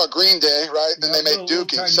band called Green Day, right? Then they made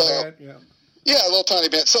Dookie. Yeah, a little tiny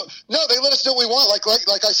band. So no, they let us do what we want.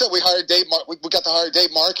 Like I said, we hired Dave. We got to hire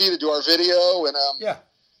Dave Markey to do our video, and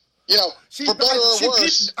for better or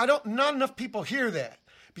worse. Not enough people hear that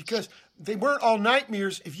because they weren't all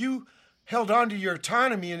nightmares. If you held on to your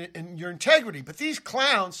autonomy and your integrity, but these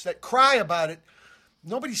clowns that cry about it,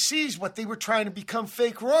 nobody sees what they were trying to become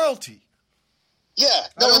fake royalty. Yeah,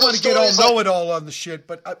 I don't want to get all know-it-all on the shit,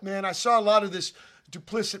 but man, I saw a lot of this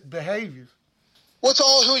duplicit behavior. Well, it's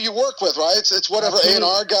all who you work with, right? It's whatever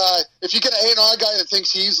A&R guy. If you get an A&R guy that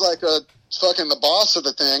thinks he's like fucking the boss of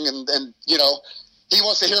the thing, and he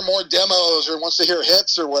wants to hear more demos or wants to hear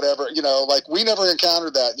hits or whatever, like we never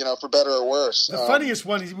encountered that, for better or worse. The funniest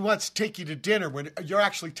one is he wants to take you to dinner when you're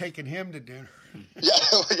actually taking him to dinner. Yeah,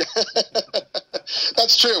 that's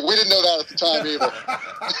That's true. We didn't know that at the time either.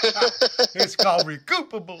 It's called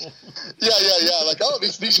recoupable. Yeah. Like, oh,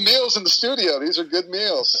 these meals in the studio, these are good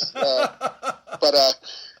meals. But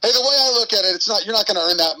hey, the way I look at it, it's not. You're not going to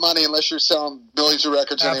earn that money unless you're selling millions of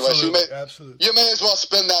records anyway. So you may as well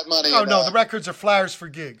spend that money. Oh no, the records are flyers for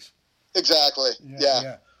gigs. Exactly.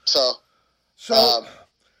 Yeah. So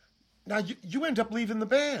now you end up leaving the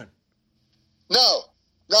band. No.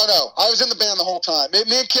 I was in the band the whole time. Me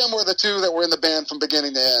and Kim were the two that were in the band from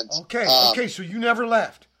beginning to end. Okay. So you never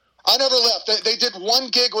left. I never left. They did one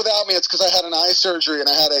gig without me. It's because I had an eye surgery and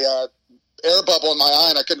I had a air bubble in my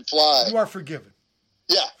eye and I couldn't fly. You are forgiven.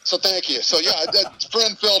 Yeah. So thank you. So yeah, that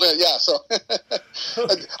friend filled in. Yeah. So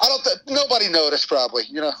nobody noticed probably.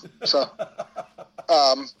 So.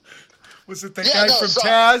 Was it the guy from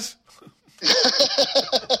Taz?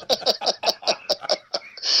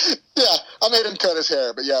 Yeah, I made him cut his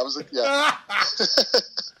hair, but yeah, it was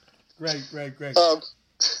Great.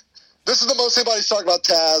 This is the most anybody's talked about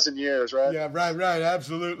Taz in years, right? Yeah, right,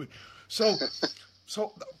 absolutely. So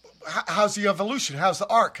how's the evolution? How's the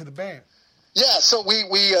arc of the band? Yeah, so we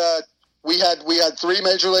had three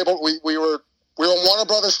major labels. We were on Warner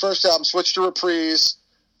Brothers' first album, switched to Reprise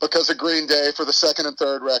because of Green Day for the second and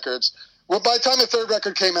third records. Well, by the time the third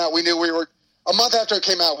record came out, we knew we were. A month after it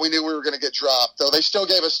came out, we knew we were going to get dropped. Though they still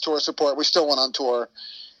gave us tour support, we still went on tour,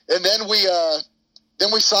 and then we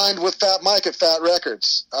signed with Fat Mike at Fat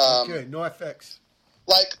Records. Okay, no FX.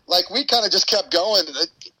 Like we kind of just kept going.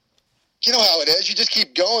 You know how it is. You just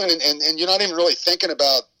keep going, and you're not even really thinking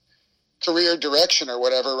about career direction or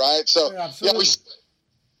whatever, right? So yeah, we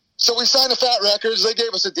signed to Fat Records. They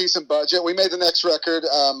gave us a decent budget. We made the next record.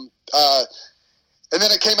 And then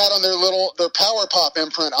it came out on their power pop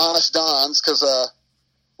imprint, Honest Don's, because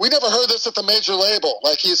we never heard this at the major label.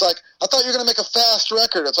 Like, he's like, I thought you were going to make a fast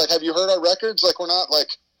record. It's like, have you heard our records? Like, we're not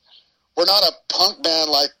a punk band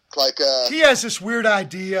like. He has this weird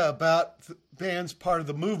idea about the bands part of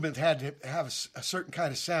the movement had to have a certain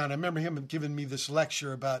kind of sound. I remember him giving me this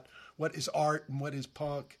lecture about what is art and what is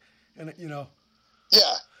punk, and Yeah.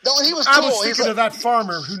 No, and he was cool. I was thinking of that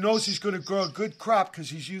farmer who knows he's going to grow a good crop because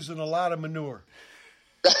he's using a lot of manure.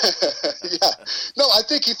 Yeah. No, I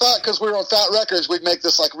think he thought because we were on Fat Records, we'd make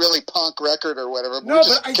this like really punk record or whatever. No,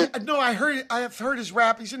 I have heard his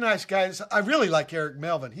rap. He's a nice guy. I really like Eric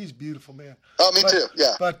Melvin. He's a beautiful man. Oh, me too.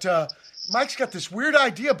 Yeah. But Mike's got this weird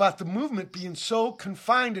idea about the movement being so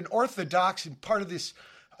confined and orthodox and part of this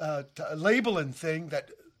labeling thing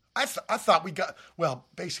that I thought we got. Well,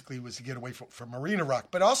 basically, it was to get away from arena rock,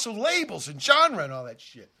 but also labels and genre and all that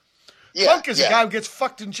shit. Yeah, Punk is a guy who gets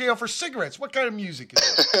fucked in jail for cigarettes. What kind of music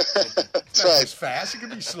is it? It's not as fast. It can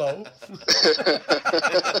be slow.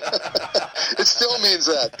 It still means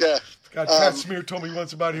that, yeah. God, Pat Smear told me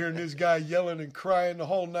once about hearing this guy yelling and crying the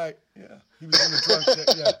whole night. Yeah, he was in the drunk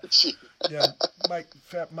set. Yeah,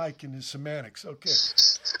 Fat Mike and his semantics. Okay.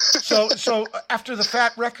 So after the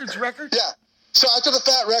Fat Records record? Yeah. So after the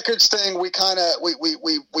Fat Records thing, we kind of we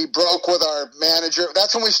broke with our manager.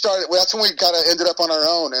 That's when we started. That's when we kind of ended up on our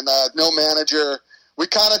own and no manager. We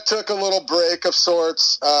kind of took a little break of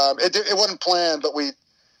sorts. It wasn't planned, but we,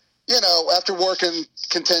 after working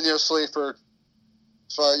continuously for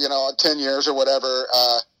 10 years or whatever,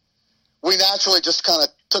 we naturally just kind of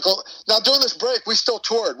took a. Now during this break, we still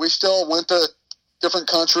toured. We still went to different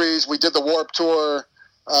countries. We did the Warped Tour.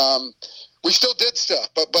 We still did stuff,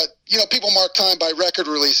 but people mark time by record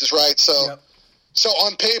releases, right? So, So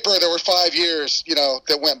on paper there were 5 years,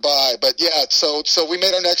 that went by. But yeah, so we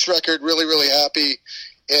made our next record, really, really happy,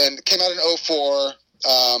 and came out in 2004.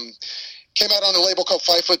 Came out on a label called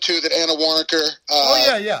 5 Foot 2 that Anna Warnaker.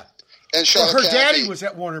 And Charlotte her daddy was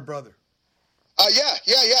at Warner Brother. Yeah.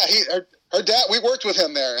 Her dad. We worked with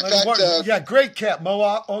him there. In fact, great cat. Mo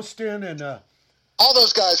Austin and. All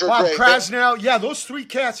those guys were Bob great. Krasnow. Yeah, those three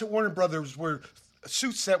cats at Warner Brothers were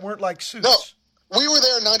suits that weren't like suits. No, we were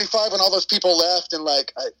there in '95 when all those people left, and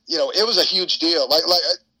it was a huge deal. Like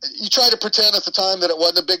you tried to pretend at the time that it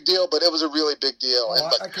wasn't a big deal, but it was a really big deal. Oh, and,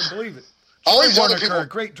 I can believe it. All Troy these other Warnaker, people, a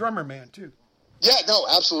great drummer man too. Yeah, no,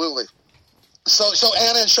 absolutely. So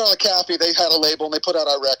Anna and Charlotte Caffey, they had a label and they put out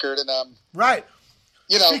our record, and right.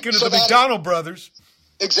 Speaking of the McDonald brothers,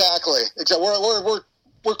 exactly.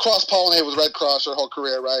 We're cross-pollinated with Red Cross our whole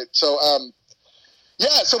career, right? So,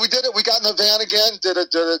 so we did it. We got in the van again, did a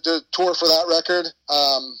tour for that record,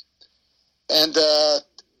 and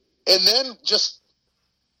then just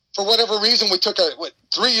for whatever reason, we took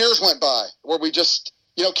 3 years went by where we just,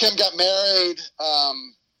 Kim got married,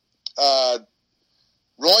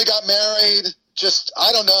 Roy got married. Just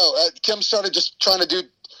I don't know. Kim started just trying to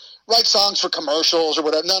write songs for commercials or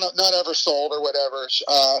whatever. None ever sold or whatever.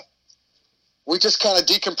 we just kind of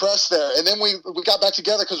decompressed there. And then we got back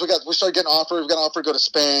together because we started getting offered. We got offered to go to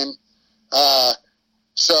Spain.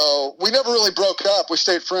 So we never really broke up. We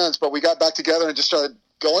stayed friends, but we got back together and just started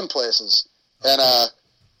going places. And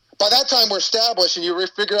by that time, we're established, and you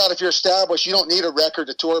figure out if you're established, you don't need a record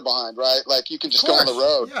to tour behind, right? Like, you can just go on the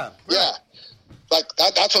road. Yeah. Right. Yeah. Like,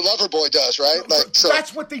 that's what Loverboy does, right? Like, so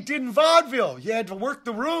that's what they did in vaudeville. You had to work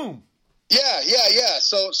the room. Yeah.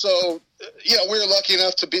 So you know, we were lucky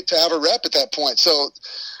enough to have a rep at that point. So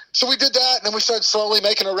we did that, and then we started slowly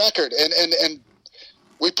making a record, and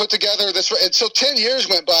we put together this. And so 10 years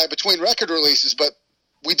went by between record releases, but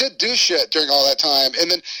we did do shit during all that time.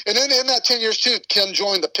 And then in that 10 years too, Kim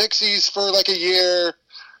joined the Pixies for like a year.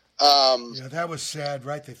 Yeah, that was sad,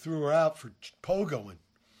 right? They threw her out for pogoing.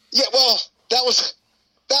 Yeah, well, that was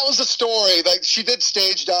the story. Like, she did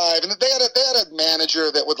stage dive, and they had a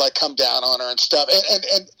manager that would like come down on her and stuff.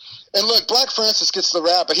 And look, Black Francis gets the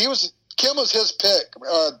rap, but Kim was his pick.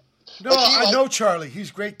 No, I know Charlie.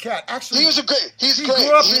 He's a great cat. Actually, he great. He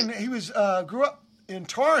grew up in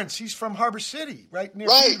Torrance. He's from Harbor City, right near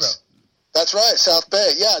right. Pedro. That's right, South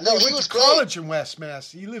Bay. Yeah, no, he was went to great. college in West Mass.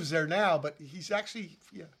 He lives there now, but he's actually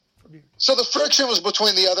from here. So the friction was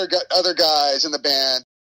between the other guys in the band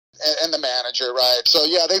and the manager, right? So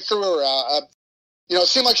yeah, they threw her out. You know, it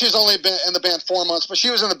seemed like she's only been in the band 4 months, but she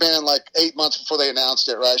was in the band like 8 months before they announced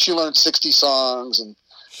it, right? She learned 60 songs, and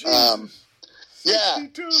yeah.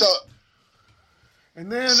 62. So and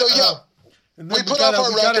then and then we put off our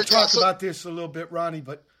record. We got to talk about this a little bit, Ronnie.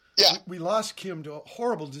 But yeah, we lost Kim to a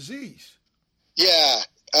horrible disease. Yeah.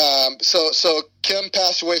 So Kim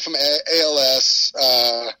passed away from ALS.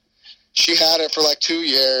 She had it for like 2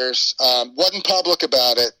 years. Wasn't public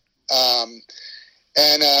about it.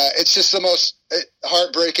 And it's just the most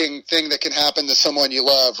heartbreaking thing that can happen to someone you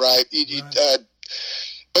love, right?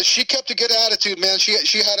 But she kept a good attitude, man.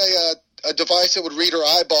 She had a device that would read her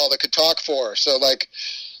eyeball that could talk for her. So, like,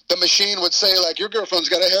 the machine would say, like, your girlfriend's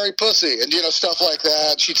got a hairy pussy, and, you know, stuff like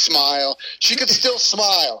that. She'd smile. She could still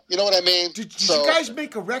smile. You know what I mean? Did you guys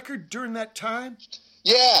make a record during that time?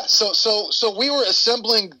 Yeah. So we were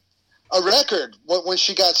assembling a record when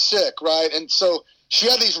she got sick, right? And so she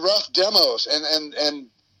had these rough demos,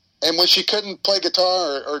 and when she couldn't play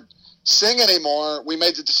guitar or sing anymore, we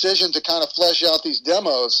made the decision to kind of flesh out these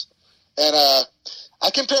demos. And I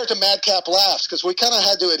compare it to Madcap Laughs, because we kind of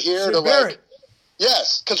had to adhere to like,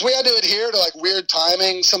 yes, because we had to adhere to like weird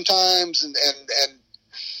timing sometimes, and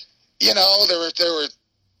you know, there were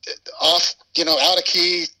off, you know, out of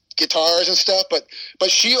key guitars and stuff, but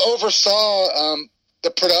she oversaw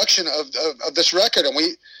the production of this record, and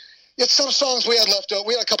some songs we had left over.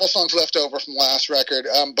 We had a couple songs left over from last record,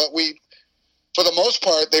 but for the most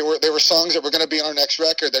part, they were songs that were going to be on our next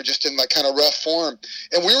record. They're just in like kind of rough form,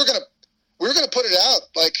 and we were gonna put it out.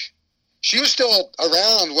 Like, she was still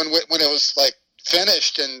around when it was like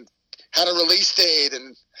finished and had a release date,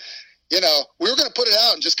 and you know, we were gonna put it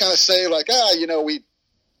out and just kind of say like, you know, we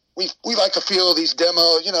like to feel these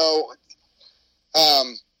demos, you know.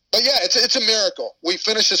 But yeah, it's a miracle. We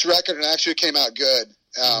finished this record and actually came out good.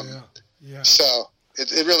 Yeah. So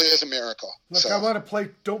it really is a miracle. Look, so. I want to play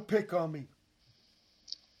Don't Pick on Me.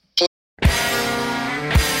 Don't pick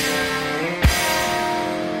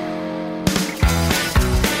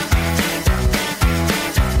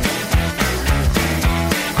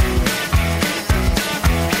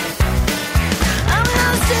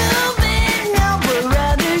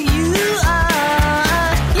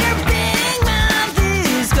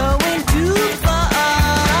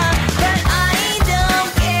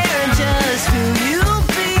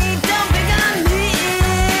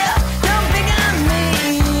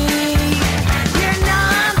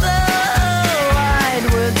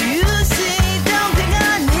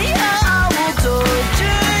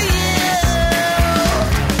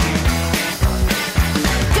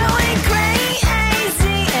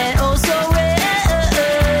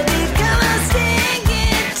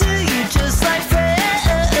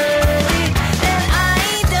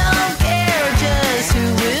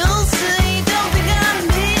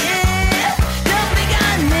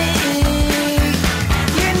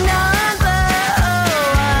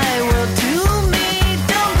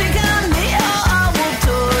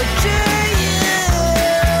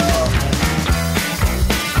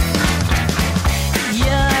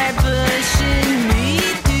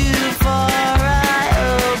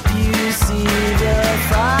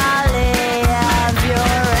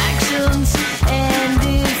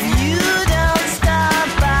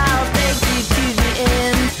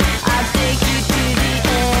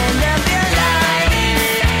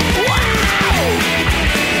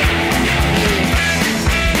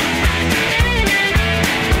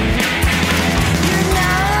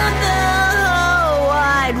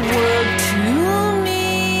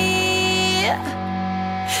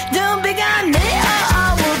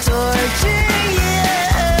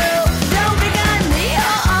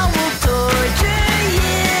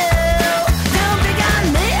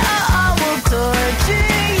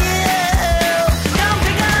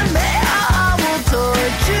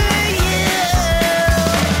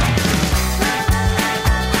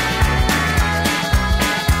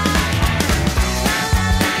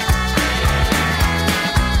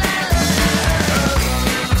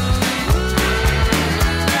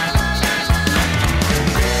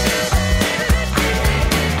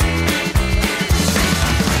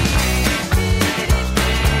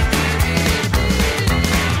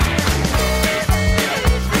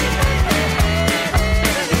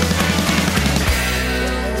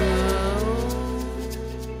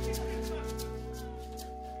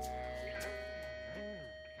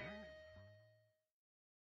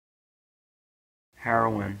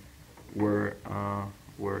heroin were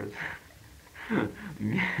words,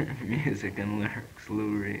 music and lyrics.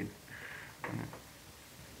 Lou Reed.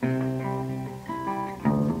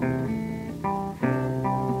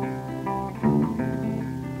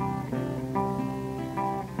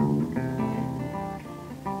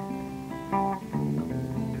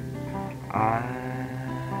 I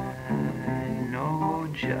know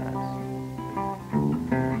just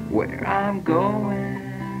where I'm going.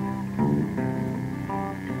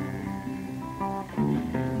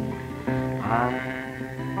 I'm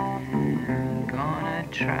gonna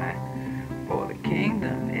try for the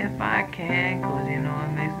kingdom if I can, 'cause you know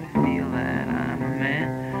it makes me feel that I'm a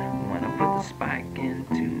man. When I put the spike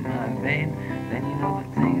into my vein, then you know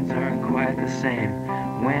that things aren't quite the same.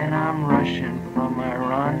 When I'm rushing from my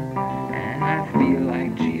run, and I feel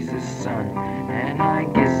like Jesus' son, and I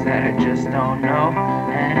guess that I just don't know,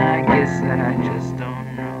 and I guess that I just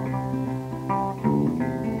don't know.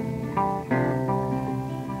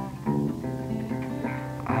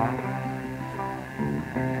 I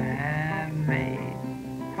have made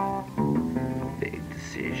a big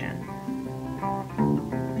decision.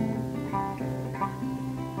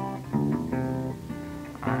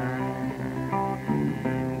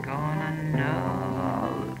 I'm gonna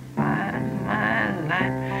nullify my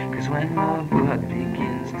life, 'cause when the blood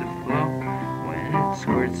begins to flow, when it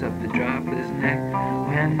squirts up the dropper's neck,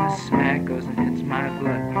 when the smack goes and hits my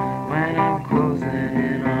blood, when I'm closing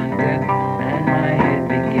in on death, and my head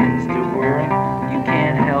begins to whirl, you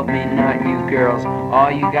can't help me, not you girls,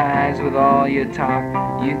 all you guys with all your talk,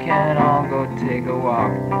 you can all go take a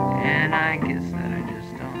walk, and I guess that I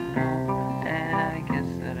just don't know, and I guess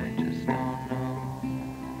that I just don't know.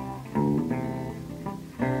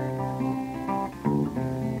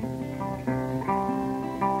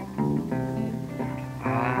 I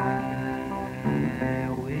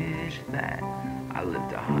wish that I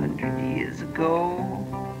lived 100 years ago.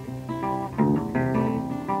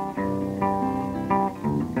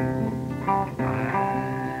 I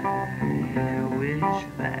wish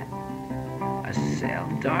that I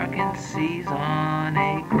sailed darkened seas on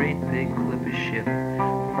a great big clipper ship,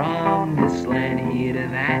 from this land here to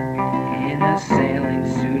that, in a sailing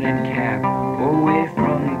suit and cap, away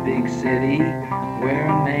from the big city, where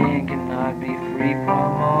a man cannot be free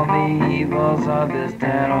from all the evils of this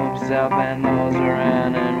town, himself and those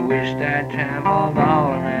around, and wished I traveled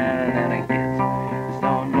all around, and I guess I just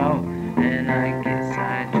don't know, and I guess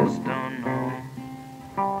I just don't know.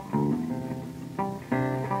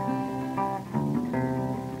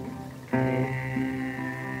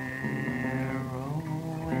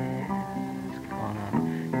 Heroin's gonna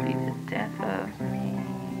be the death of me.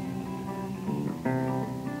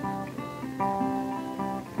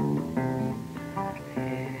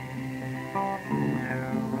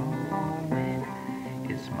 Heroin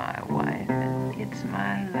is my wife and it's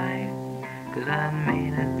my life, 'cause I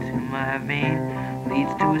made it to my vein,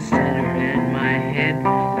 leads to a center in my head,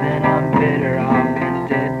 then I'm better off than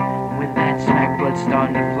dead. With that smack blood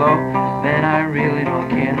starting to flow, then I really don't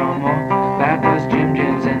care no more about those Jim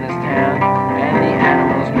Jims in this town, and the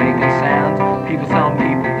animals making sounds, people selling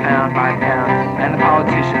people pound by pound, and the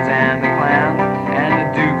politicians and the clowns, and the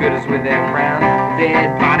do-gooders with their frowns,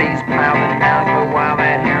 dead bodies piled in mounds, but while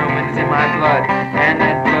that heroin is in my blood, and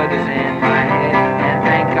that blood is in my head, and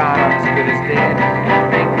thank God I'm as good as dead,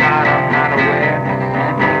 and thank God I'm not aware,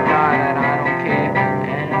 and thank God that I don't care,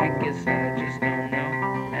 and I guess that I just don't know,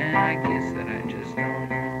 and I guess that I just don't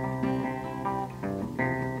know.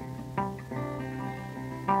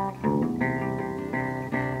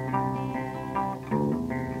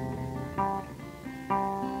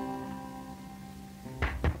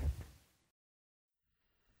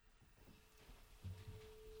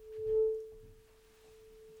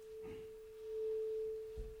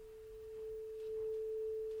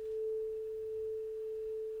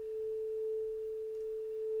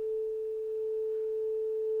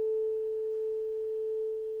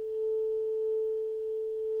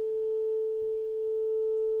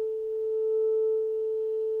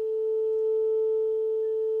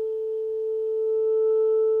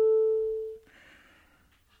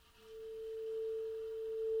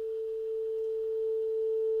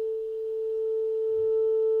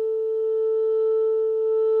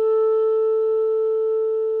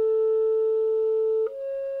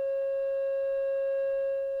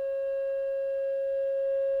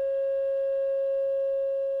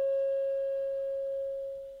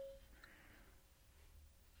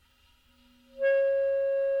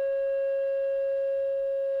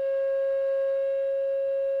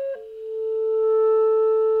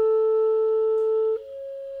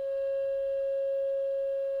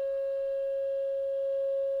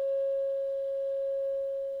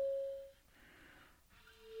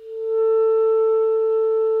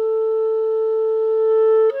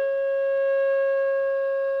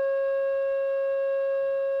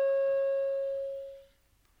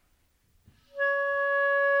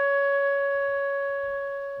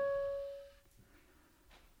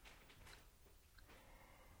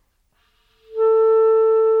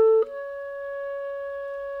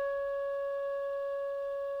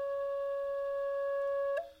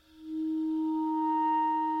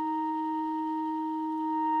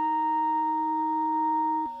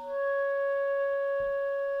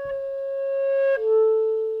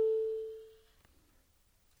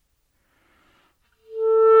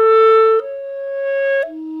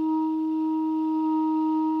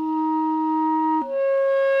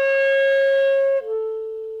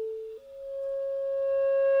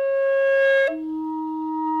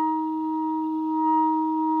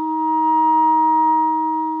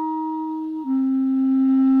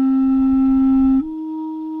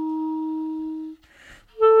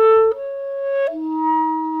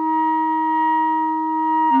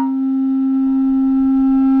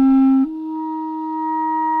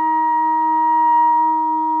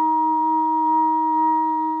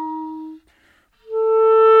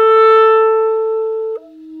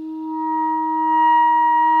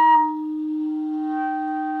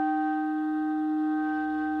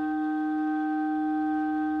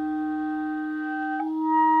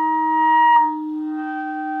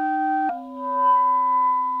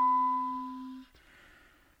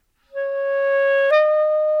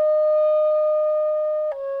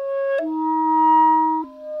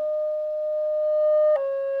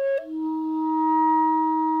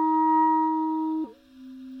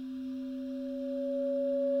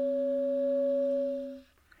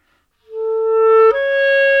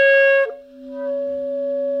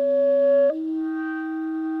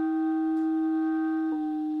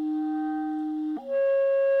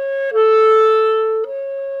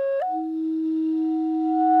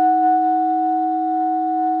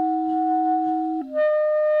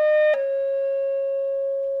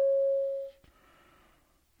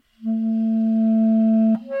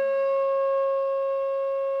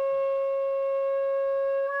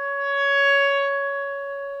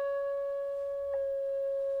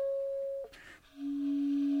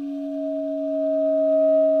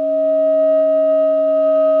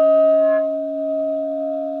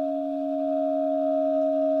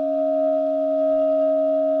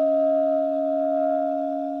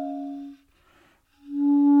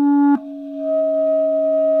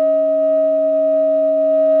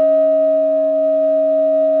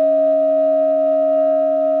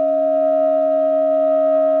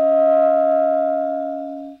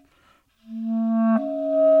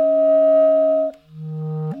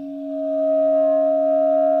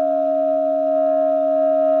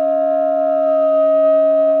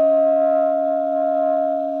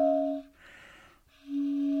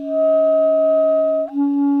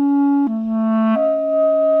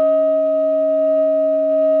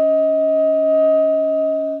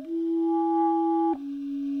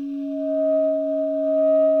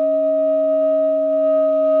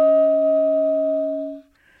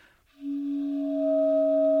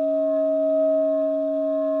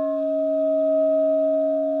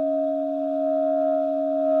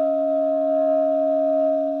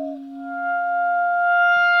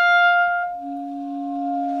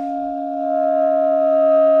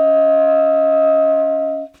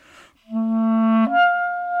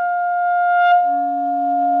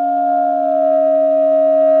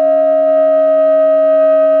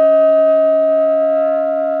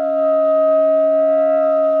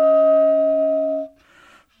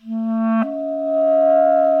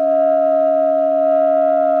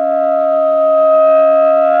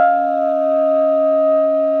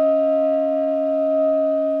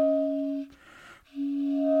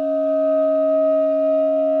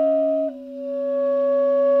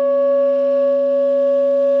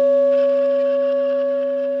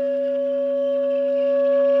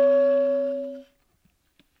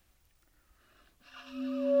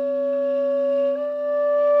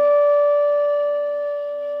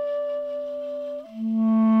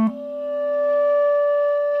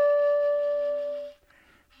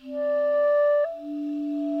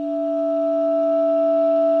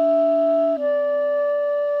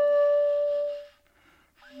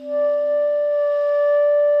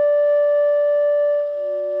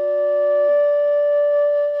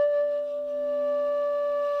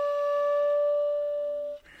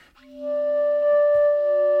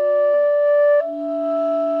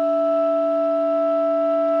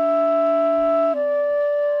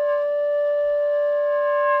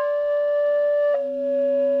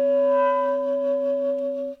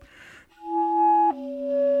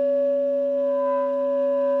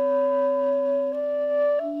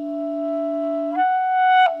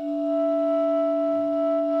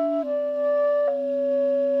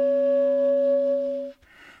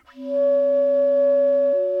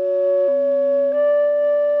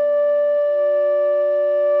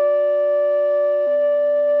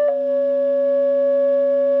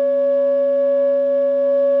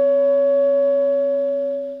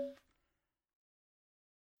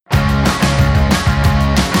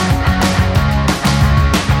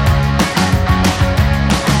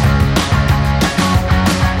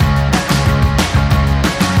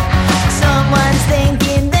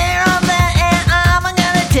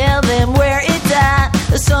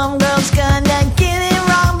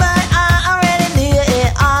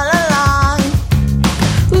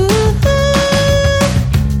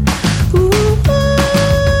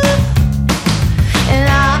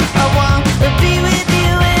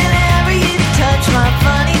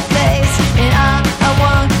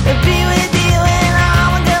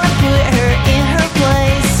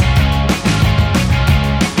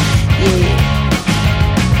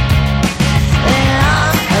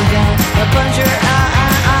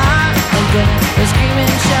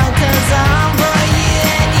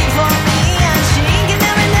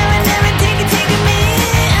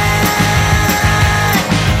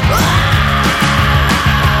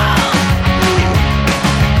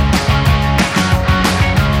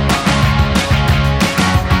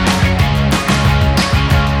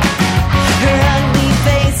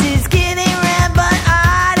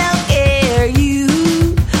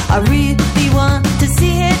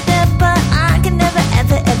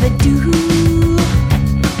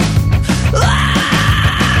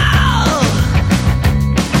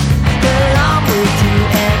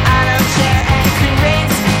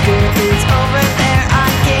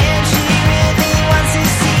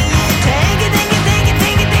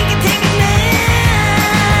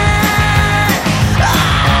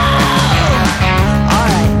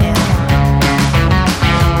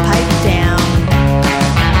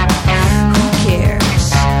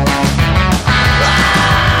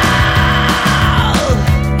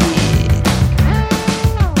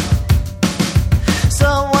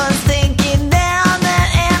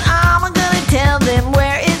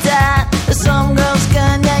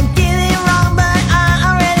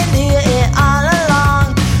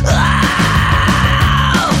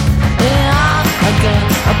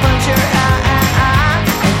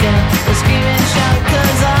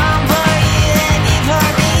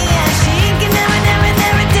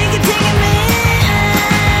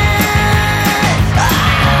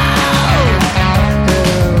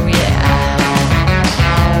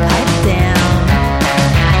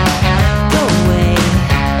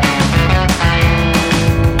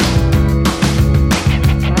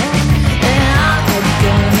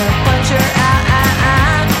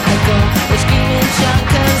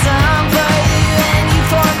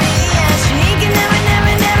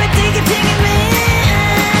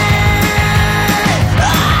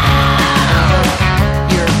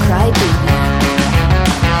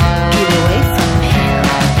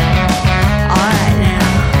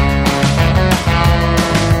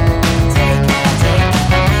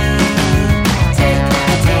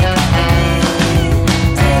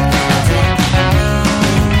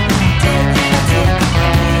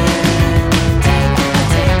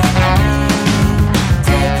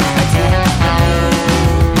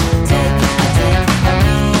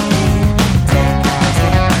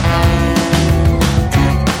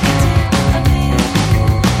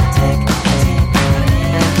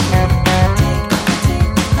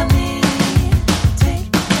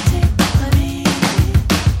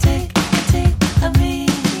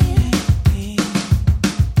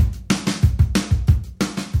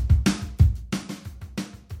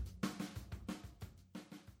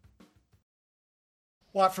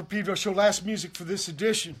 Watt for Pedro Show. Last music for this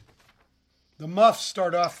edition. The Muffs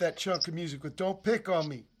start off that chunk of music with Don't Pick on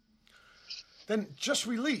Me. Then just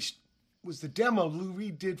released was the demo Lou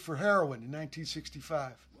Reed did for Heroin in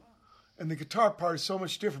 1965. And the guitar part is so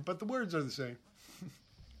much different, but the words are the same.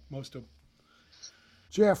 Most of them.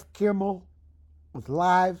 Jeff Kimmel with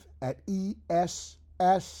Live at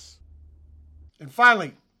ESS. And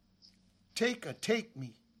finally, Take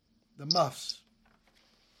Me, the Muffs.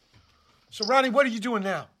 So, Ronnie, what are you doing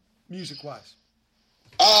now, music-wise?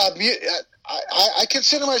 I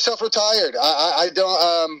consider myself retired. I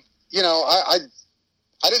don't,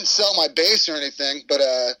 I didn't sell my bass or anything, but,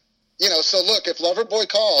 so look, if Loverboy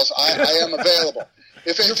calls, I am available.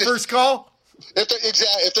 Your first call?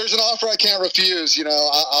 If there's an offer I can't refuse,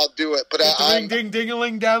 I'll do it. But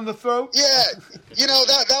ring-ding-ding-a-ling down the throat? Yeah,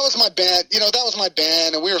 that was my band. That was my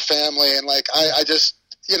band, and we were family, and I just,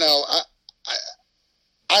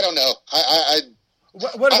 I don't know.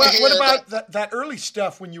 What about that early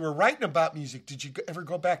stuff when you were writing about music? Did you ever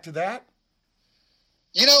go back to that?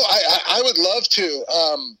 I would love to,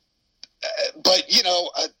 but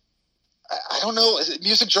I don't know.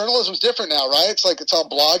 Music journalism is different now, right? It's like it's all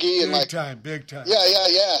bloggy and big time.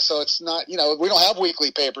 Yeah. So it's not, we don't have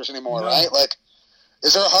weekly papers anymore, right? Like,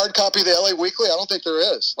 is there a hard copy of the LA Weekly? I don't think there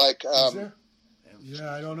is. Like, is there?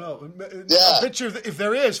 Yeah, I don't know. Yeah. I bet you if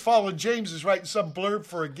there is, Fallen James is writing some blurb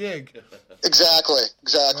for a gig. Exactly.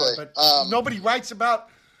 Right, but nobody writes about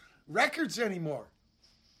records anymore.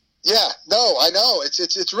 Yeah, no, I know.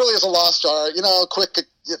 It's really is a lost art.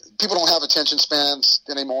 People don't have attention spans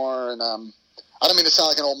anymore, and I don't mean to sound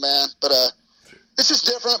like an old man, but it's just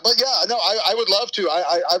different. But yeah, no, I would love to.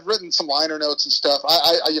 I've written some liner notes and stuff.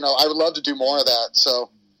 I would love to do more of that.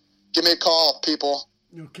 So give me a call, people.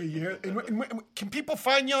 Okay, yeah. And can people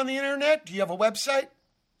find you on the internet? Do you have a website?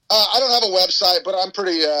 I don't have a website, but I'm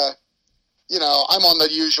pretty. I'm on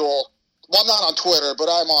the usual. Well, I'm not on Twitter, but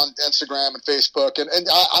I'm on Instagram and Facebook, and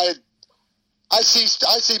I see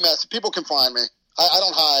messages. People can find me. I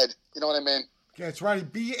don't hide. You know what I mean? Okay, it's right.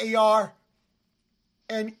 BARNETT.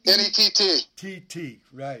 TT,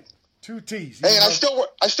 right. 2 T's. Hey, and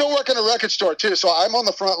I still work in a record store too, so I'm on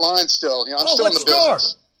the front line still. I'm still in the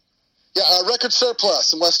business. Yeah, Record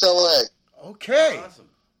Surplus in West LA. Okay. Awesome.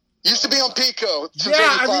 Used to be on Pico. Yeah,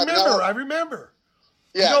 I remember.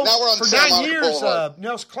 Yeah, now we're on for Santa 9 years, Boulevard.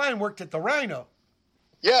 Nels Klein worked at the Rhino.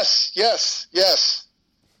 Yes.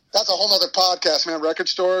 That's a whole other podcast, man. Record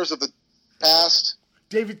stores of the past.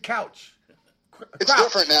 David Couch. It's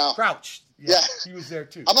different now. Crouch. Yeah. He was there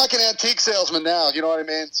too. I'm like an antique salesman now. You know what I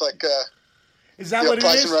mean? It's like, is that what it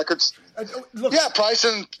pricing is? Records. Look,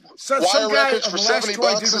 pricing some wire guy records for $70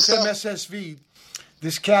 with and some stuff. SSV.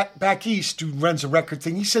 This cat back east who runs a record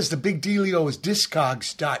thing, he says the big dealio is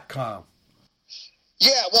discogs.com.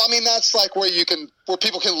 Yeah, well, I mean, that's like where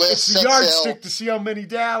people can list. It's the yardstick to see how many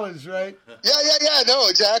dollars, right? Yeah. No,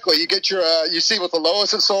 exactly. You get your, you see what the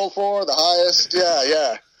lowest it sold for, the highest.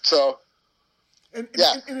 Yeah. So, and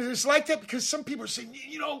it's like that because some people are saying,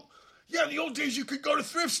 in the old days you could go to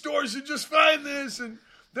thrift stores and just find this, and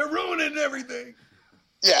they're ruining everything.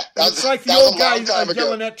 Yeah, it's like the old guys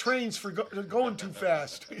yelling at trains for going too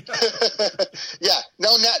fast. Yeah,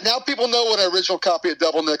 no, now people know what an original copy of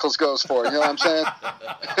Double Nickels goes for. You know what I'm saying?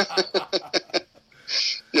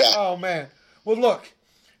 Yeah. Oh man. Well, look,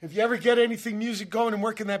 if you ever get anything music going and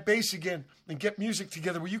working that bass again and get music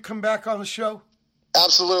together, will you come back on the show?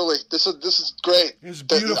 Absolutely. This is great. It's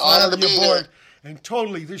beautiful. Honor to be here. And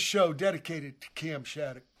totally, this show dedicated to Cam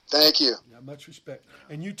Shattuck. Thank you. Yeah, much respect.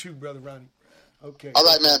 And you too, Brother Ronnie. Okay. All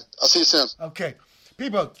right, man. I'll see you soon. Okay.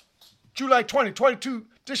 People, July 2022,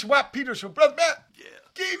 Dish Watt Pedro Show. Brother Matt,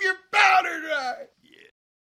 keep your powder dry.